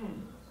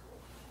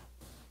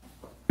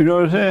 You know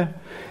what I'm saying?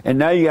 And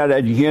now you got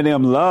to give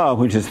them love,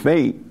 which is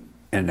fate.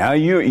 And now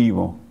you're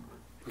evil.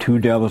 Two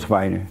devils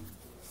fighting.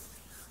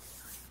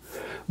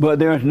 But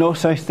there is no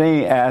such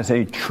thing as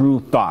a true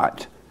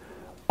thought.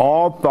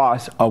 All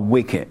thoughts are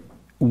wicked.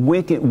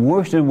 Wicked,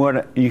 worse than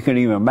what you can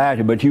even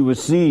imagine. But you will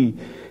see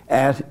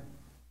as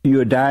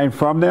you're dying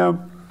from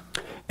them,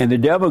 and the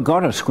devil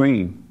gonna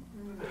scream.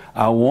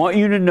 I want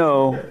you to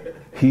know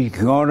he's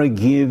gonna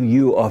give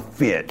you a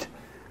fit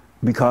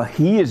because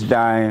he is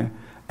dying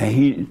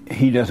and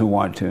he doesn't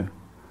want to.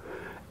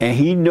 And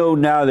he know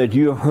now that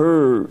you have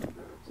heard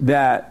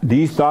that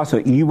these thoughts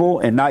are evil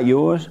and not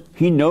yours.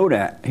 He know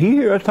that. He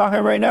hear us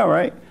talking right now,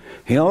 right?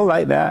 He don't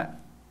like that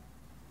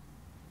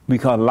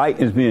because light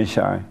is being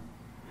shined.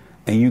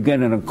 And you're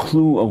getting a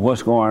clue of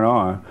what's going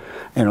on.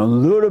 And a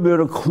little bit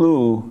of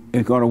clue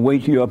is going to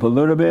wake you up a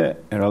little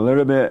bit, and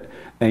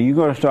you're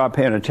going to start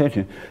paying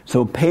attention.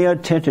 So pay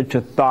attention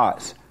to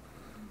thoughts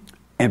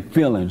and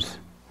feelings.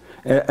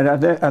 And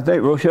I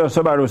think Rochelle,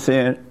 somebody was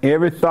saying,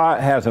 every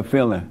thought has a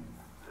feeling.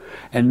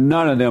 And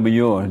none of them are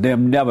yours. They've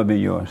never been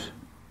yours.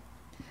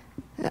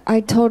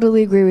 I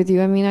totally agree with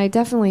you. I mean, I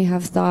definitely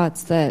have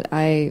thoughts that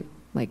I,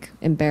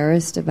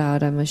 embarrassed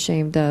about, I'm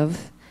ashamed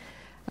of.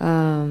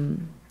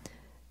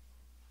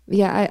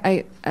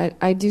 Yeah,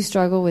 I do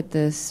struggle with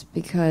this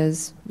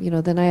because,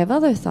 then I have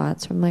other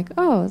thoughts where I'm like,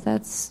 oh,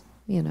 that's,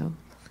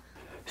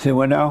 Say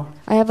what now?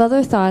 I have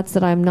other thoughts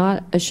that I'm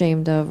not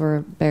ashamed of or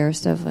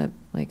embarrassed of.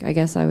 I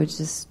guess I would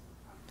just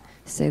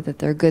say that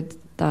they're good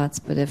thoughts,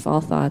 but if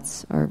all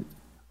thoughts are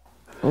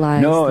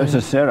lies. No, it's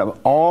a setup.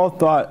 All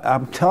thought,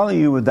 I'm telling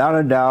you without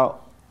a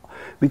doubt,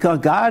 because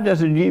God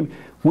doesn't give,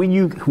 when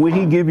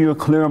he give you a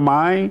clear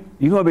mind,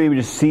 you're going to be able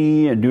to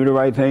see and do the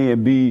right thing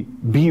and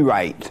be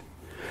right.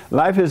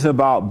 Life is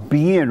about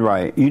being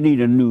right. You need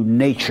a new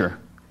nature.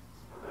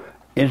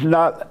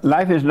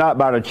 Life is not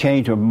about a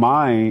change of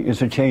mind,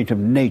 it's a change of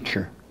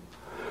nature.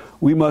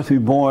 We must be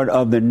born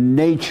of the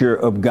nature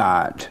of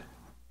God.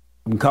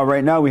 Because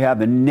right now we have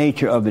the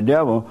nature of the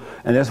devil,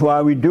 and that's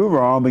why we do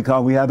wrong,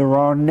 because we have the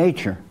wrong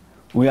nature.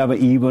 We have an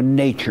evil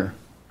nature.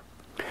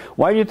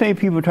 Why do you think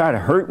people try to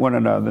hurt one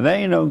another?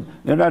 They're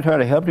not trying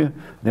to help you.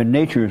 Their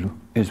nature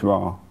is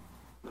wrong.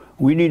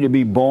 We need to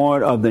be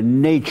born of the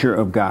nature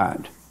of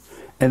God.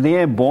 And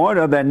then born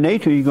of that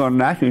nature, you're going to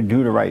naturally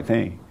do the right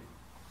thing.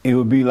 It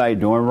would be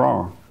like doing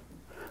wrong.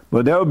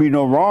 But there will be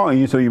no wrong in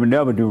you, so you will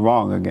never do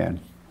wrong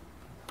again.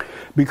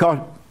 Because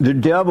the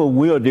devil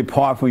will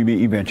depart from you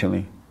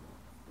eventually.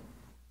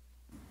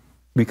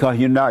 Because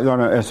you're not going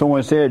to, as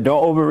someone said,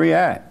 don't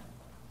overreact.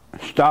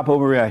 Stop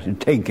overreaction.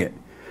 Take it.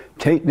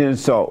 Take the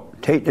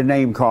insult. Take the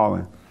name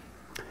calling.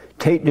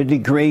 Take the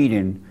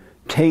degrading.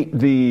 Take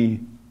the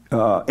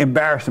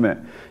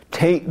embarrassment.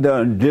 Take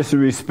the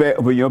disrespect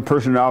of your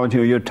personality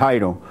or your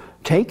title.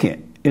 Take it.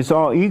 It's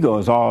all ego.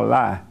 It's all a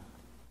lie.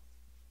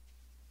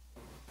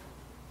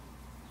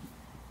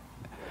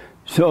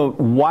 So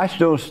watch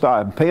those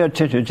thoughts. Pay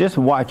attention. Just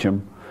watch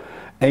them.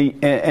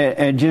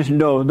 And just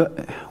know,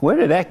 where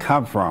did that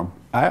come from?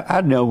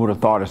 I never would have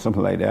thought of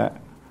something like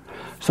that.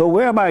 So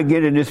where am I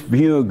getting this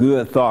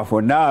feel-good thought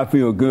for? Now I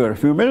feel good. A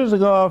few minutes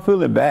ago, I was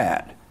feeling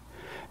bad.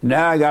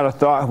 Now I got a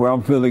thought where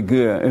I'm feeling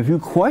good. If you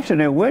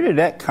question it, where did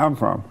that come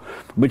from?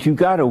 But you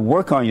got to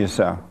work on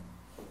yourself.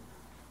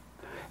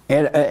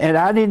 And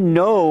I didn't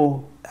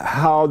know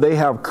how they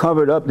have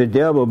covered up the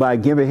devil by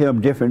giving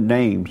him different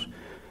names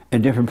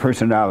and different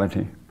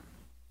personality.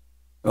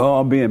 Oh,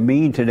 I'm being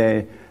mean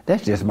today.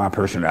 That's just my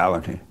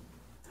personality.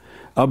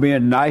 I'm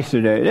being nice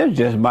today.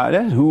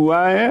 That's who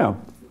I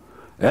am.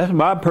 That's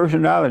my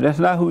personality. That's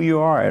not who you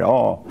are at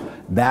all.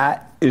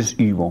 That is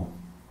evil.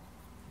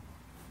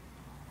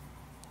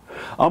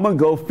 I'm going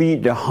to go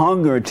feed the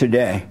hunger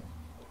today.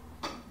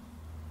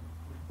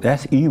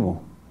 That's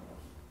evil.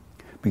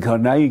 Because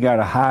now you got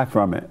to hide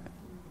from it.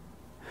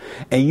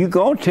 And you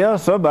going to tell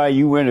somebody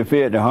you went and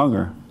fed the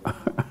hunger.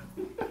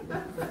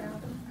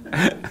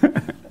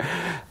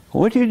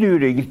 What you do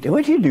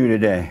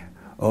today?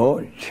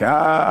 Oh,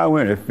 child, I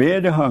went and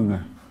fed the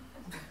hunger.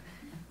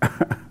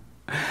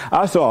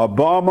 I saw a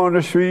bum on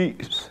the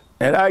streets,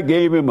 and I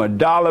gave him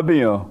 $1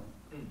 bill.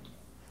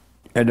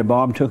 And the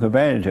bum took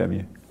advantage of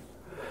you.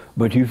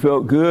 But you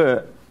felt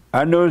good.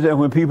 I noticed that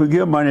when people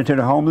give money to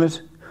the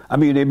homeless,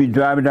 they be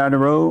driving down the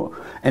road,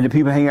 and the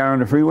people hang out on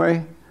the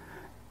freeway,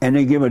 and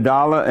they give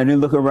 $1, and they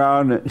look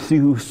around and see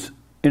who's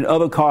in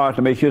other cars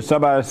to make sure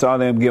somebody saw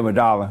them give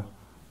 $1.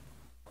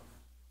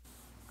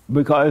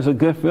 Because it's a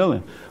good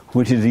feeling,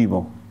 which is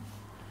evil.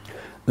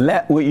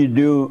 Let what you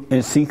do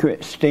in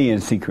secret stay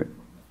in secret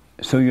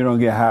so you don't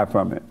get high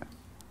from it.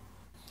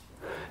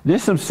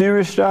 This is some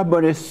serious stuff,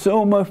 but it's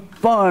so much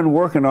fun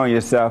working on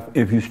yourself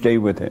if you stay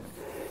with it.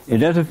 It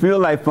doesn't feel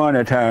like fun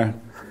at times,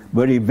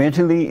 but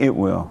eventually it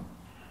will.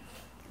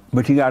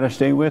 But you got to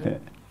stay with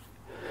it.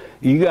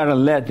 You got to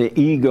let the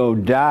ego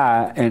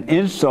die, and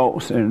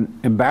insults and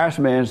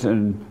embarrassments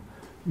and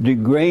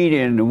degrading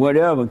and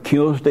whatever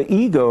kills the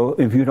ego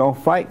if you don't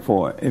fight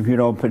for it, if you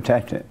don't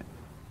protect it.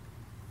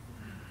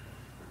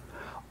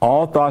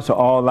 All thoughts are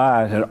all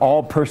lies, and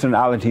all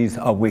personalities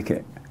are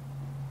wicked.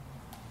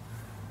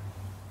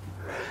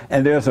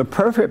 And there's a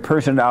perfect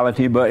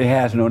personality, but it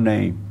has no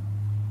name.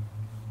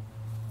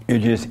 It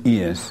just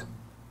is.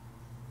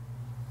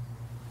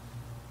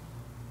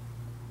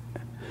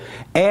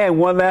 And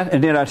one last,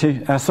 and then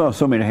I saw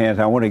so many hands,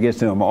 I want to get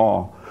to them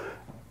all.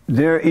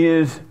 There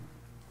is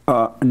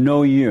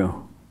no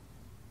you.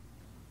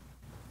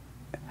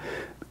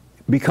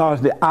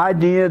 Because the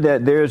idea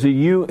that there's a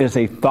you is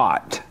a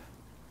thought.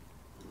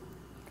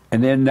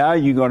 And then now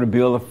you're going to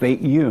build a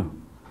fake you.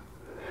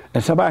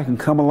 And somebody can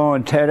come along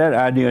and tear that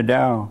idea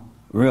down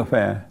real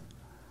fast.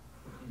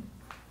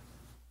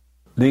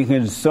 They can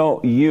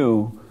insult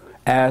you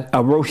as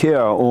a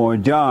Rochelle or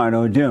John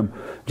or Jim.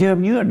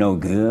 Jim, you're no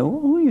good.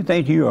 Who do you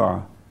think you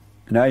are?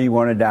 Now you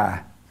want to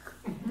die.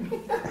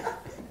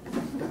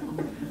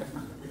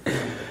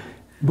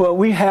 But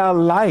we have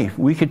life.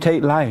 We could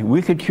take life.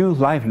 We could choose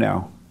life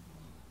now.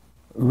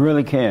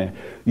 Really can.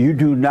 You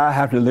do not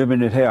have to live in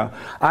this hell.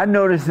 I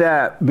noticed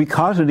that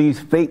because of these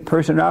fake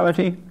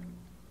personality,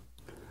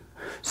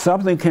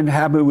 something can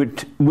happen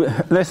with,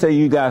 let's say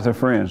you guys are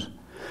friends.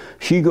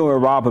 She go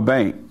and rob a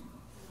bank.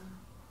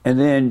 And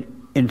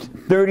then in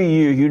 30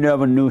 years, you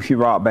never knew she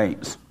robbed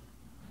banks.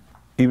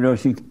 Even though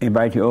she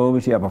invites you over,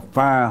 she have a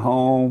fine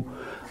home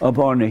up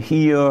on the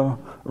hill,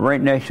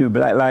 right next to a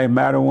Black Lives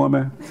Matter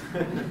woman.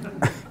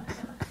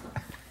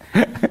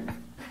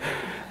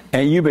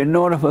 And you've been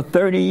knowing her for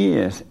 30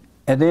 years.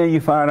 And then you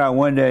find out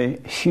one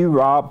day she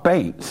robbed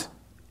banks.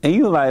 And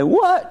you're like,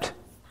 what?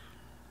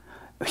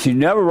 She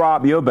never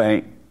robbed your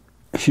bank.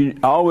 She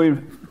always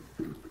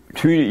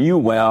treated you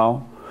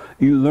well.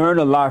 You learned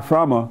a lot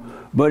from her.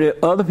 But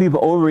if other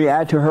people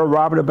overreact to her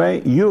robbing the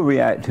bank, you'll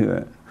react to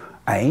it.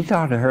 I ain't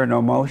talking to her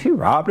no more. She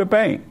robbed a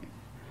bank.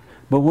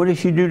 But what did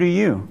she do to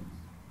you?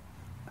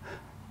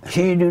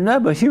 She didn't do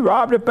nothing, but she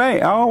robbed a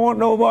bank. I don't want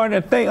nobody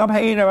to think I'm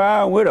hanging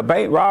around with a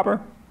bank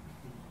robber.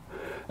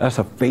 That's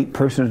a fake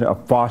person, a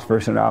false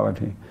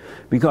personality.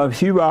 Because if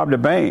she robbed a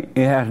bank,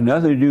 it has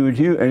nothing to do with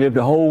you. And if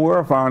the whole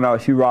world found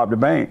out she robbed a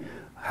bank,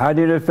 how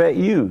did it affect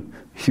you?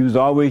 She was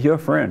always your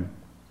friend,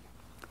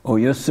 or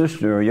your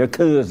sister, or your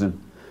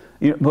cousin.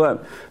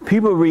 But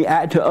people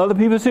react to other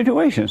people's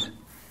situations.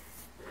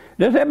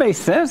 Does that make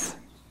sense?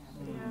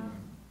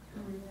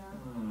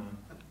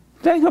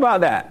 Think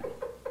about that.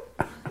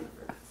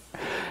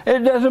 It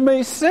doesn't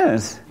make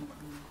sense.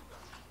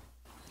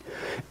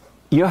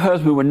 Your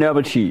husband would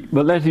never cheat,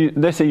 but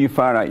let's say you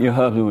find out your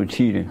husband was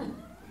cheating.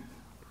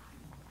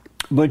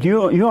 But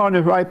you're on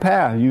the right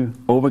path. You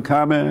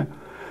overcome it,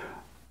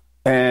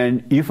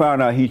 and you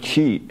found out he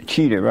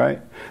cheated,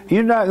 right?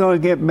 You're not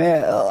going to get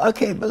mad. Oh, I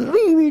can't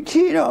believe he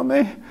cheated on me.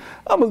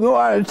 I'm going to go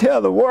out and tell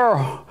the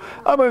world.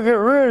 I'm going to get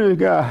rid of this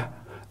guy.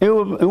 It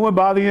wouldn't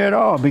bother you at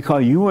all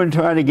because you weren't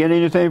trying to get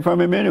anything from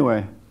him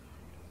anyway.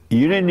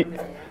 You didn't.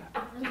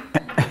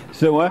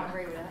 So what?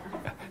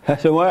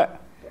 So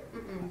what?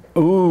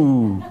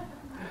 Ooh,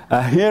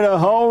 I hit a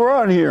home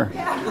run here.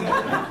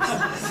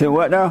 So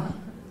what now?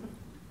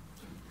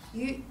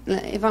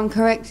 If I'm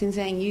correct in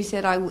saying you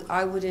said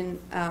I wouldn't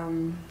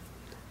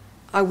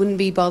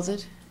be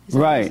bothered.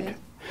 Right.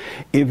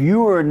 If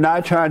you were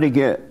not trying to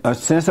get a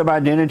sense of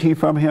identity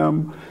from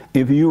him,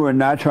 if you were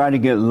not trying to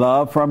get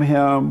love from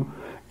him,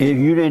 if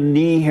you didn't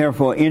need him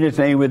for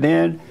anything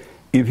within,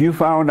 if you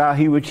found out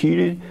he was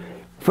cheating,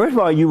 first of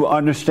all, you would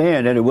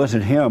understand that it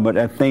wasn't him, but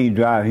that thing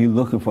drive, he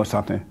looking for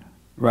something,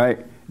 right?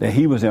 That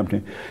he was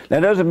empty. That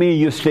doesn't mean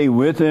you stay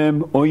with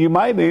him, or you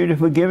might be able to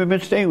forgive him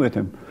and stay with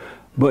him.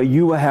 But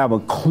you will have a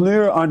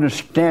clear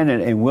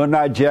understanding and will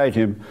not judge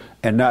him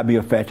and not be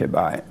affected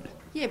by it.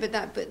 Yeah, but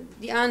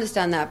I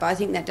understand that, but I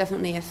think that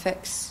definitely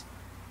affects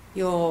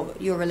your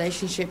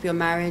relationship, your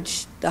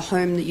marriage, the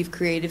home that you've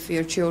created for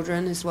your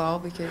children as well.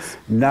 Because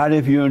not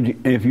if you're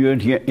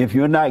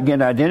not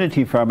getting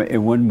identity from it, it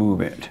wouldn't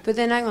move it. But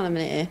then hang on a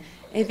minute here.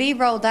 If he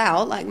rolled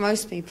out like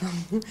most people,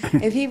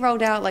 if he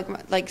rolled out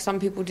like some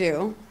people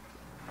do,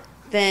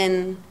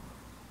 then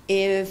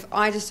if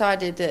I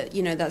decided that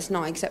that's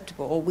not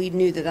acceptable, or we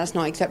knew that that's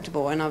not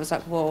acceptable, and I was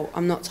like, well,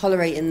 I'm not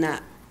tolerating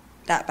that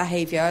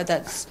behavior.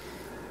 That's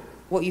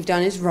what you've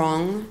done is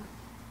wrong.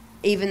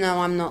 Even though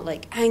I'm not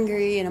like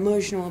angry and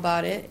emotional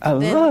about it. I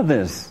love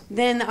this.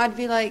 Then I'd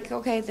be like,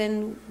 okay,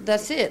 then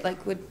that's it.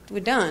 Like we're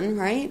done,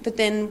 right? But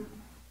then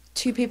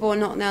two people are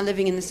not now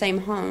living in the same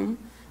home,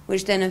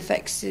 which then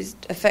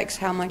affects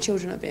how my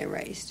children are being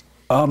raised.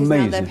 Because now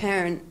their Amazing.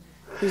 parent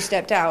who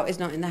stepped out is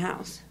not in the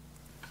house.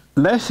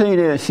 Let's say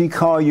that she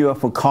called you up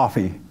for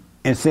coffee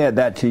and said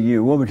that to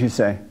you. What would you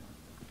say?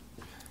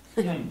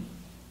 You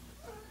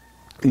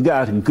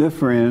guys are good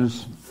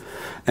friends,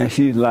 and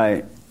she's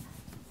like,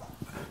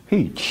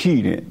 he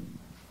cheated.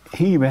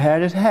 He even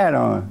had his hat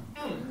on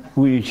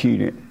when he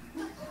cheated.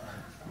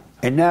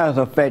 And now it's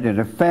affecting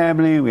the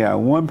family. We have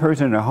one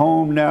person in the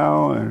home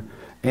now,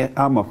 and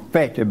I'm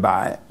affected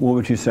by it. What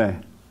would you say?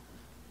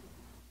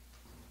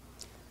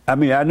 I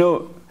mean, I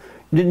know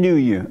the new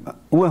you.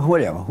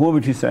 Whatever. What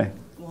would you say?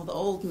 Well, the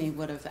old me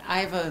would have. I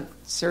have a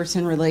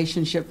certain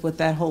relationship with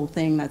that whole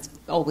thing that's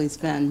always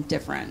been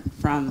different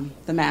from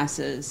the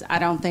masses. I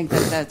don't think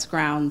that that's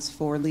grounds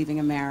for leaving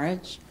a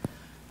marriage.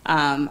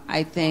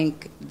 I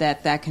think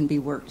that can be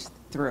worked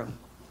through.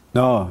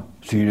 No,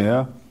 see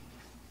there?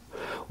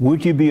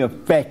 Would you be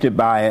affected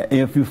by it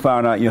if you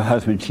found out your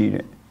husband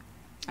cheated?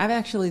 I've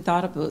actually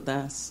thought about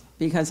this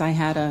because I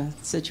had a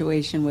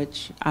situation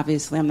which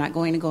obviously I'm not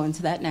going to go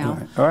into that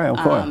now. All right, of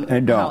course.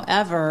 And don't.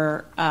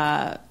 However,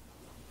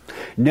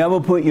 never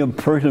put your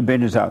personal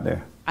business out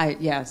there. I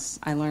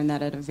learned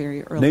that at a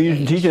very early They used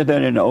to teach us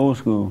that in the old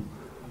school.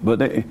 But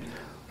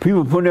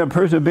people put their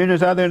personal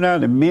business out there now,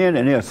 the men,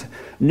 and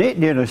Nick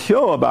did a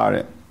show about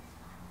it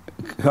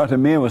because the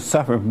men were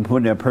suffering from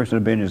putting their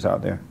personal business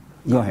out there.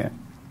 Go ahead.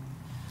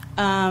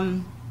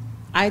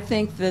 I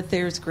think that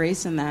there's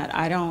grace in that.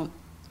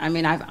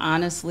 I've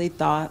honestly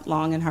thought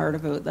long and hard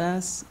about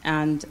this,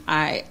 and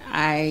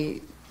I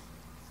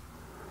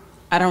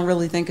don't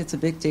really think it's a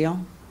big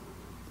deal,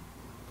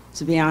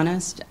 to be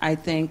honest. I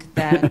think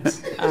that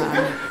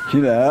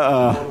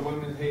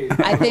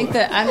I think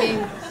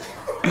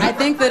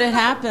that it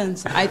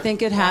happens. I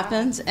think it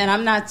happens, and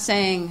I'm not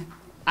saying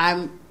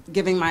I'm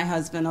giving my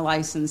husband a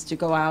license to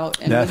go out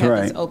and we have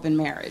this open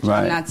marriage. Right.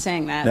 I'm not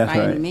saying that That's by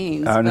right. any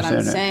means, I but I'm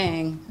understand that.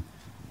 saying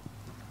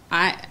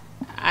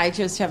I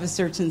just have a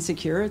certain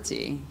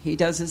security. He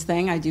does his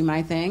thing, I do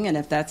my thing, and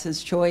if that's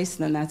his choice,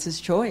 then that's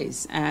his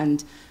choice.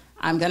 And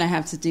I'm going to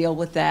have to deal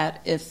with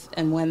that if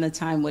and when the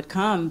time would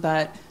come.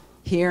 But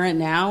here and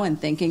now, and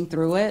thinking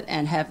through it,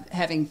 and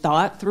having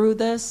thought through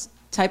this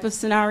type of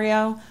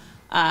scenario,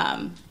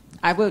 I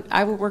would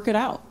work it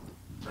out.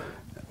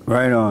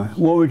 Right on.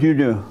 What would you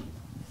do?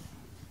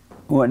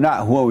 Well,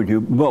 not what would you,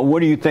 but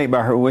what do you think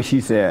about her, what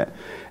she said?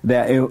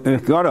 That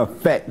it's going to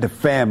affect the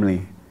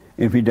family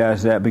if he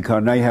does that,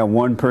 because now you have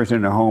one person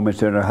in the home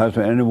instead of the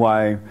husband and the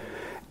wife,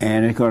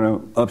 and it's going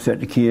to upset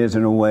the kids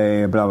in a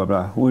way, blah, blah,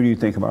 blah. What do you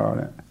think about all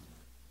that?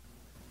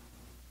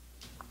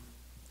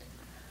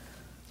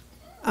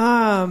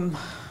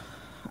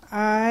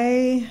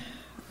 I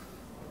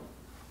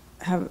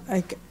have,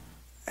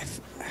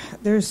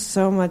 there's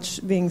so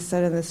much being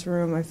said in this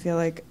room. I feel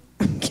like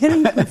I'm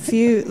getting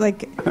confused.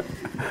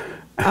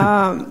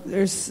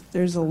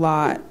 There's a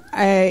lot.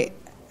 I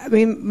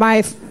mean,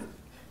 my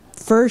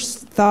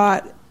first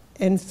thought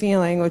and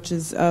feeling, which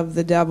is of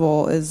the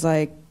devil, is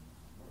like,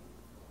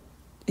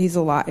 he's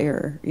a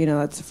liar.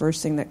 That's the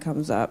first thing that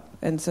comes up.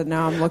 And so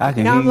now I'm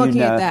looking. Now I'm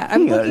looking at that.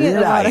 I'm looking at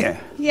a lot of,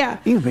 yeah.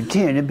 You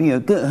pretend to be a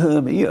good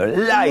husband. You're a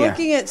liar. I'm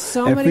looking at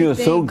so and many feel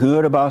things. so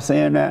good about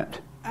saying that.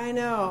 I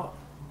know.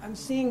 I'm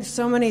seeing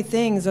so many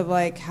things of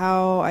like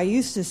how I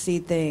used to see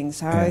things,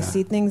 how I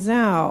see things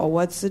now.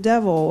 What's the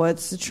devil?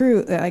 What's the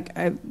truth?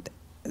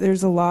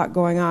 There's a lot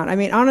going on. I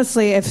mean,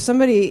 honestly, if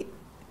somebody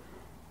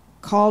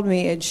called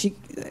me and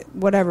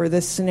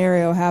this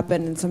scenario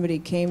happened and somebody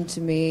came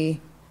to me,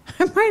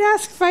 I might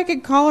ask if I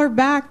could call her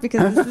back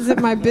because this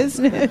isn't my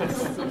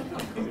business.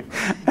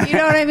 You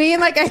know what I mean?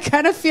 Like, I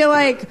kind of feel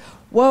like,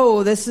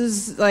 whoa, this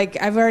is like,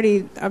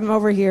 I'm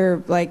over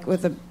here like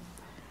with a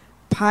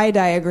pie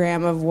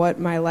diagram of what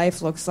my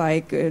life looks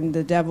like, and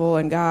the devil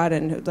and God,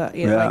 and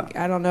like,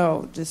 I don't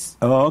know, just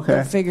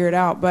figure it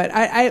out. But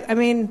I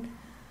mean,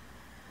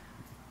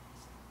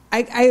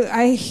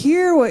 I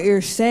hear what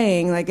you're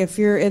saying. Like, if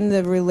you're in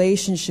the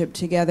relationship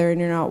together and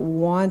you're not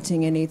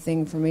wanting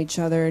anything from each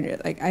other, and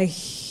like, I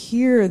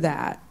hear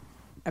that.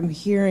 I'm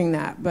hearing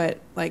that, but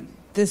like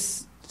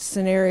this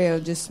scenario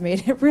just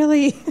made it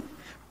really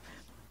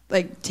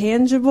like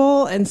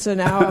tangible, and so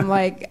now I'm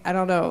like, I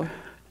don't know.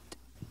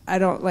 I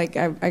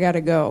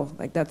gotta go.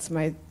 Like, that's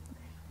my.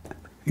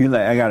 You're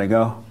like, I gotta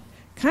go.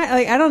 Kind of,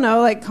 like, I don't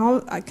know. Like,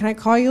 can I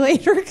call you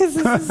later? Because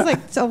this is like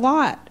it's a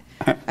lot.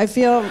 I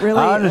feel really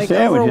I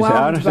understand what you're saying.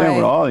 I understand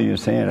what all of you are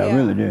saying. Yeah. I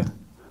really do.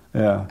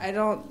 Yeah. I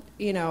don't,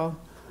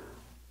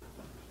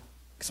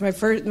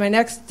 because my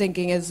next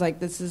thinking is like,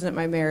 this isn't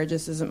my marriage.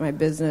 This isn't my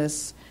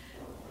business.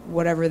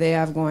 Whatever they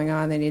have going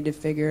on, they need to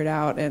figure it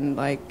out. And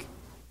like,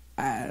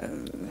 I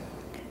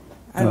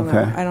don't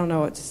know. I don't know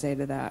what to say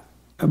to that.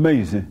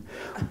 Amazing.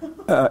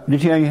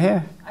 Did you have your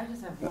hair? I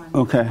just have one.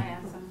 Okay.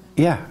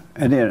 Yeah.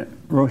 And then,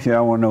 Rochelle,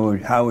 I want to know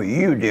how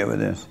you deal with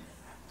this.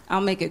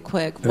 I'll make it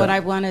quick. Yeah. What I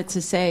wanted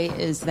to say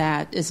is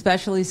that,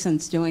 especially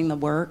since doing the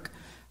work,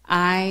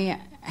 when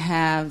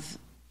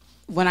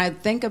I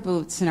think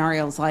about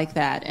scenarios like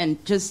that,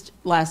 and just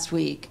last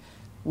week,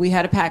 we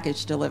had a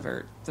package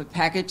delivered The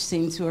package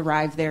seemed to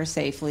arrive there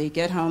safely.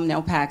 Get home,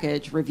 no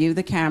package. Review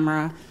the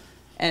camera.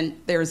 And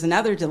there was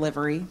another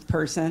delivery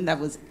person that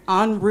was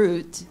en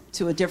route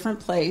to a different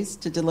place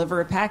to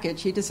deliver a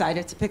package. He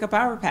decided to pick up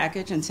our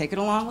package and take it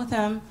along with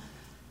him.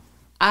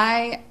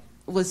 I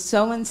was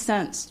so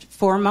incensed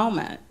for a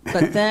moment,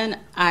 but then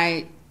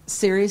I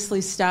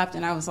seriously stopped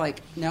and I was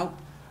like, nope.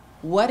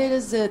 What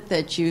is it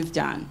that you've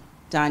done,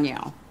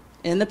 Danielle,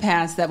 in the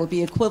past that would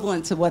be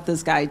equivalent to what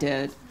this guy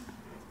did?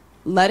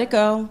 Let it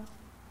go.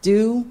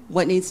 Do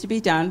what needs to be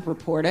done.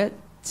 Report it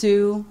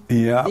to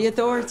the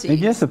authorities.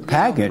 It's just a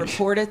package.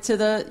 Report it to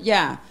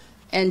the,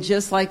 And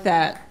just like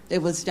that, it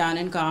was done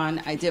and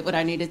gone. I did what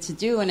I needed to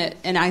do,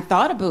 and I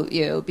thought about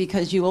you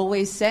because you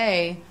always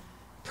say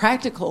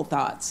practical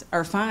thoughts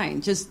are fine.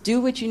 Just do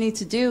what you need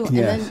to do and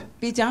then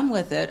be done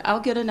with it.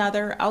 I'll get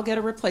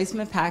a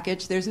replacement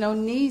package. There's no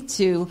need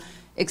to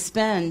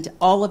expend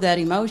all of that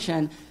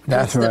emotion.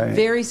 That's it's right. the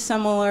very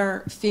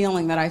similar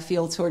feeling that I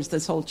feel towards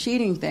this whole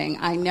cheating thing.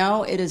 I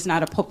know it is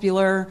not a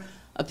popular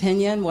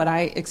opinion, what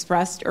I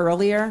expressed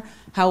earlier.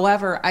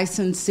 However, I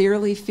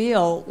sincerely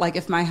feel like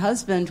if my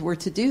husband were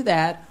to do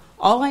that,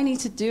 all I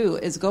need to do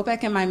is go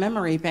back in my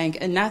memory bank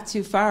and not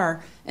too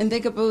far and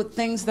think about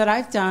things that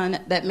I've done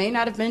that may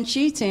not have been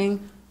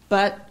cheating,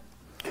 but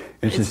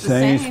it's the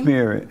same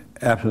spirit.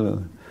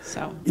 Absolutely.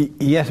 So.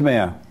 Yes,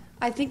 ma'am.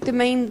 I think the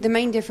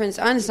main difference,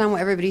 I understand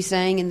what everybody's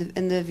saying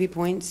in the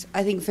viewpoints.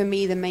 I think for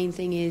me the main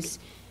thing is,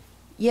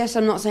 yes,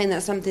 I'm not saying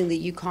that's something that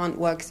you can't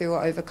work through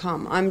or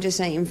overcome. I'm just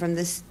saying from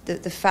this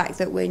the fact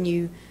that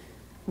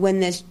when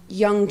there's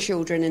young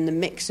children in the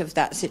mix of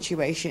that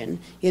situation,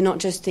 you're not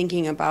just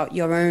thinking about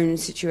your own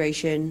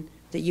situation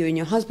that you and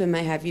your husband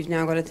may have. You've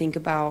now got to think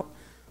about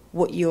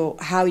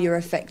how you're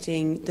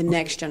affecting the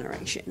next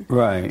generation.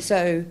 Right.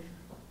 So,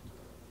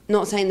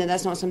 not saying that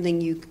that's not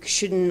something you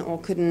shouldn't or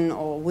couldn't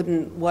or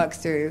wouldn't work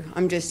through.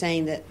 I'm just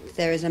saying that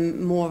there is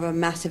more of a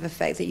massive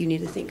effect that you need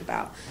to think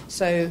about.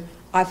 So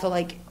I feel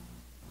like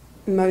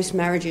most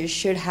marriages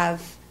should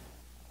have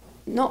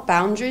not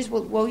boundaries,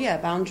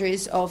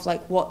 boundaries of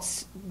like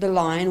what's the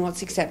line,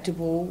 what's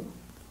acceptable,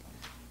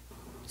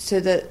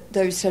 so that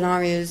those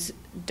scenarios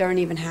don't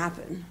even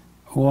happen.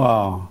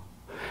 Wow.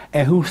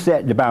 And who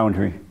set the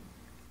boundary?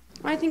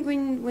 I think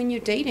when you're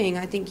dating,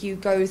 I think you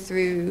go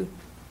through...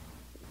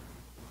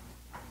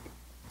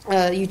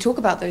 you talk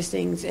about those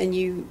things and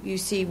you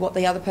see what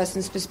the other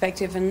person's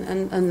perspective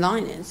and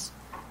line is.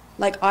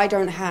 Like, I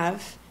don't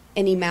have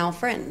any male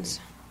friends.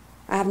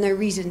 I have no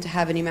reason to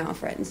have any male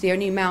friends. The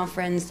only male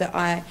friends the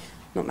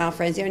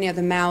only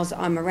other males that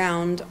I'm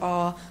around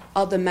are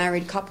other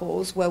married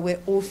couples where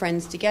we're all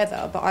friends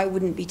together, but I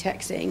wouldn't be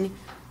texting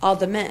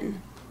other men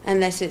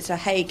unless it's a,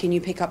 hey, can you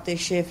pick up this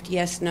shift?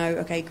 Yes, no,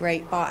 okay,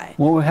 great, bye.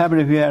 What would happen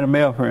if you had a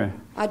male friend?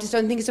 I just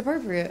don't think it's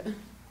appropriate.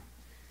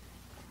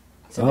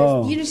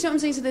 So you just know what I'm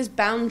saying? So there's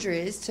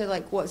boundaries to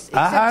like what's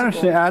acceptable. I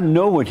understand. I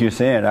know what you're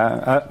saying.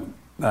 I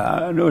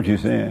know what you're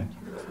saying.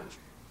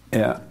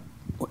 Yeah.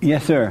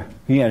 Yes, sir.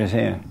 He had his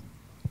hand.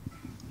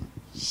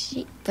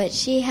 But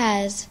she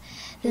has.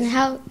 Then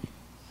how?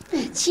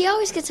 She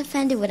always gets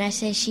offended when I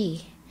say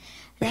she.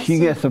 She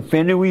gets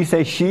offended when you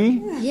say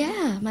she?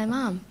 Yeah, my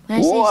mom. When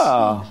I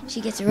say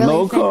she gets really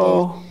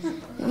Loco.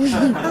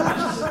 offended.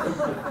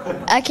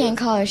 I can't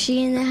call her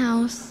she in the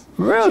house.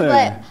 Really?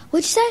 But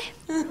what'd you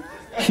say?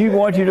 She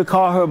wants you to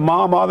call her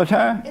mom all the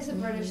time? It's a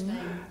British thing.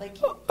 Like,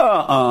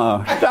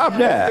 stop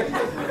that.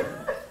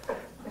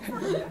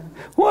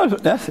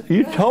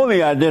 You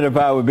totally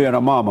identify with being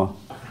a mama.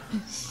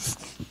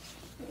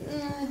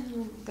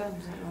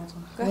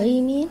 What do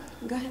you mean?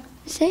 Go ahead.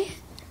 Say it.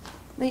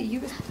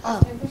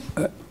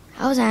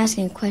 I was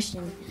asking a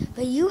question.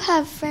 But you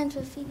have friends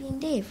with Phoebe and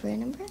Dave,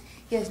 remember?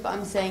 Yes, but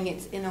I'm saying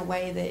it's in a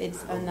way that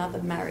it's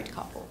another married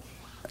couple.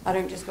 I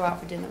don't just go out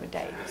for dinner with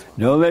Dave.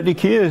 Don't let the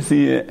kids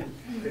see it.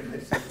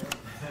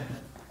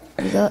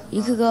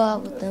 You could go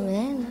out with them,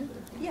 and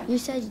you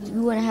said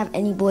you wouldn't have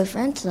any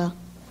boyfriends, though.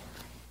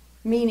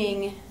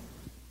 Meaning,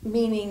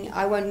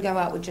 I wouldn't go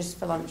out just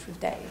for lunch with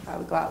Dave. I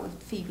would go out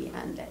with Phoebe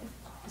and Dave.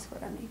 That's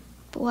what I mean.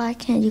 But why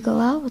can't you go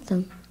out with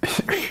them?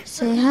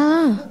 Say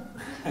hello.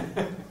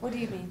 What do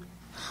you mean?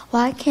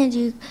 Why can't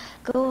you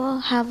go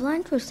have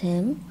lunch with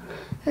him,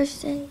 or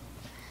say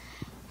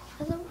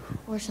hello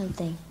or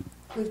something?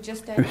 With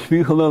just Dave?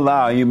 Speak a little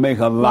loud. You make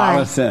a lot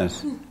of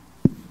sense.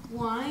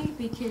 Why?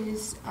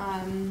 Because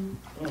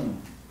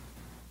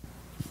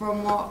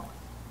from what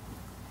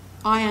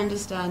I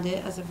understand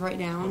it as of right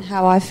now and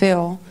how I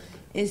feel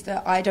is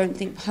that I don't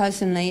think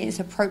personally it's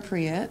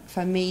appropriate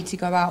for me to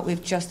go out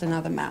with just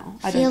another male.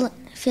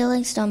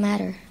 Feelings don't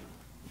matter.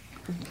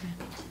 Okay.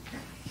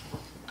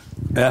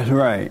 That's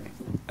right.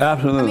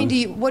 Absolutely. I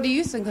mean, what do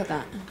you think of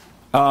that?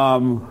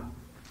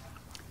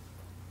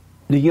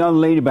 The young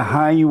lady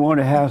behind you want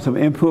to have some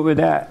input with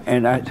that,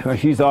 and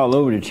she's all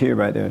over the chair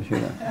right there.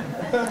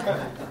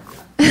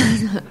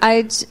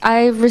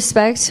 I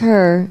respect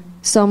her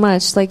so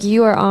much. Like,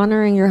 you are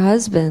honoring your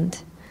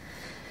husband,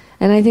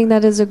 and I think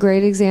that is a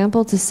great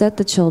example to set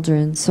the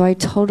children. So I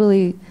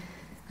totally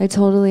I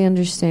totally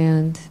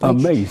understand.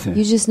 Amazing.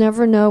 You just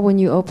never know when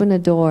you open a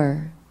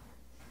door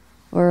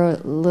or a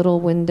little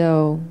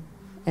window,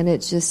 and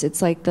it's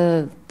like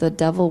the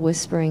devil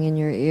whispering in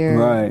your ear.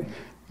 Right.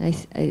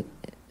 I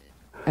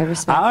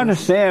respect. I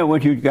understand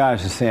what you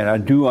guys are saying. I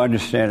do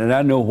understand it.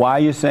 I know why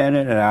you're saying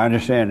it, and I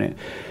understand it.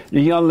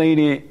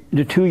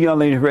 The two young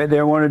ladies right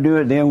there want to do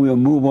it. Then we'll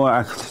move on.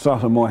 I saw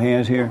some more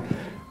hands here.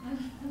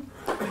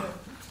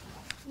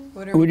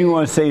 What do you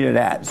want to say to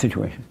that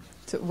situation?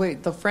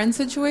 Wait, the friend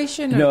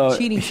situation or No,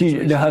 cheating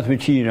situation? the husband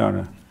cheated on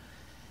her,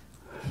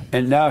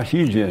 and now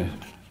she's just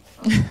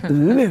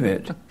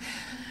livid.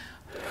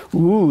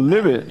 Ooh,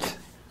 livid.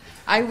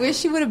 I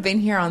wish you would have been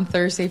here on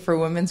Thursday for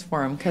Women's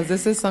Forum, because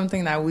this is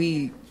something that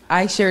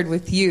I shared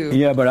with you.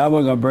 Yeah, but I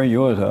wasn't gonna bring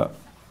yours up.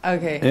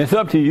 Okay. It's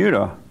up to you,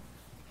 though.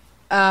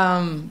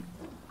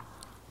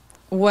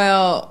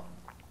 Well,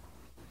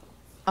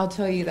 I'll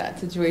tell you that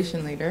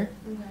situation later.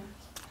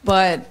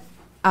 But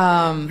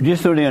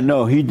just so they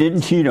know, he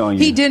didn't cheat on you.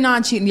 he did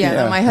not cheat.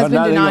 Yeah, no, my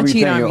husband did not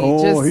cheat on me.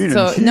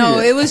 No,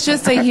 it was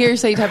just a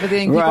hearsay type of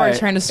thing. People are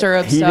trying to stir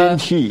up he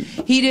stuff. He didn't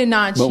cheat. He did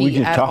not cheat. But we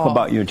just at talk all.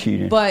 about your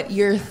cheating. But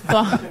your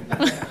thought.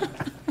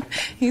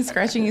 He's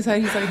scratching his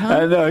head. He's like, huh?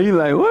 I know. He's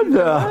like, what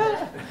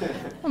the?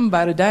 I'm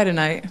about to die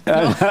tonight.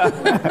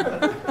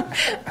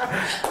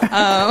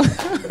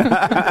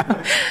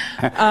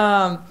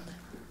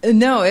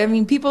 No, I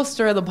mean, people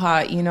stir the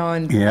pot,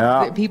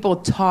 and people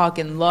talk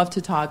and love to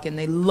talk, and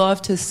they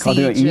love to see.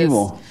 They're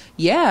evil.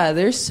 Yeah,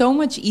 there's so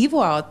much evil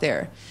out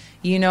there,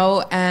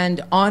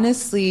 and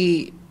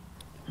honestly,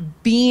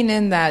 being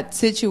in that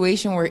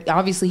situation where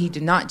obviously he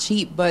did not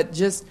cheat, but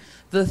just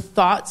the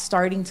thoughts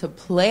starting to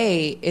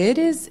play, it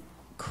is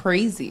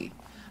crazy.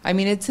 I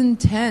mean, it's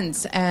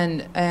intense,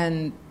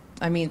 and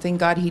I mean, thank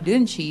God he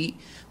didn't cheat,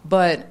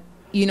 but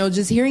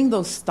just hearing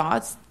those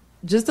thoughts,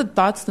 just the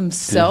thoughts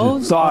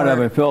themselves, the thought of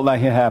it felt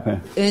like it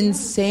happened.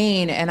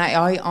 Insane, and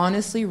I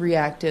honestly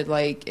reacted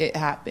like it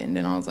happened,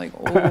 and I was like,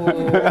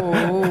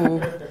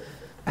 oh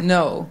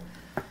no,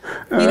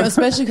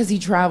 especially because he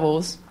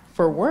travels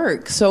for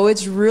work, so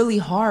it's really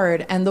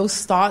hard, and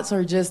those thoughts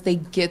are just they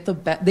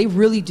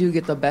really do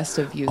get the best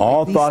of you.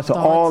 All thoughts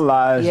are all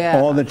lies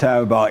all the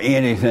time about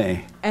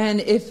anything. And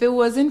if it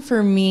wasn't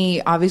for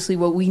me, obviously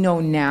what we know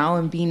now,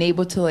 and being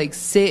able to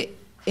sit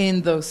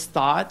in those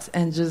thoughts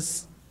and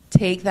just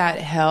take that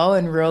hell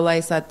and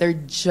realize that they're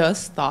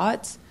just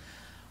thoughts,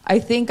 I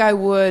think I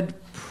would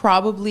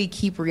probably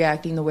keep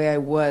reacting the way I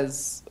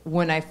was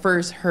when I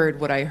first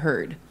heard what I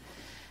heard.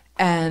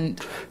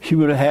 And she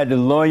would have had the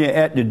lawyer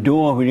at the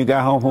door when you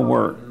got home from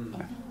work.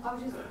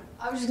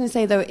 I was just going to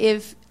say, though,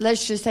 if,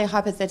 let's just say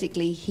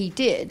hypothetically he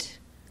did,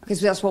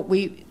 because that's what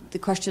the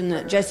question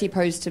that Jesse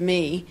posed to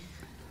me,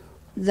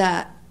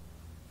 that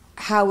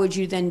how would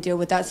you then deal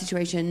with that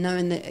situation,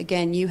 knowing that,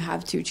 again, you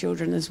have 2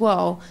 children as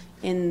well,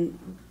 I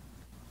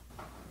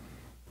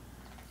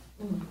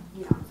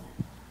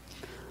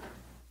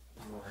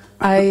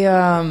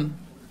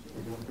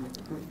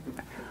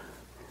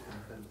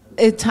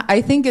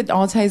think it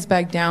all ties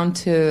back down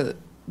to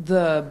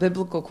the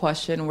biblical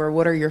question where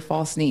what are your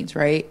false needs,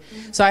 right?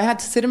 So I had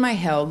to sit in my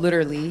hell,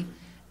 literally,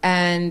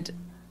 and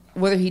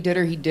whether he did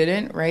or he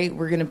didn't, right?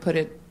 We're going to put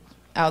it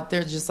out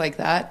there just like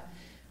that.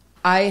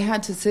 I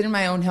had to sit in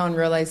my own hell and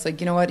realize,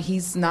 you know what?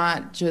 He's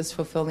not just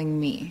fulfilling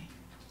me.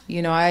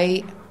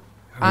 I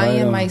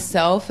am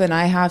myself, and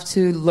I have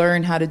to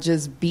learn how to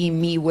just be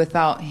me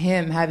without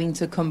him having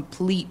to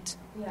complete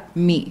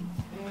me.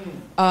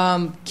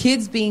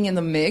 Kids being in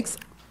the mix.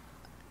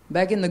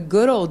 Back in the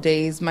good old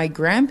days, my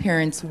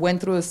grandparents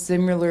went through a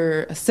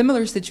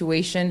similar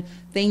situation.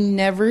 They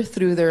never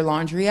threw their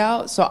laundry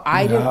out. So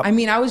I didn't. I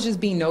mean, I was just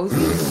being nosy.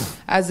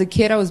 As a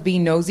kid, I was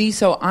being nosy.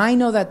 So I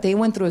know that they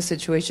went through a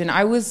situation.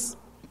 I was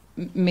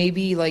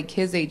maybe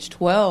his age,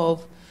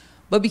 12.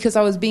 But because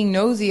I was being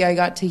nosy, I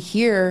got to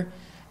hear,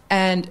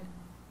 and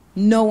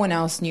no one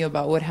else knew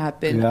about what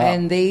happened. Yeah.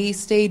 And they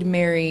stayed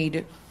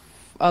married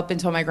up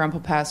until my grandpa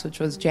passed, which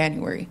was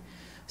January.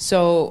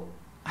 So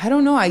I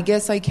don't know. I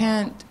guess I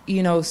can't,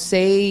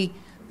 say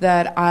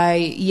that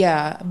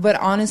but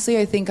honestly,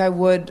 I think I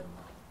would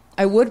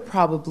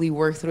probably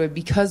work through it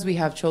because we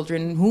have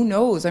children. Who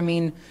knows? I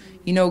mean,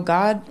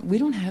 God, we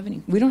don't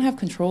have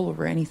control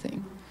over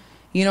anything,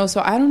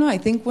 so I don't know. I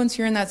think once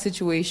you're in that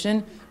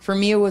situation, for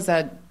me, it was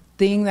that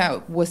thing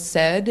that was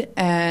said,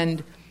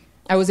 and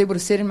I was able to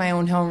sit in my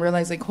own hell and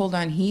realize, hold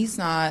on, he's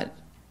not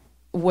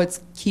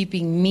what's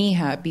keeping me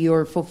happy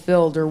or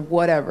fulfilled or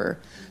whatever.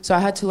 So I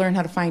had to learn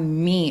how to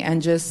find me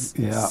and just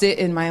sit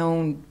in my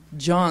own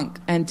junk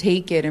and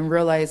take it and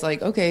realize,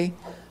 okay,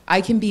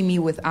 I can be me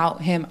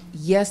without him.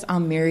 Yes,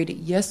 I'm married.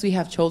 Yes, we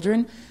have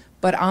children,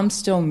 but I'm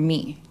still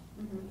me,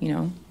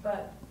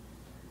 But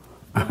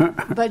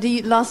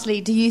lastly,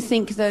 do you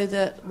think, though,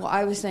 that what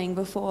I was saying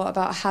before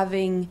about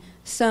having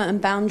certain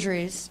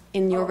boundaries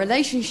in your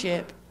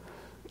relationship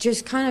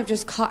just kind of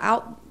just cut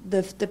out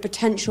the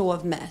potential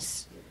of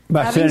mess?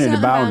 By having setting the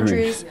certain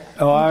boundaries.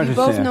 Oh, I you both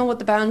understand. know what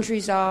the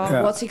boundaries are,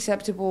 Yeah. what's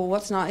acceptable,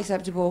 what's not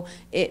acceptable.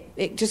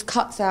 It just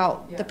cuts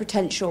out the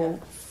potential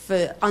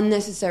for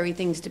unnecessary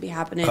things to be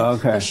happening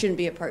Okay. that shouldn't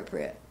be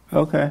appropriate.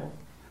 Okay.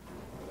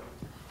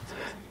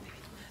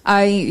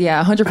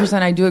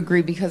 100% I do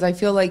agree, because I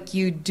feel like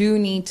you do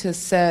need to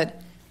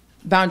set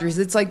boundaries.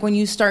 It's like when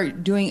you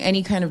start doing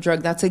any kind of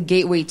drug, that's a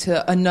gateway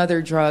to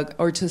another drug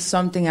or to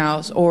something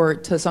else or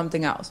to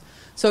something else.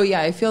 So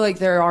yeah, I feel like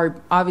there are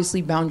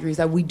obviously boundaries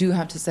that we do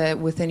have to set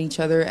within each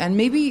other. And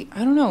maybe, I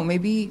don't know,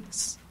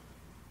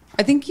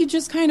 I think you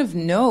just kind of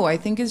know. I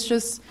think it's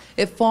just,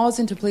 it falls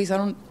into place.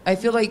 I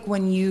feel like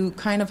when you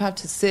kind of have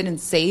to sit and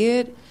say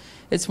it,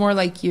 it's more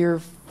like you're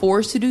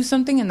forced to do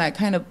something, and that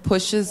kind of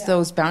pushes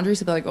those boundaries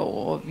to be like,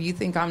 oh, well, if you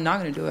think I'm not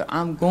going to do it,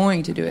 I'm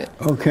going to do it.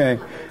 Okay.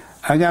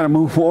 I got to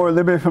move forward a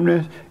little bit from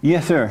this.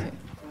 Yes, sir.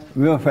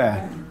 Real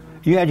fast.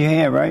 You had your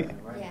hand, right?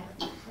 Yeah.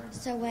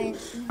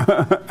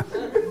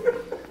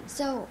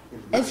 So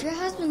if your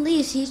husband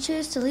leaves, he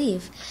chose to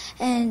leave.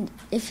 And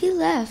if he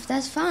left,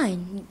 that's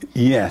fine.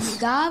 Yes.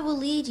 God will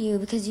lead you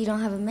because you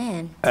don't have a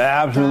man.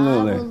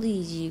 Absolutely. God will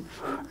lead you.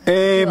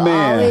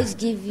 Amen.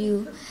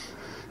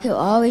 He'll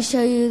always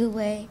show you the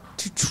way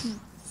to truth.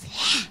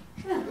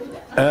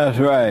 That's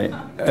right.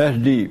 That's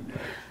deep.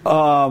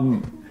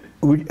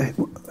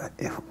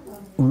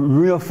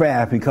 Real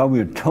fast, because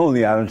we're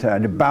totally out of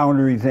time. The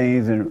boundary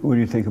things, and what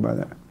do you think about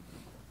that?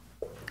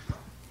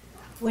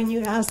 When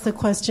you asked the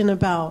question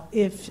about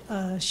if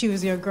she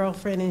was your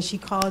girlfriend and she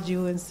called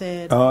you and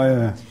said, Oh,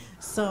 yeah.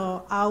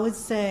 So I would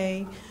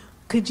say,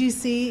 could you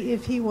see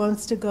if he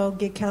wants to go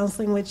get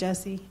counseling with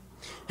Jesse?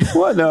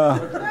 What the?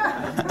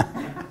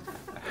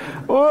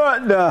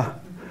 What the?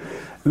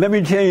 Let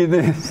me tell you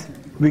this,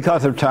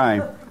 because of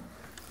time.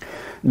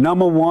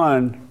 Number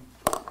one,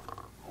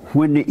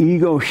 when the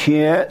ego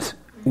sheds,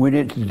 when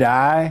it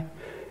dies,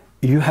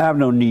 you have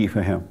no need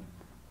for him.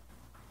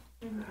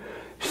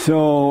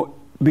 So,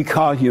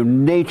 because your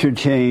nature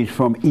changed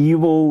from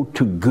evil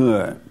to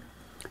good.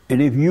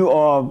 And if you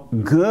are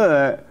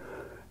good,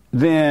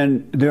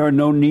 then there are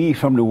no needs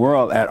from the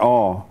world at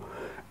all.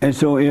 And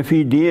so if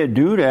he did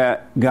do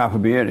that, God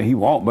forbid, he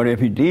won't, but if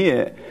he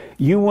did,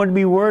 you wouldn't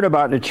be worried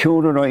about the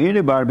children or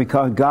anybody,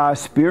 because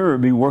God's Spirit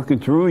would be working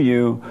through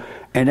you,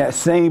 and that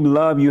same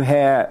love you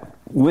had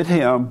with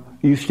him,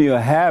 you still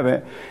have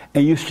it,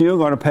 and you're still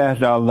going to pass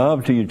down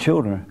love to your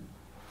children.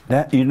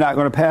 That you're not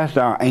going to pass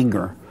down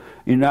anger.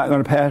 You're not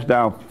going to pass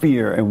down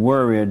fear and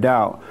worry and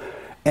doubt.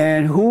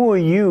 And who are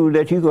you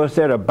that you're going to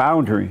set a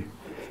boundary?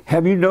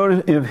 Have you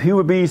noticed if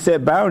human beings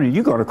set boundaries,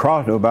 you're going to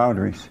cross those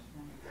boundaries?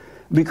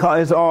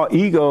 Because it's all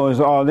ego, it's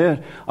all this.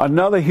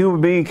 Another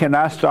human being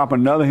cannot stop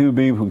another human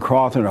being from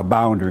crossing a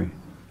boundary.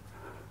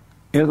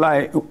 It's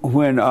like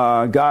when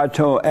God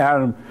told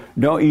Adam,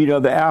 don't eat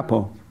of the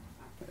apple.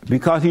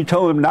 Because he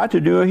told him not to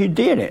do it, he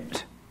did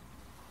it.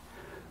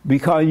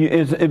 Because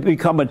it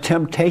becomes a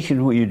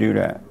temptation when you do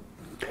that.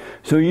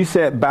 So you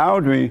set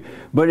boundary,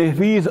 but if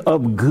he's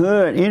of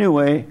good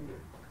anyway,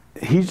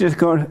 he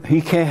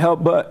can't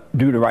help but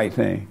do the right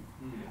thing.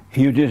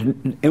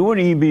 It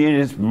wouldn't even be in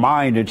his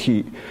mind to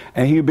cheat.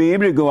 And he'll be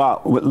able to go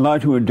out with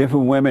lunch with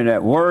different women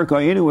at work or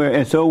anywhere,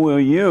 and so will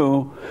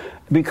you,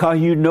 because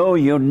you know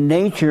your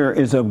nature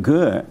is of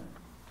good.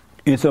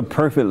 It's of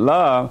perfect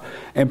love,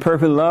 and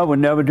perfect love would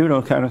never do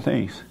those kind of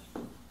things.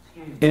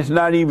 It's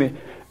not even,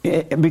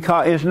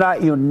 because it's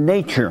not your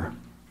nature.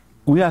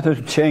 We have to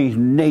change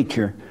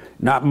nature,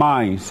 not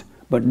minds,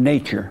 but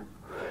nature.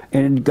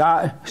 And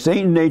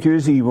Satan's nature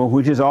is evil,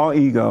 which is all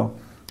ego.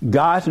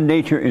 God's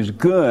nature is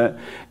good,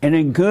 and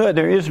in good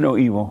there is no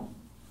evil.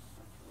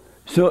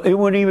 So it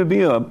wouldn't even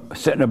be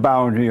setting a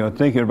boundary or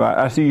thinking about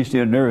it. I see you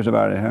still nervous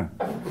about it, huh?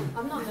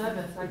 I'm not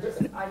nervous. I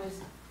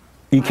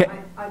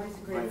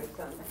disagree with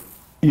something.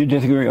 You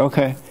disagree?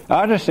 Okay.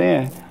 I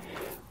understand.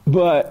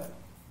 But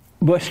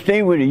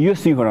stay with it. You'll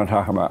see what I'm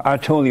talking about. I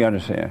totally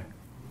understand.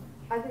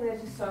 I think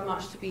there's just so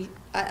much to be...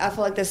 I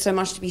feel like there's so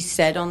much to be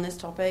said on this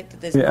topic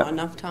that there's not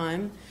enough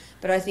time.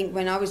 But I think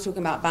when I was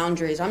talking about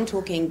boundaries, I'm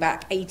talking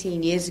back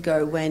 18 years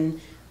ago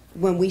when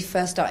we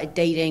first started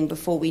dating,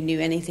 before we knew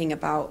anything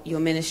about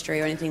your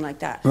ministry or anything like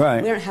that. Right.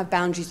 We don't have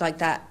boundaries like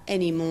that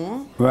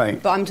anymore.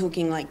 Right. But I'm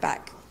talking like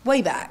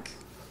way back,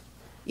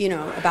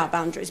 about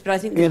boundaries. But I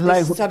think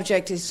this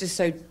subject is just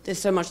there's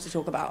so much to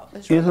talk about.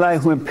 It's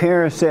like when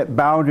parents set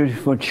boundaries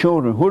for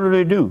children. What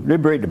do? They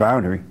break the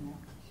boundary.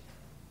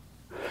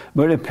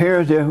 But if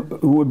parents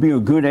would be a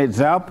good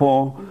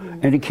example,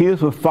 and the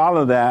kids would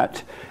follow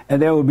that,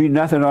 and there would be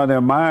nothing on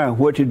their mind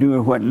what to do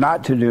and what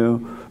not to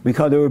do,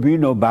 because there would be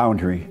no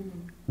boundary.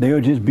 They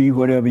would just be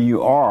whatever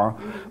you are.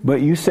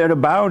 But you set a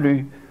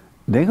boundary,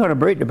 they're going to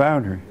break the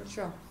boundary.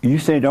 Sure. You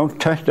say don't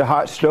touch the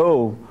hot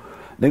stove,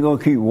 they're going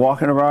to keep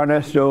walking around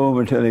that stove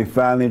until they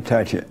finally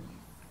touch it.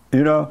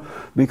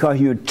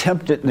 Because you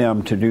tempted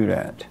them to do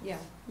that. Yeah.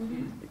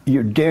 Mm-hmm.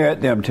 You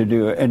dared them to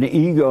do it, and the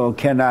ego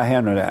cannot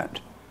handle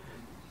that.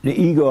 The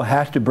ego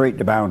has to break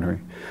the boundary.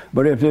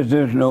 But if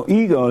there's no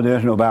ego,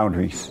 there's no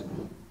boundaries.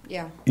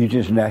 Yeah. You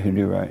just naturally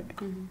do right.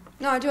 Mm-hmm.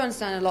 No, I do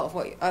understand a lot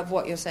of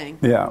what you're saying.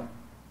 Yeah.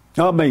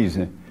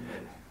 Amazing.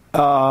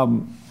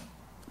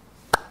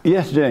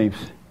 Yes, James.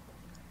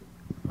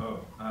 Oh,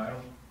 I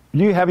don't.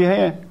 Do you have your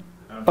hand?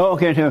 Oh,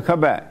 okay, Tim,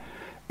 come back.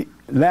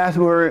 Last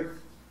word,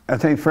 I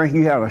think, Frank,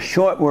 you have a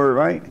short word,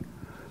 right?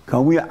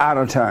 Because we are out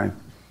of time.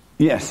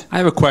 Yes. I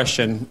have a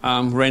question.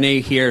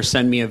 Renee here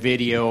sent me a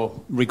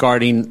video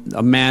regarding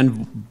a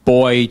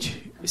man-boy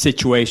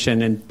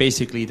situation, and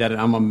basically that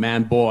I'm a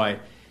man-boy.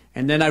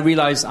 And then I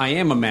realized I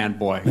am a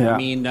man-boy. Yeah. I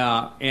mean,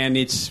 and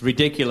it's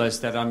ridiculous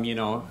that I'm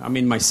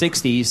in my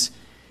 60s,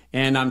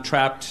 and I'm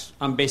trapped.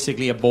 I'm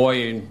basically a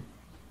boy,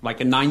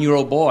 like a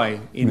 9-year-old boy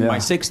in my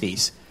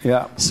 60s.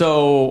 Yeah.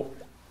 So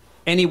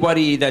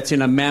anybody that's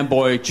in a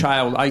man-boy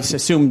child, I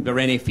assume that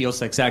Renee feels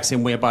the exact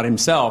same way about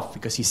himself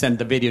because he sent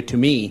the video to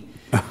me.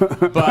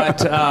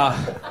 But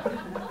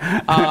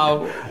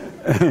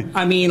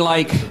I mean,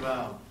 like,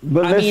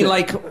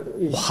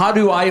 how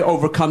do I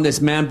overcome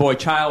this man-boy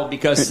child?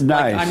 Because,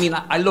 nice. like, I mean,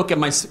 I look at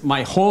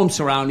my home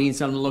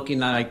surroundings and I'm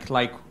looking at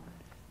like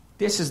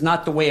this is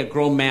not the way a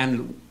grown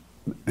man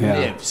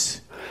lives.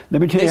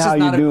 Let me tell you how you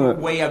do it. This is not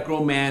a way a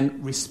grown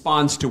man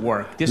responds to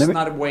work. This is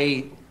not a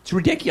way. It's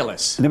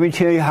ridiculous. Let me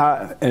tell you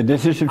how.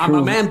 This is the truth. I'm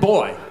a man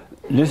boy.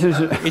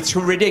 It's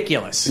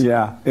ridiculous.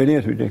 Yeah, it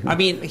is ridiculous. I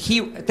mean,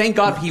 thank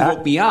God he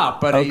woke me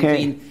up, but okay. I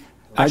mean,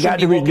 I shouldn't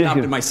be woken up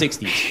in my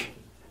 60s.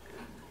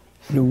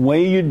 The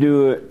way you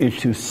do it is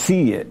to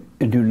see it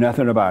and do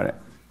nothing about it.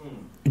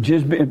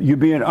 You're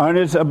being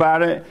honest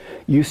about it.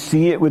 You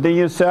see it within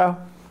yourself.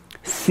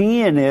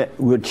 Seeing it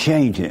will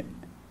change it.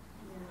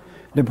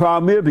 The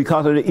problem is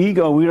because of the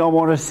ego, we don't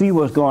want to see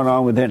what's going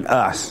on within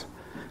us.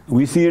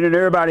 We see it in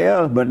everybody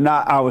else, but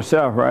not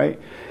ourselves, right?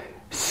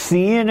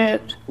 Seeing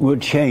it will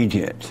change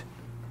it.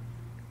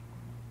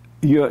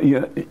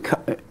 You're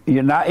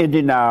not in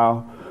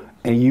denial,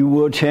 and you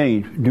will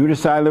change. Do the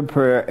silent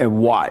prayer and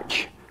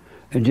watch.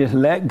 And just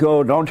let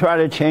go. Don't try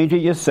to change it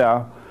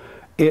yourself.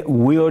 It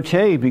will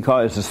change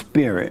because it's a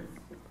spirit.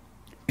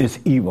 It's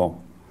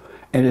evil.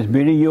 And it's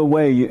been in your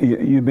way.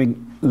 You've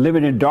been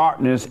living in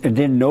darkness and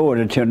didn't know it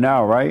until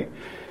now, right?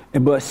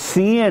 But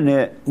seeing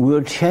it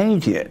will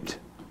change it.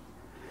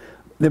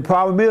 The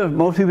problem is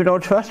most people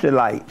don't trust the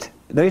light.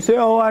 They say,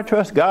 oh, I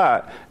trust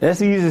God.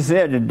 That's easier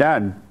said than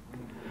done.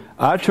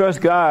 I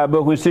trust God,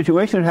 but when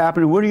situations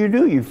happen, what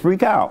do? You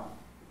freak out.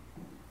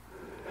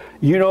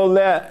 You know,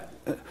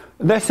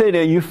 let's say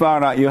that you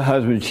found out your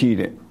husband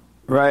cheated,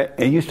 right?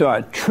 And you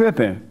start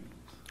tripping.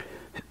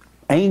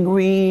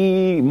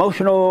 Angry,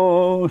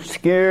 emotional,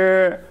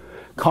 scared,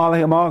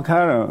 calling him all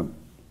kind of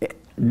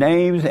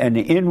names and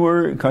the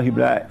N-word because you're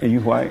black and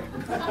you're white.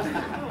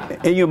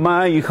 In your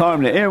mind, you call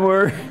him the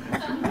N-word.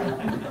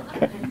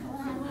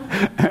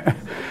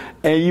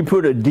 And you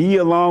put a D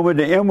along with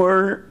the M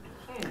word.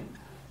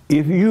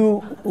 If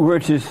you were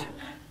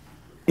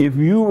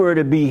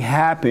to be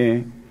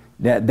happy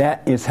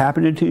that is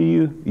happening to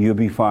you, you'll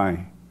be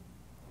fine.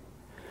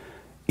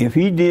 If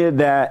he did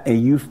that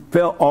and you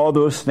felt all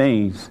those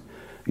things,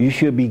 you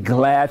should be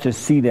glad to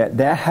see that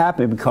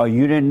happened because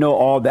you didn't know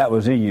all that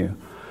was in you.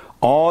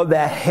 All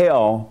that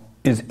hell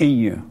is in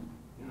you.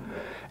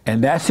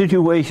 And that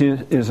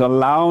situation is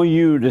allowing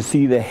you to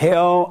see the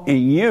hell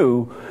in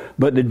you,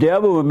 but the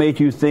devil will make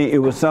you think it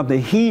was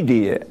something he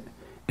did.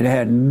 It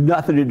had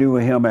nothing to do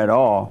with him at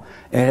all.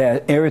 It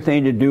had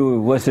everything to do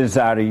with what's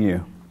inside of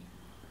you.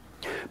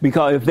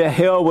 Because if that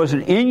hell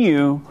wasn't in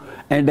you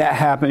and that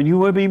happened, you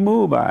would be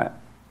moved by it.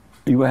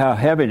 You would have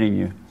heaven in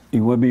you.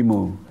 You would be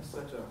moved. That's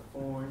such a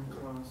foreign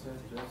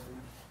concept, Jesse.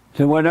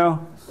 So what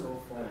now? It's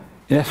so foreign.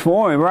 That's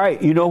foreign, right?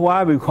 You know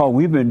why? Because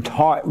we've been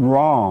taught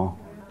wrong.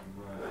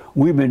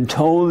 We've been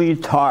totally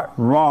taught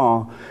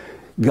wrong.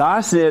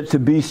 God said to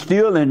be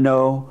still and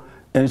know,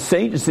 and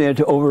Satan said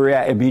to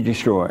overreact and be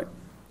destroyed.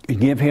 And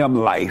give him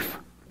life.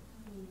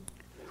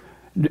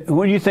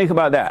 What do you think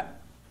about that?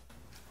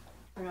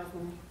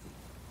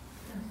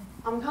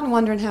 I'm kind of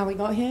wondering how we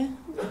got here.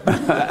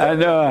 I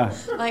know.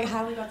 Like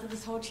how we got to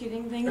this whole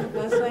cheating thing in the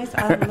first place.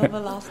 I love the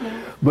last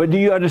name. But do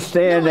you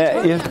understand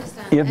that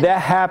if that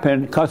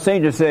happened, because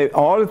Satan said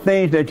all the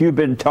things that you've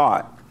been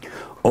taught,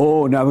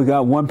 oh, now we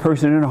got one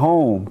person in the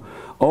home.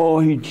 Oh,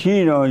 he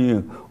cheated on you.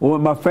 What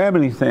my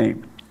family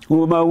think?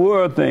 What my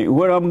world think?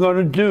 What I'm going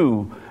to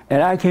do?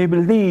 And I can't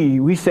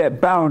believe we set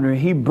boundary.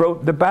 He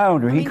broke the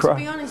boundary. I mean, to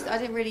be honest, I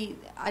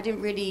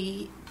didn't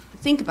really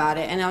think about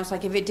it. And I was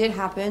like, if it did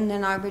happen,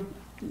 then I would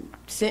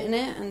sit in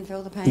it and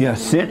feel the pain. Yeah,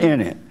 sit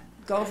in it.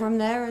 Go from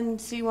there and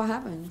see what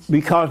happens.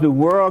 Because the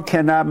world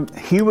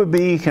human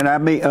beings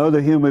cannot make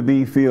other human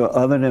beings feel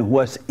other than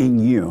what's in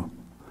you.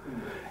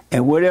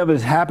 And whatever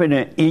is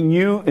happening in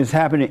you is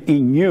happening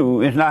in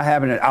you. It's not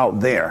happening out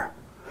there.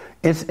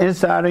 It's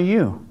inside of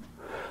you.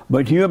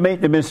 But you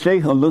make the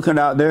mistake of looking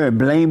out there and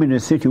blaming the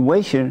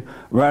situation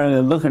rather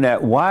than looking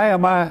at, why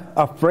am I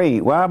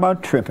afraid? Why am I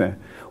tripping?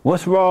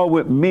 What's wrong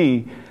with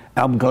me?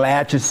 I'm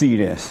glad to see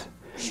this.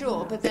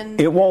 Sure, but then...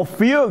 It won't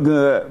feel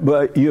good,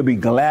 but you'll be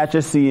glad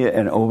to see it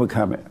and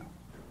overcome it.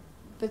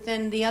 But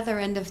then the other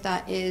end of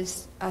that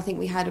is, I think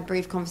we had a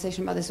brief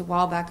conversation about this a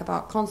while back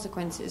about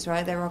consequences,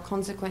 right? There are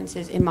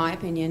consequences, in my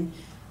opinion,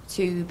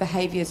 to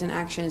behaviors and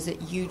actions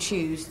that you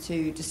choose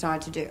to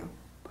decide to do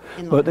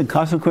in life. But the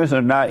consequences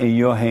are not in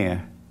your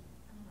hand.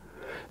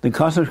 The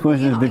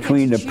consequences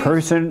between the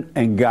person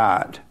and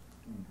God.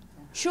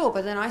 Sure,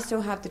 but then I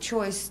still have the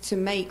choice to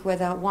make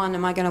whether, one,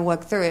 am I going to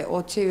work through it,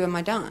 or two, am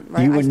I done?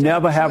 Right? You would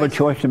never have a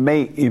choice to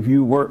make if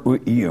you work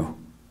with you.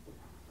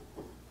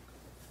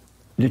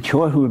 The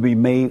choice will be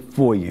made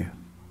for you.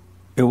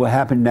 It will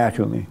happen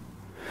naturally.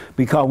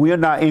 Because we are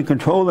not in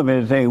control of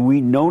anything.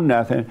 We know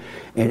nothing.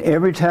 And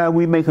every time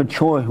we make a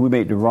choice, we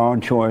make the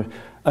wrong choice.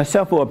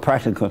 Except for a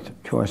practical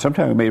choice.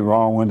 Sometimes we make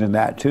wrong ones in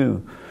that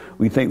too.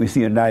 We think we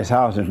see a nice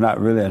house. It's not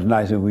really as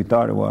nice as we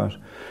thought it was.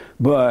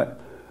 But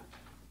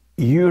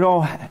you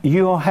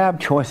don't have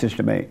choices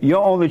to make.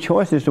 Your only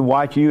choice is to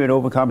watch you and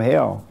overcome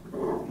hell.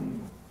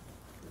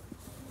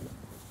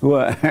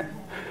 What?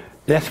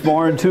 That's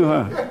foreign too,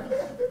 huh?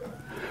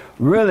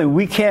 Really,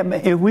 we can't,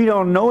 if we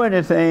don't know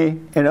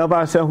anything and of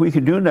ourselves we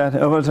can do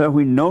nothing, of ourselves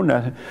we know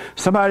nothing,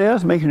 somebody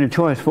else making the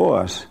choice for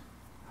us.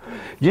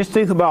 Just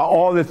think about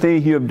all the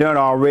things you have done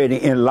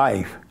already in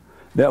life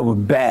that were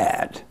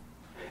bad,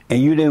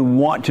 and you didn't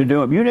want to do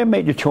them. You didn't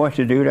make the choice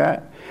to do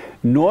that,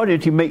 nor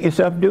did you make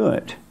yourself do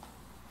it.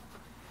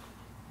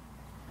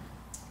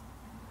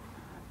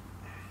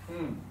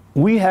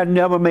 We have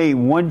never made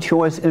one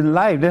choice in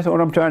life. That's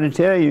what I'm trying to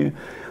tell you.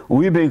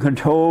 We've been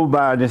controlled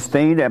by this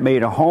thing that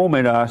made a home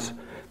in us,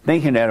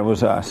 thinking that it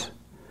was us.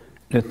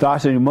 The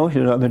thoughts and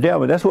emotions of the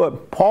devil. That's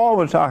what Paul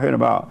was talking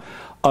about.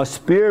 A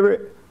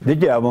spirit, the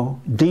devil,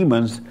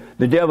 demons,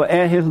 the devil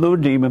and his little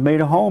demon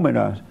made a home in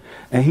us.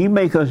 And he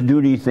make us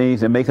do these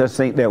things and make us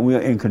think that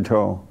we're in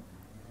control.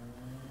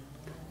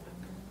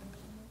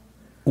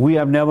 We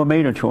have never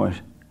made a choice.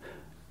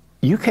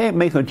 You can't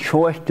make a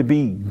choice to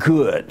be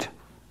good.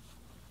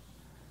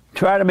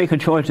 Try to make a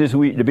choice this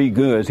week to be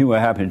good. See what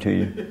happens to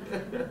you.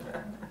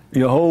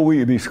 Your whole week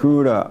will be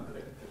screwed up.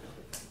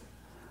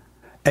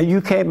 And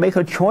you can't make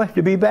a choice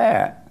to be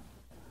bad.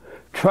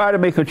 Try to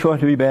make a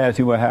choice to be bad.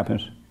 See what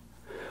happens.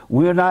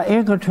 We're not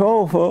in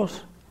control,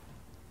 folks.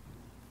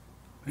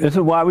 This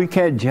is why we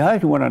can't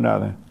judge one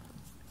another.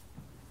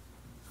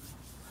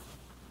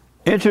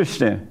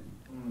 Interesting.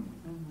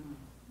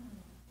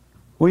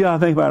 What do y'all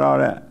think about all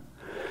that?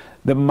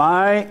 The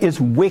mind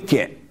is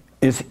wicked.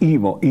 It's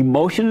evil.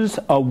 Emotions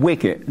are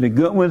wicked. The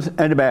good ones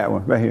and the bad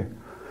ones, right here.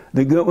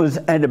 The good ones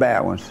and the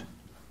bad ones.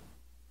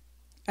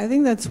 I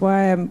think that's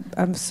why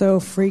I'm so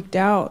freaked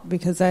out,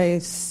 because I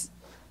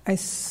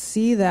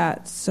see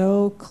that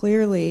so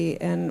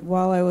clearly. And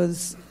while I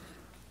was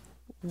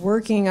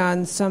working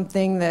on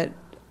something that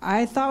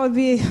I thought would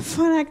be a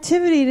fun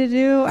activity to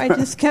do, I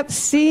just kept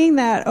seeing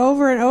that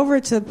over and over,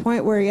 to the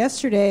point where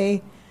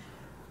yesterday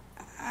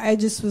I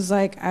just was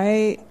like,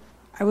 I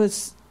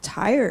was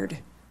tired.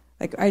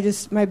 Like,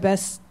 my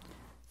best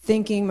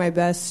thinking, my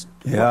best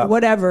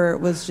whatever,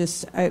 was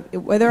just,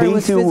 whether I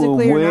was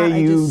physically or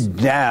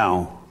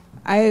not,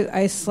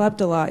 I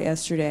slept a lot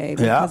yesterday,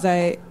 because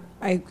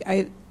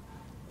I'm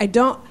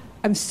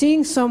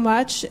seeing so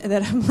much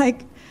that I'm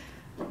like,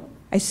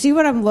 I see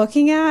what I'm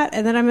looking at,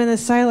 and then I'm in a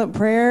silent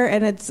prayer,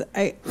 and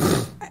I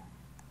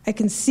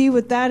can see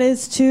what that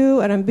is too,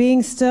 and I'm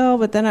being still,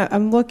 but then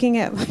I'm looking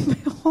at my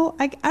whole,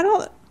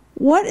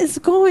 what is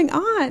going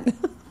on?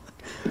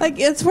 Like,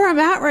 it's where I'm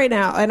at right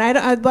now, and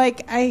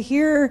I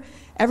hear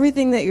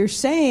everything that you're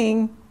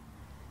saying.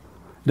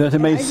 Does it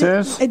make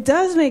sense? It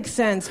does make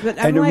sense, but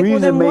I'm and the like,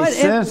 reason well, then it makes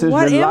sense is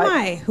what am light.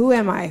 I? Who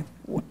am I?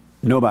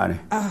 Nobody.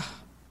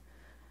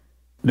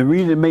 The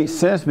reason it makes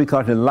sense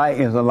because the light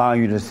is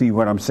allowing you to see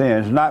what I'm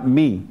saying. It's not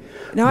me.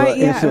 No, but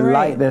it's the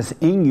light that's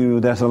in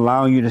you that's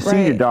allowing you to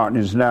see the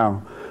darkness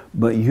now.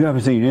 But you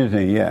haven't seen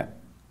anything yet.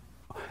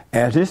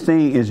 As this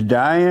thing is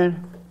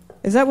dying.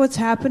 Is that what's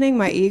happening?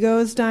 My ego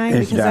is dying?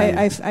 It's because dying.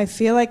 I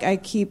feel like I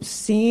keep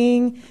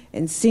seeing,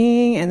 and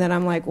then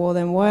I'm like, well,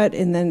 then what?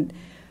 And then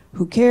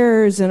who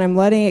cares? And I'm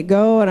letting it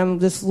go, and I'm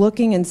just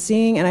looking and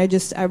seeing, and I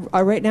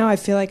right now I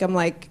feel like I'm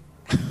like,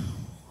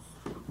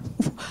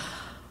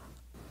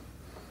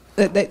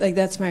 like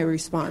that's my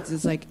response.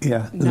 It's like,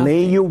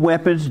 lay your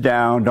weapons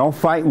down. Don't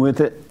fight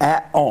with it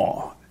at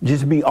all.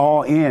 Just be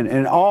all in.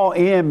 And all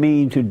in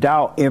means to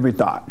doubt every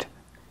thought.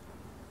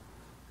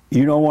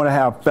 You don't want to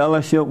have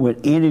fellowship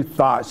with any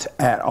thoughts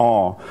at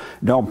all.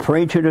 Don't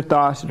pray to the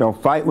thoughts.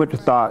 Don't fight with the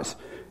thoughts.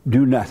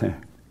 Do nothing.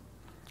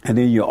 And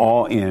then you're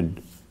all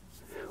in.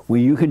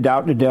 When you can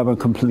doubt the devil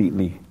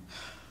completely,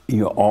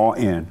 you're all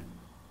in.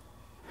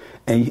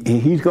 And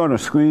he's going to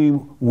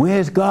scream,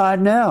 where's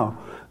God now?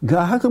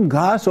 God, how come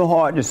God's so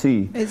hard to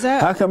see? Is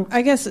that, how come,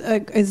 I guess,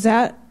 is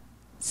that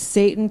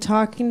Satan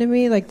talking to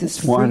me? Like this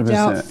freaked 100%.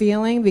 out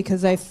feeling?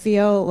 Because I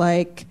feel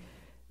like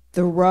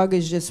the rug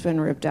has just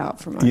been ripped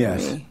out from under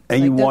me.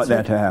 And you want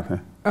that to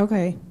happen.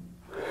 Okay.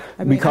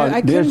 I mean, Because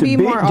I there's couldn't a be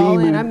big more all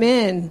in. demon- I'm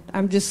in.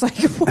 I'm just like,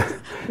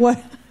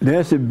 what?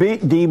 There's a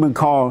big demon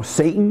called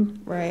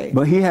Satan. Right.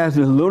 But he has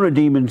this little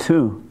demon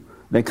too.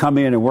 They come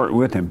in and work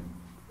with him.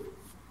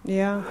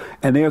 Yeah.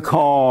 And they're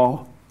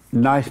called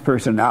nice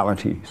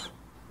personalities.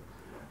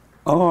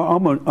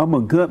 Oh, I'm a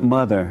good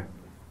mother.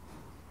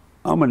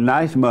 I'm a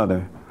nice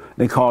mother.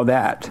 They call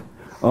that.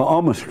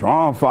 I'm a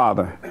strong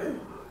father.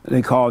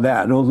 They call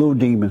that. Those little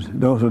demons,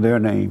 those are their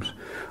names.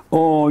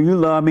 Oh, you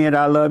love me and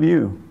I love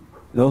you.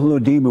 Those little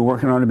demons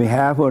working on the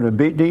behalf of the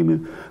big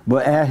demon.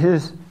 But as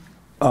his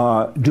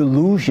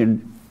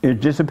delusion is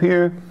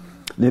disappeared,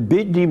 the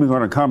big demon is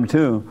going to come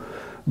too,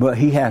 but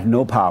he has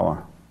no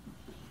power.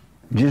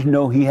 Just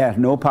know he has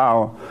no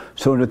power.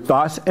 So the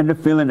thoughts and the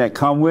feeling that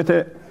come with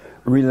it,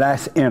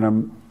 relax in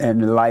them,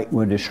 and the light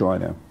will destroy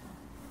them.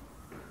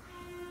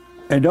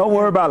 And don't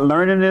worry about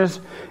learning this.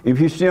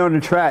 If you stay on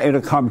the track, it'll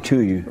come to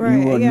you. Right.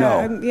 You will know.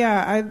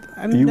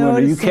 I'm You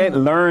noticing. you can't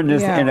learn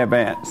this in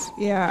advance.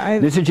 Yeah.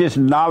 This is just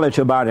knowledge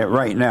about it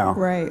right now.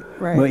 Right.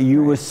 But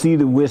you will see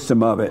the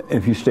wisdom of it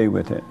if you stay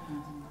with it.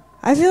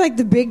 I feel like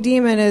the big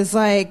demon is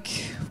like,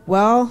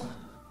 well,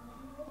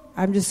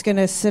 I'm just going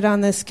to sit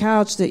on this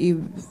couch that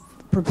you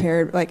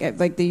prepared, like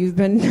that you've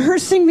been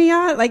nursing me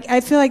on. Like,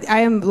 I feel like I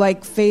am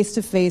like face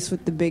to face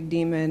with the big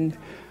demon.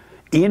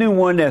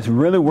 Anyone that's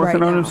really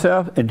working Right on now.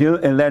 themselves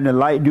and letting the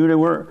light do their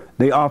work,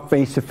 they are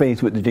face to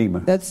face with the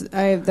demon. That's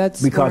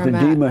because where the I'm at.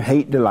 demon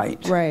hate the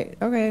light. Right.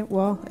 Okay.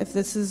 Well, if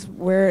this is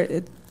where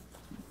it,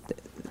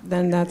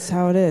 then that's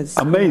how it is.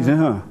 Amazing,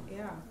 huh?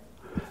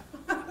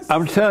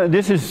 I'm telling you,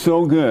 this is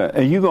so good.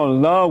 And you're going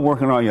to love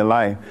working on your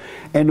life.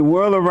 And the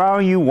world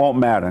around you won't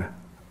matter.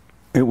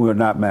 It will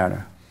not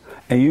matter.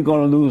 And you're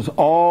going to lose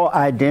all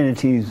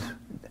identities,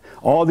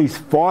 all these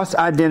false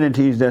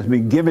identities that's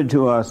been given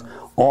to us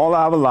all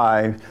our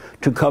lives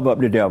to cover up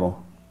the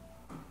devil.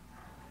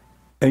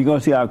 And you're going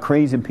to see how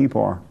crazy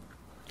people are.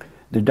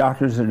 The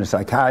doctors and the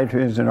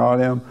psychiatrists and all of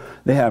them,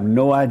 they have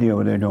no idea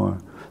what they're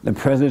doing. The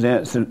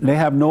presidents, they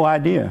have no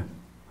idea.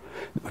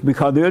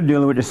 Because they're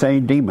dealing with the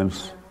same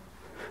demons.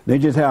 They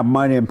just have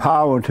money and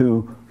power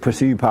to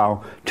perceive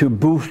power, to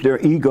boost their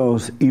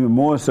egos even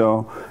more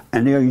so,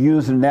 and they're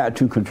using that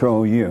to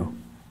control you.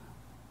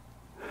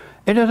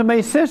 It doesn't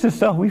make sense, the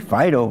stuff we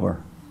fight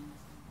over.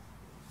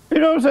 You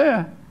know what I'm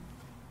saying?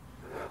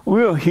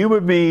 We're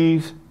human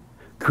beings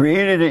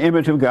created in the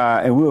image of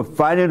God, and we're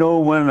fighting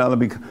over one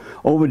another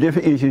over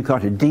different issues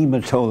because the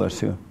demon told us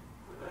to.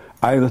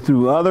 Either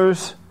through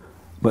others,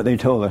 but they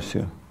told us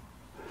to.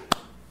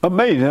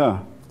 Amazing, huh?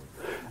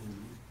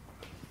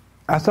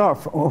 I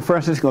thought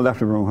Francisco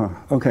left the room,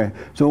 huh? Okay.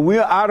 So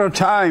we're out of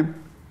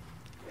time.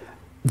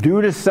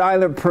 Do the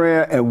silent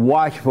prayer and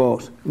watch,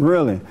 folks.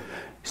 Really.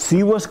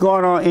 See what's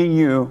going on in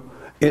you.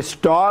 It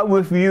starts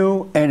with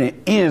you and it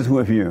ends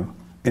with you.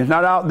 It's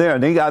not out there.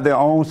 They got their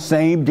own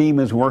same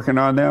demons working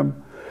on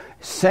them.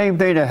 Same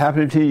thing that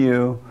happened to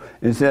you.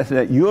 It's just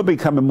that you're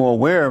becoming more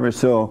aware of it,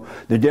 so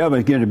the devil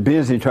is getting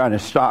busy trying to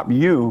stop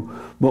you.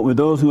 But with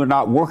those who are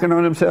not working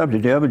on themselves, the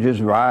devil just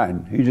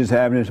riding. He's just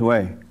having his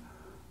way.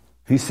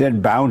 He's setting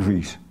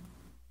boundaries.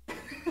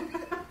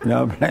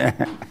 No,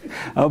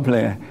 I'm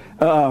playing.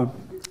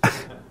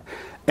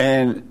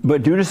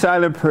 But do the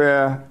silent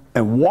prayer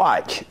and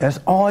watch. That's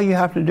all you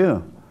have to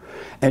do.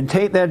 And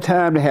take that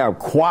time to have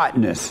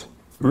quietness.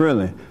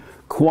 Really.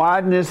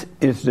 Quietness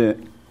is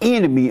the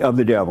enemy of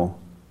the devil.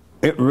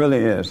 It really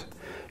is.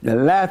 The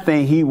last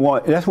thing he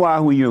wants, that's why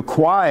when you're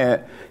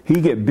quiet, he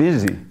get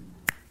busy.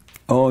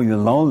 Oh, you're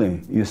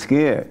lonely. You're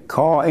scared.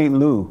 Call Aunt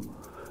Lou.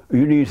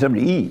 You need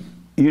something to eat.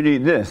 You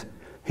need this.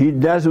 He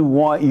doesn't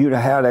want you to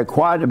have that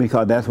quietness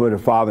because that's where the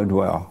Father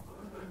dwells.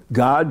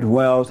 God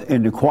dwells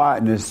in the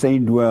quietness.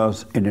 Satan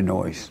dwells in the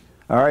noise.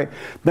 All right?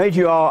 Thank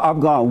you all. I've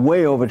gone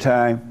way over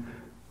time.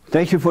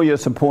 Thank you for your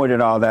support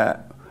and all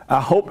that. I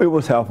hope it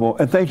was helpful.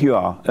 And thank you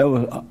all. It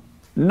was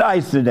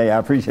nice today. I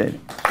appreciate it.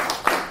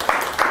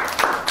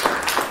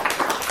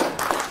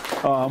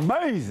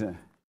 Amazing.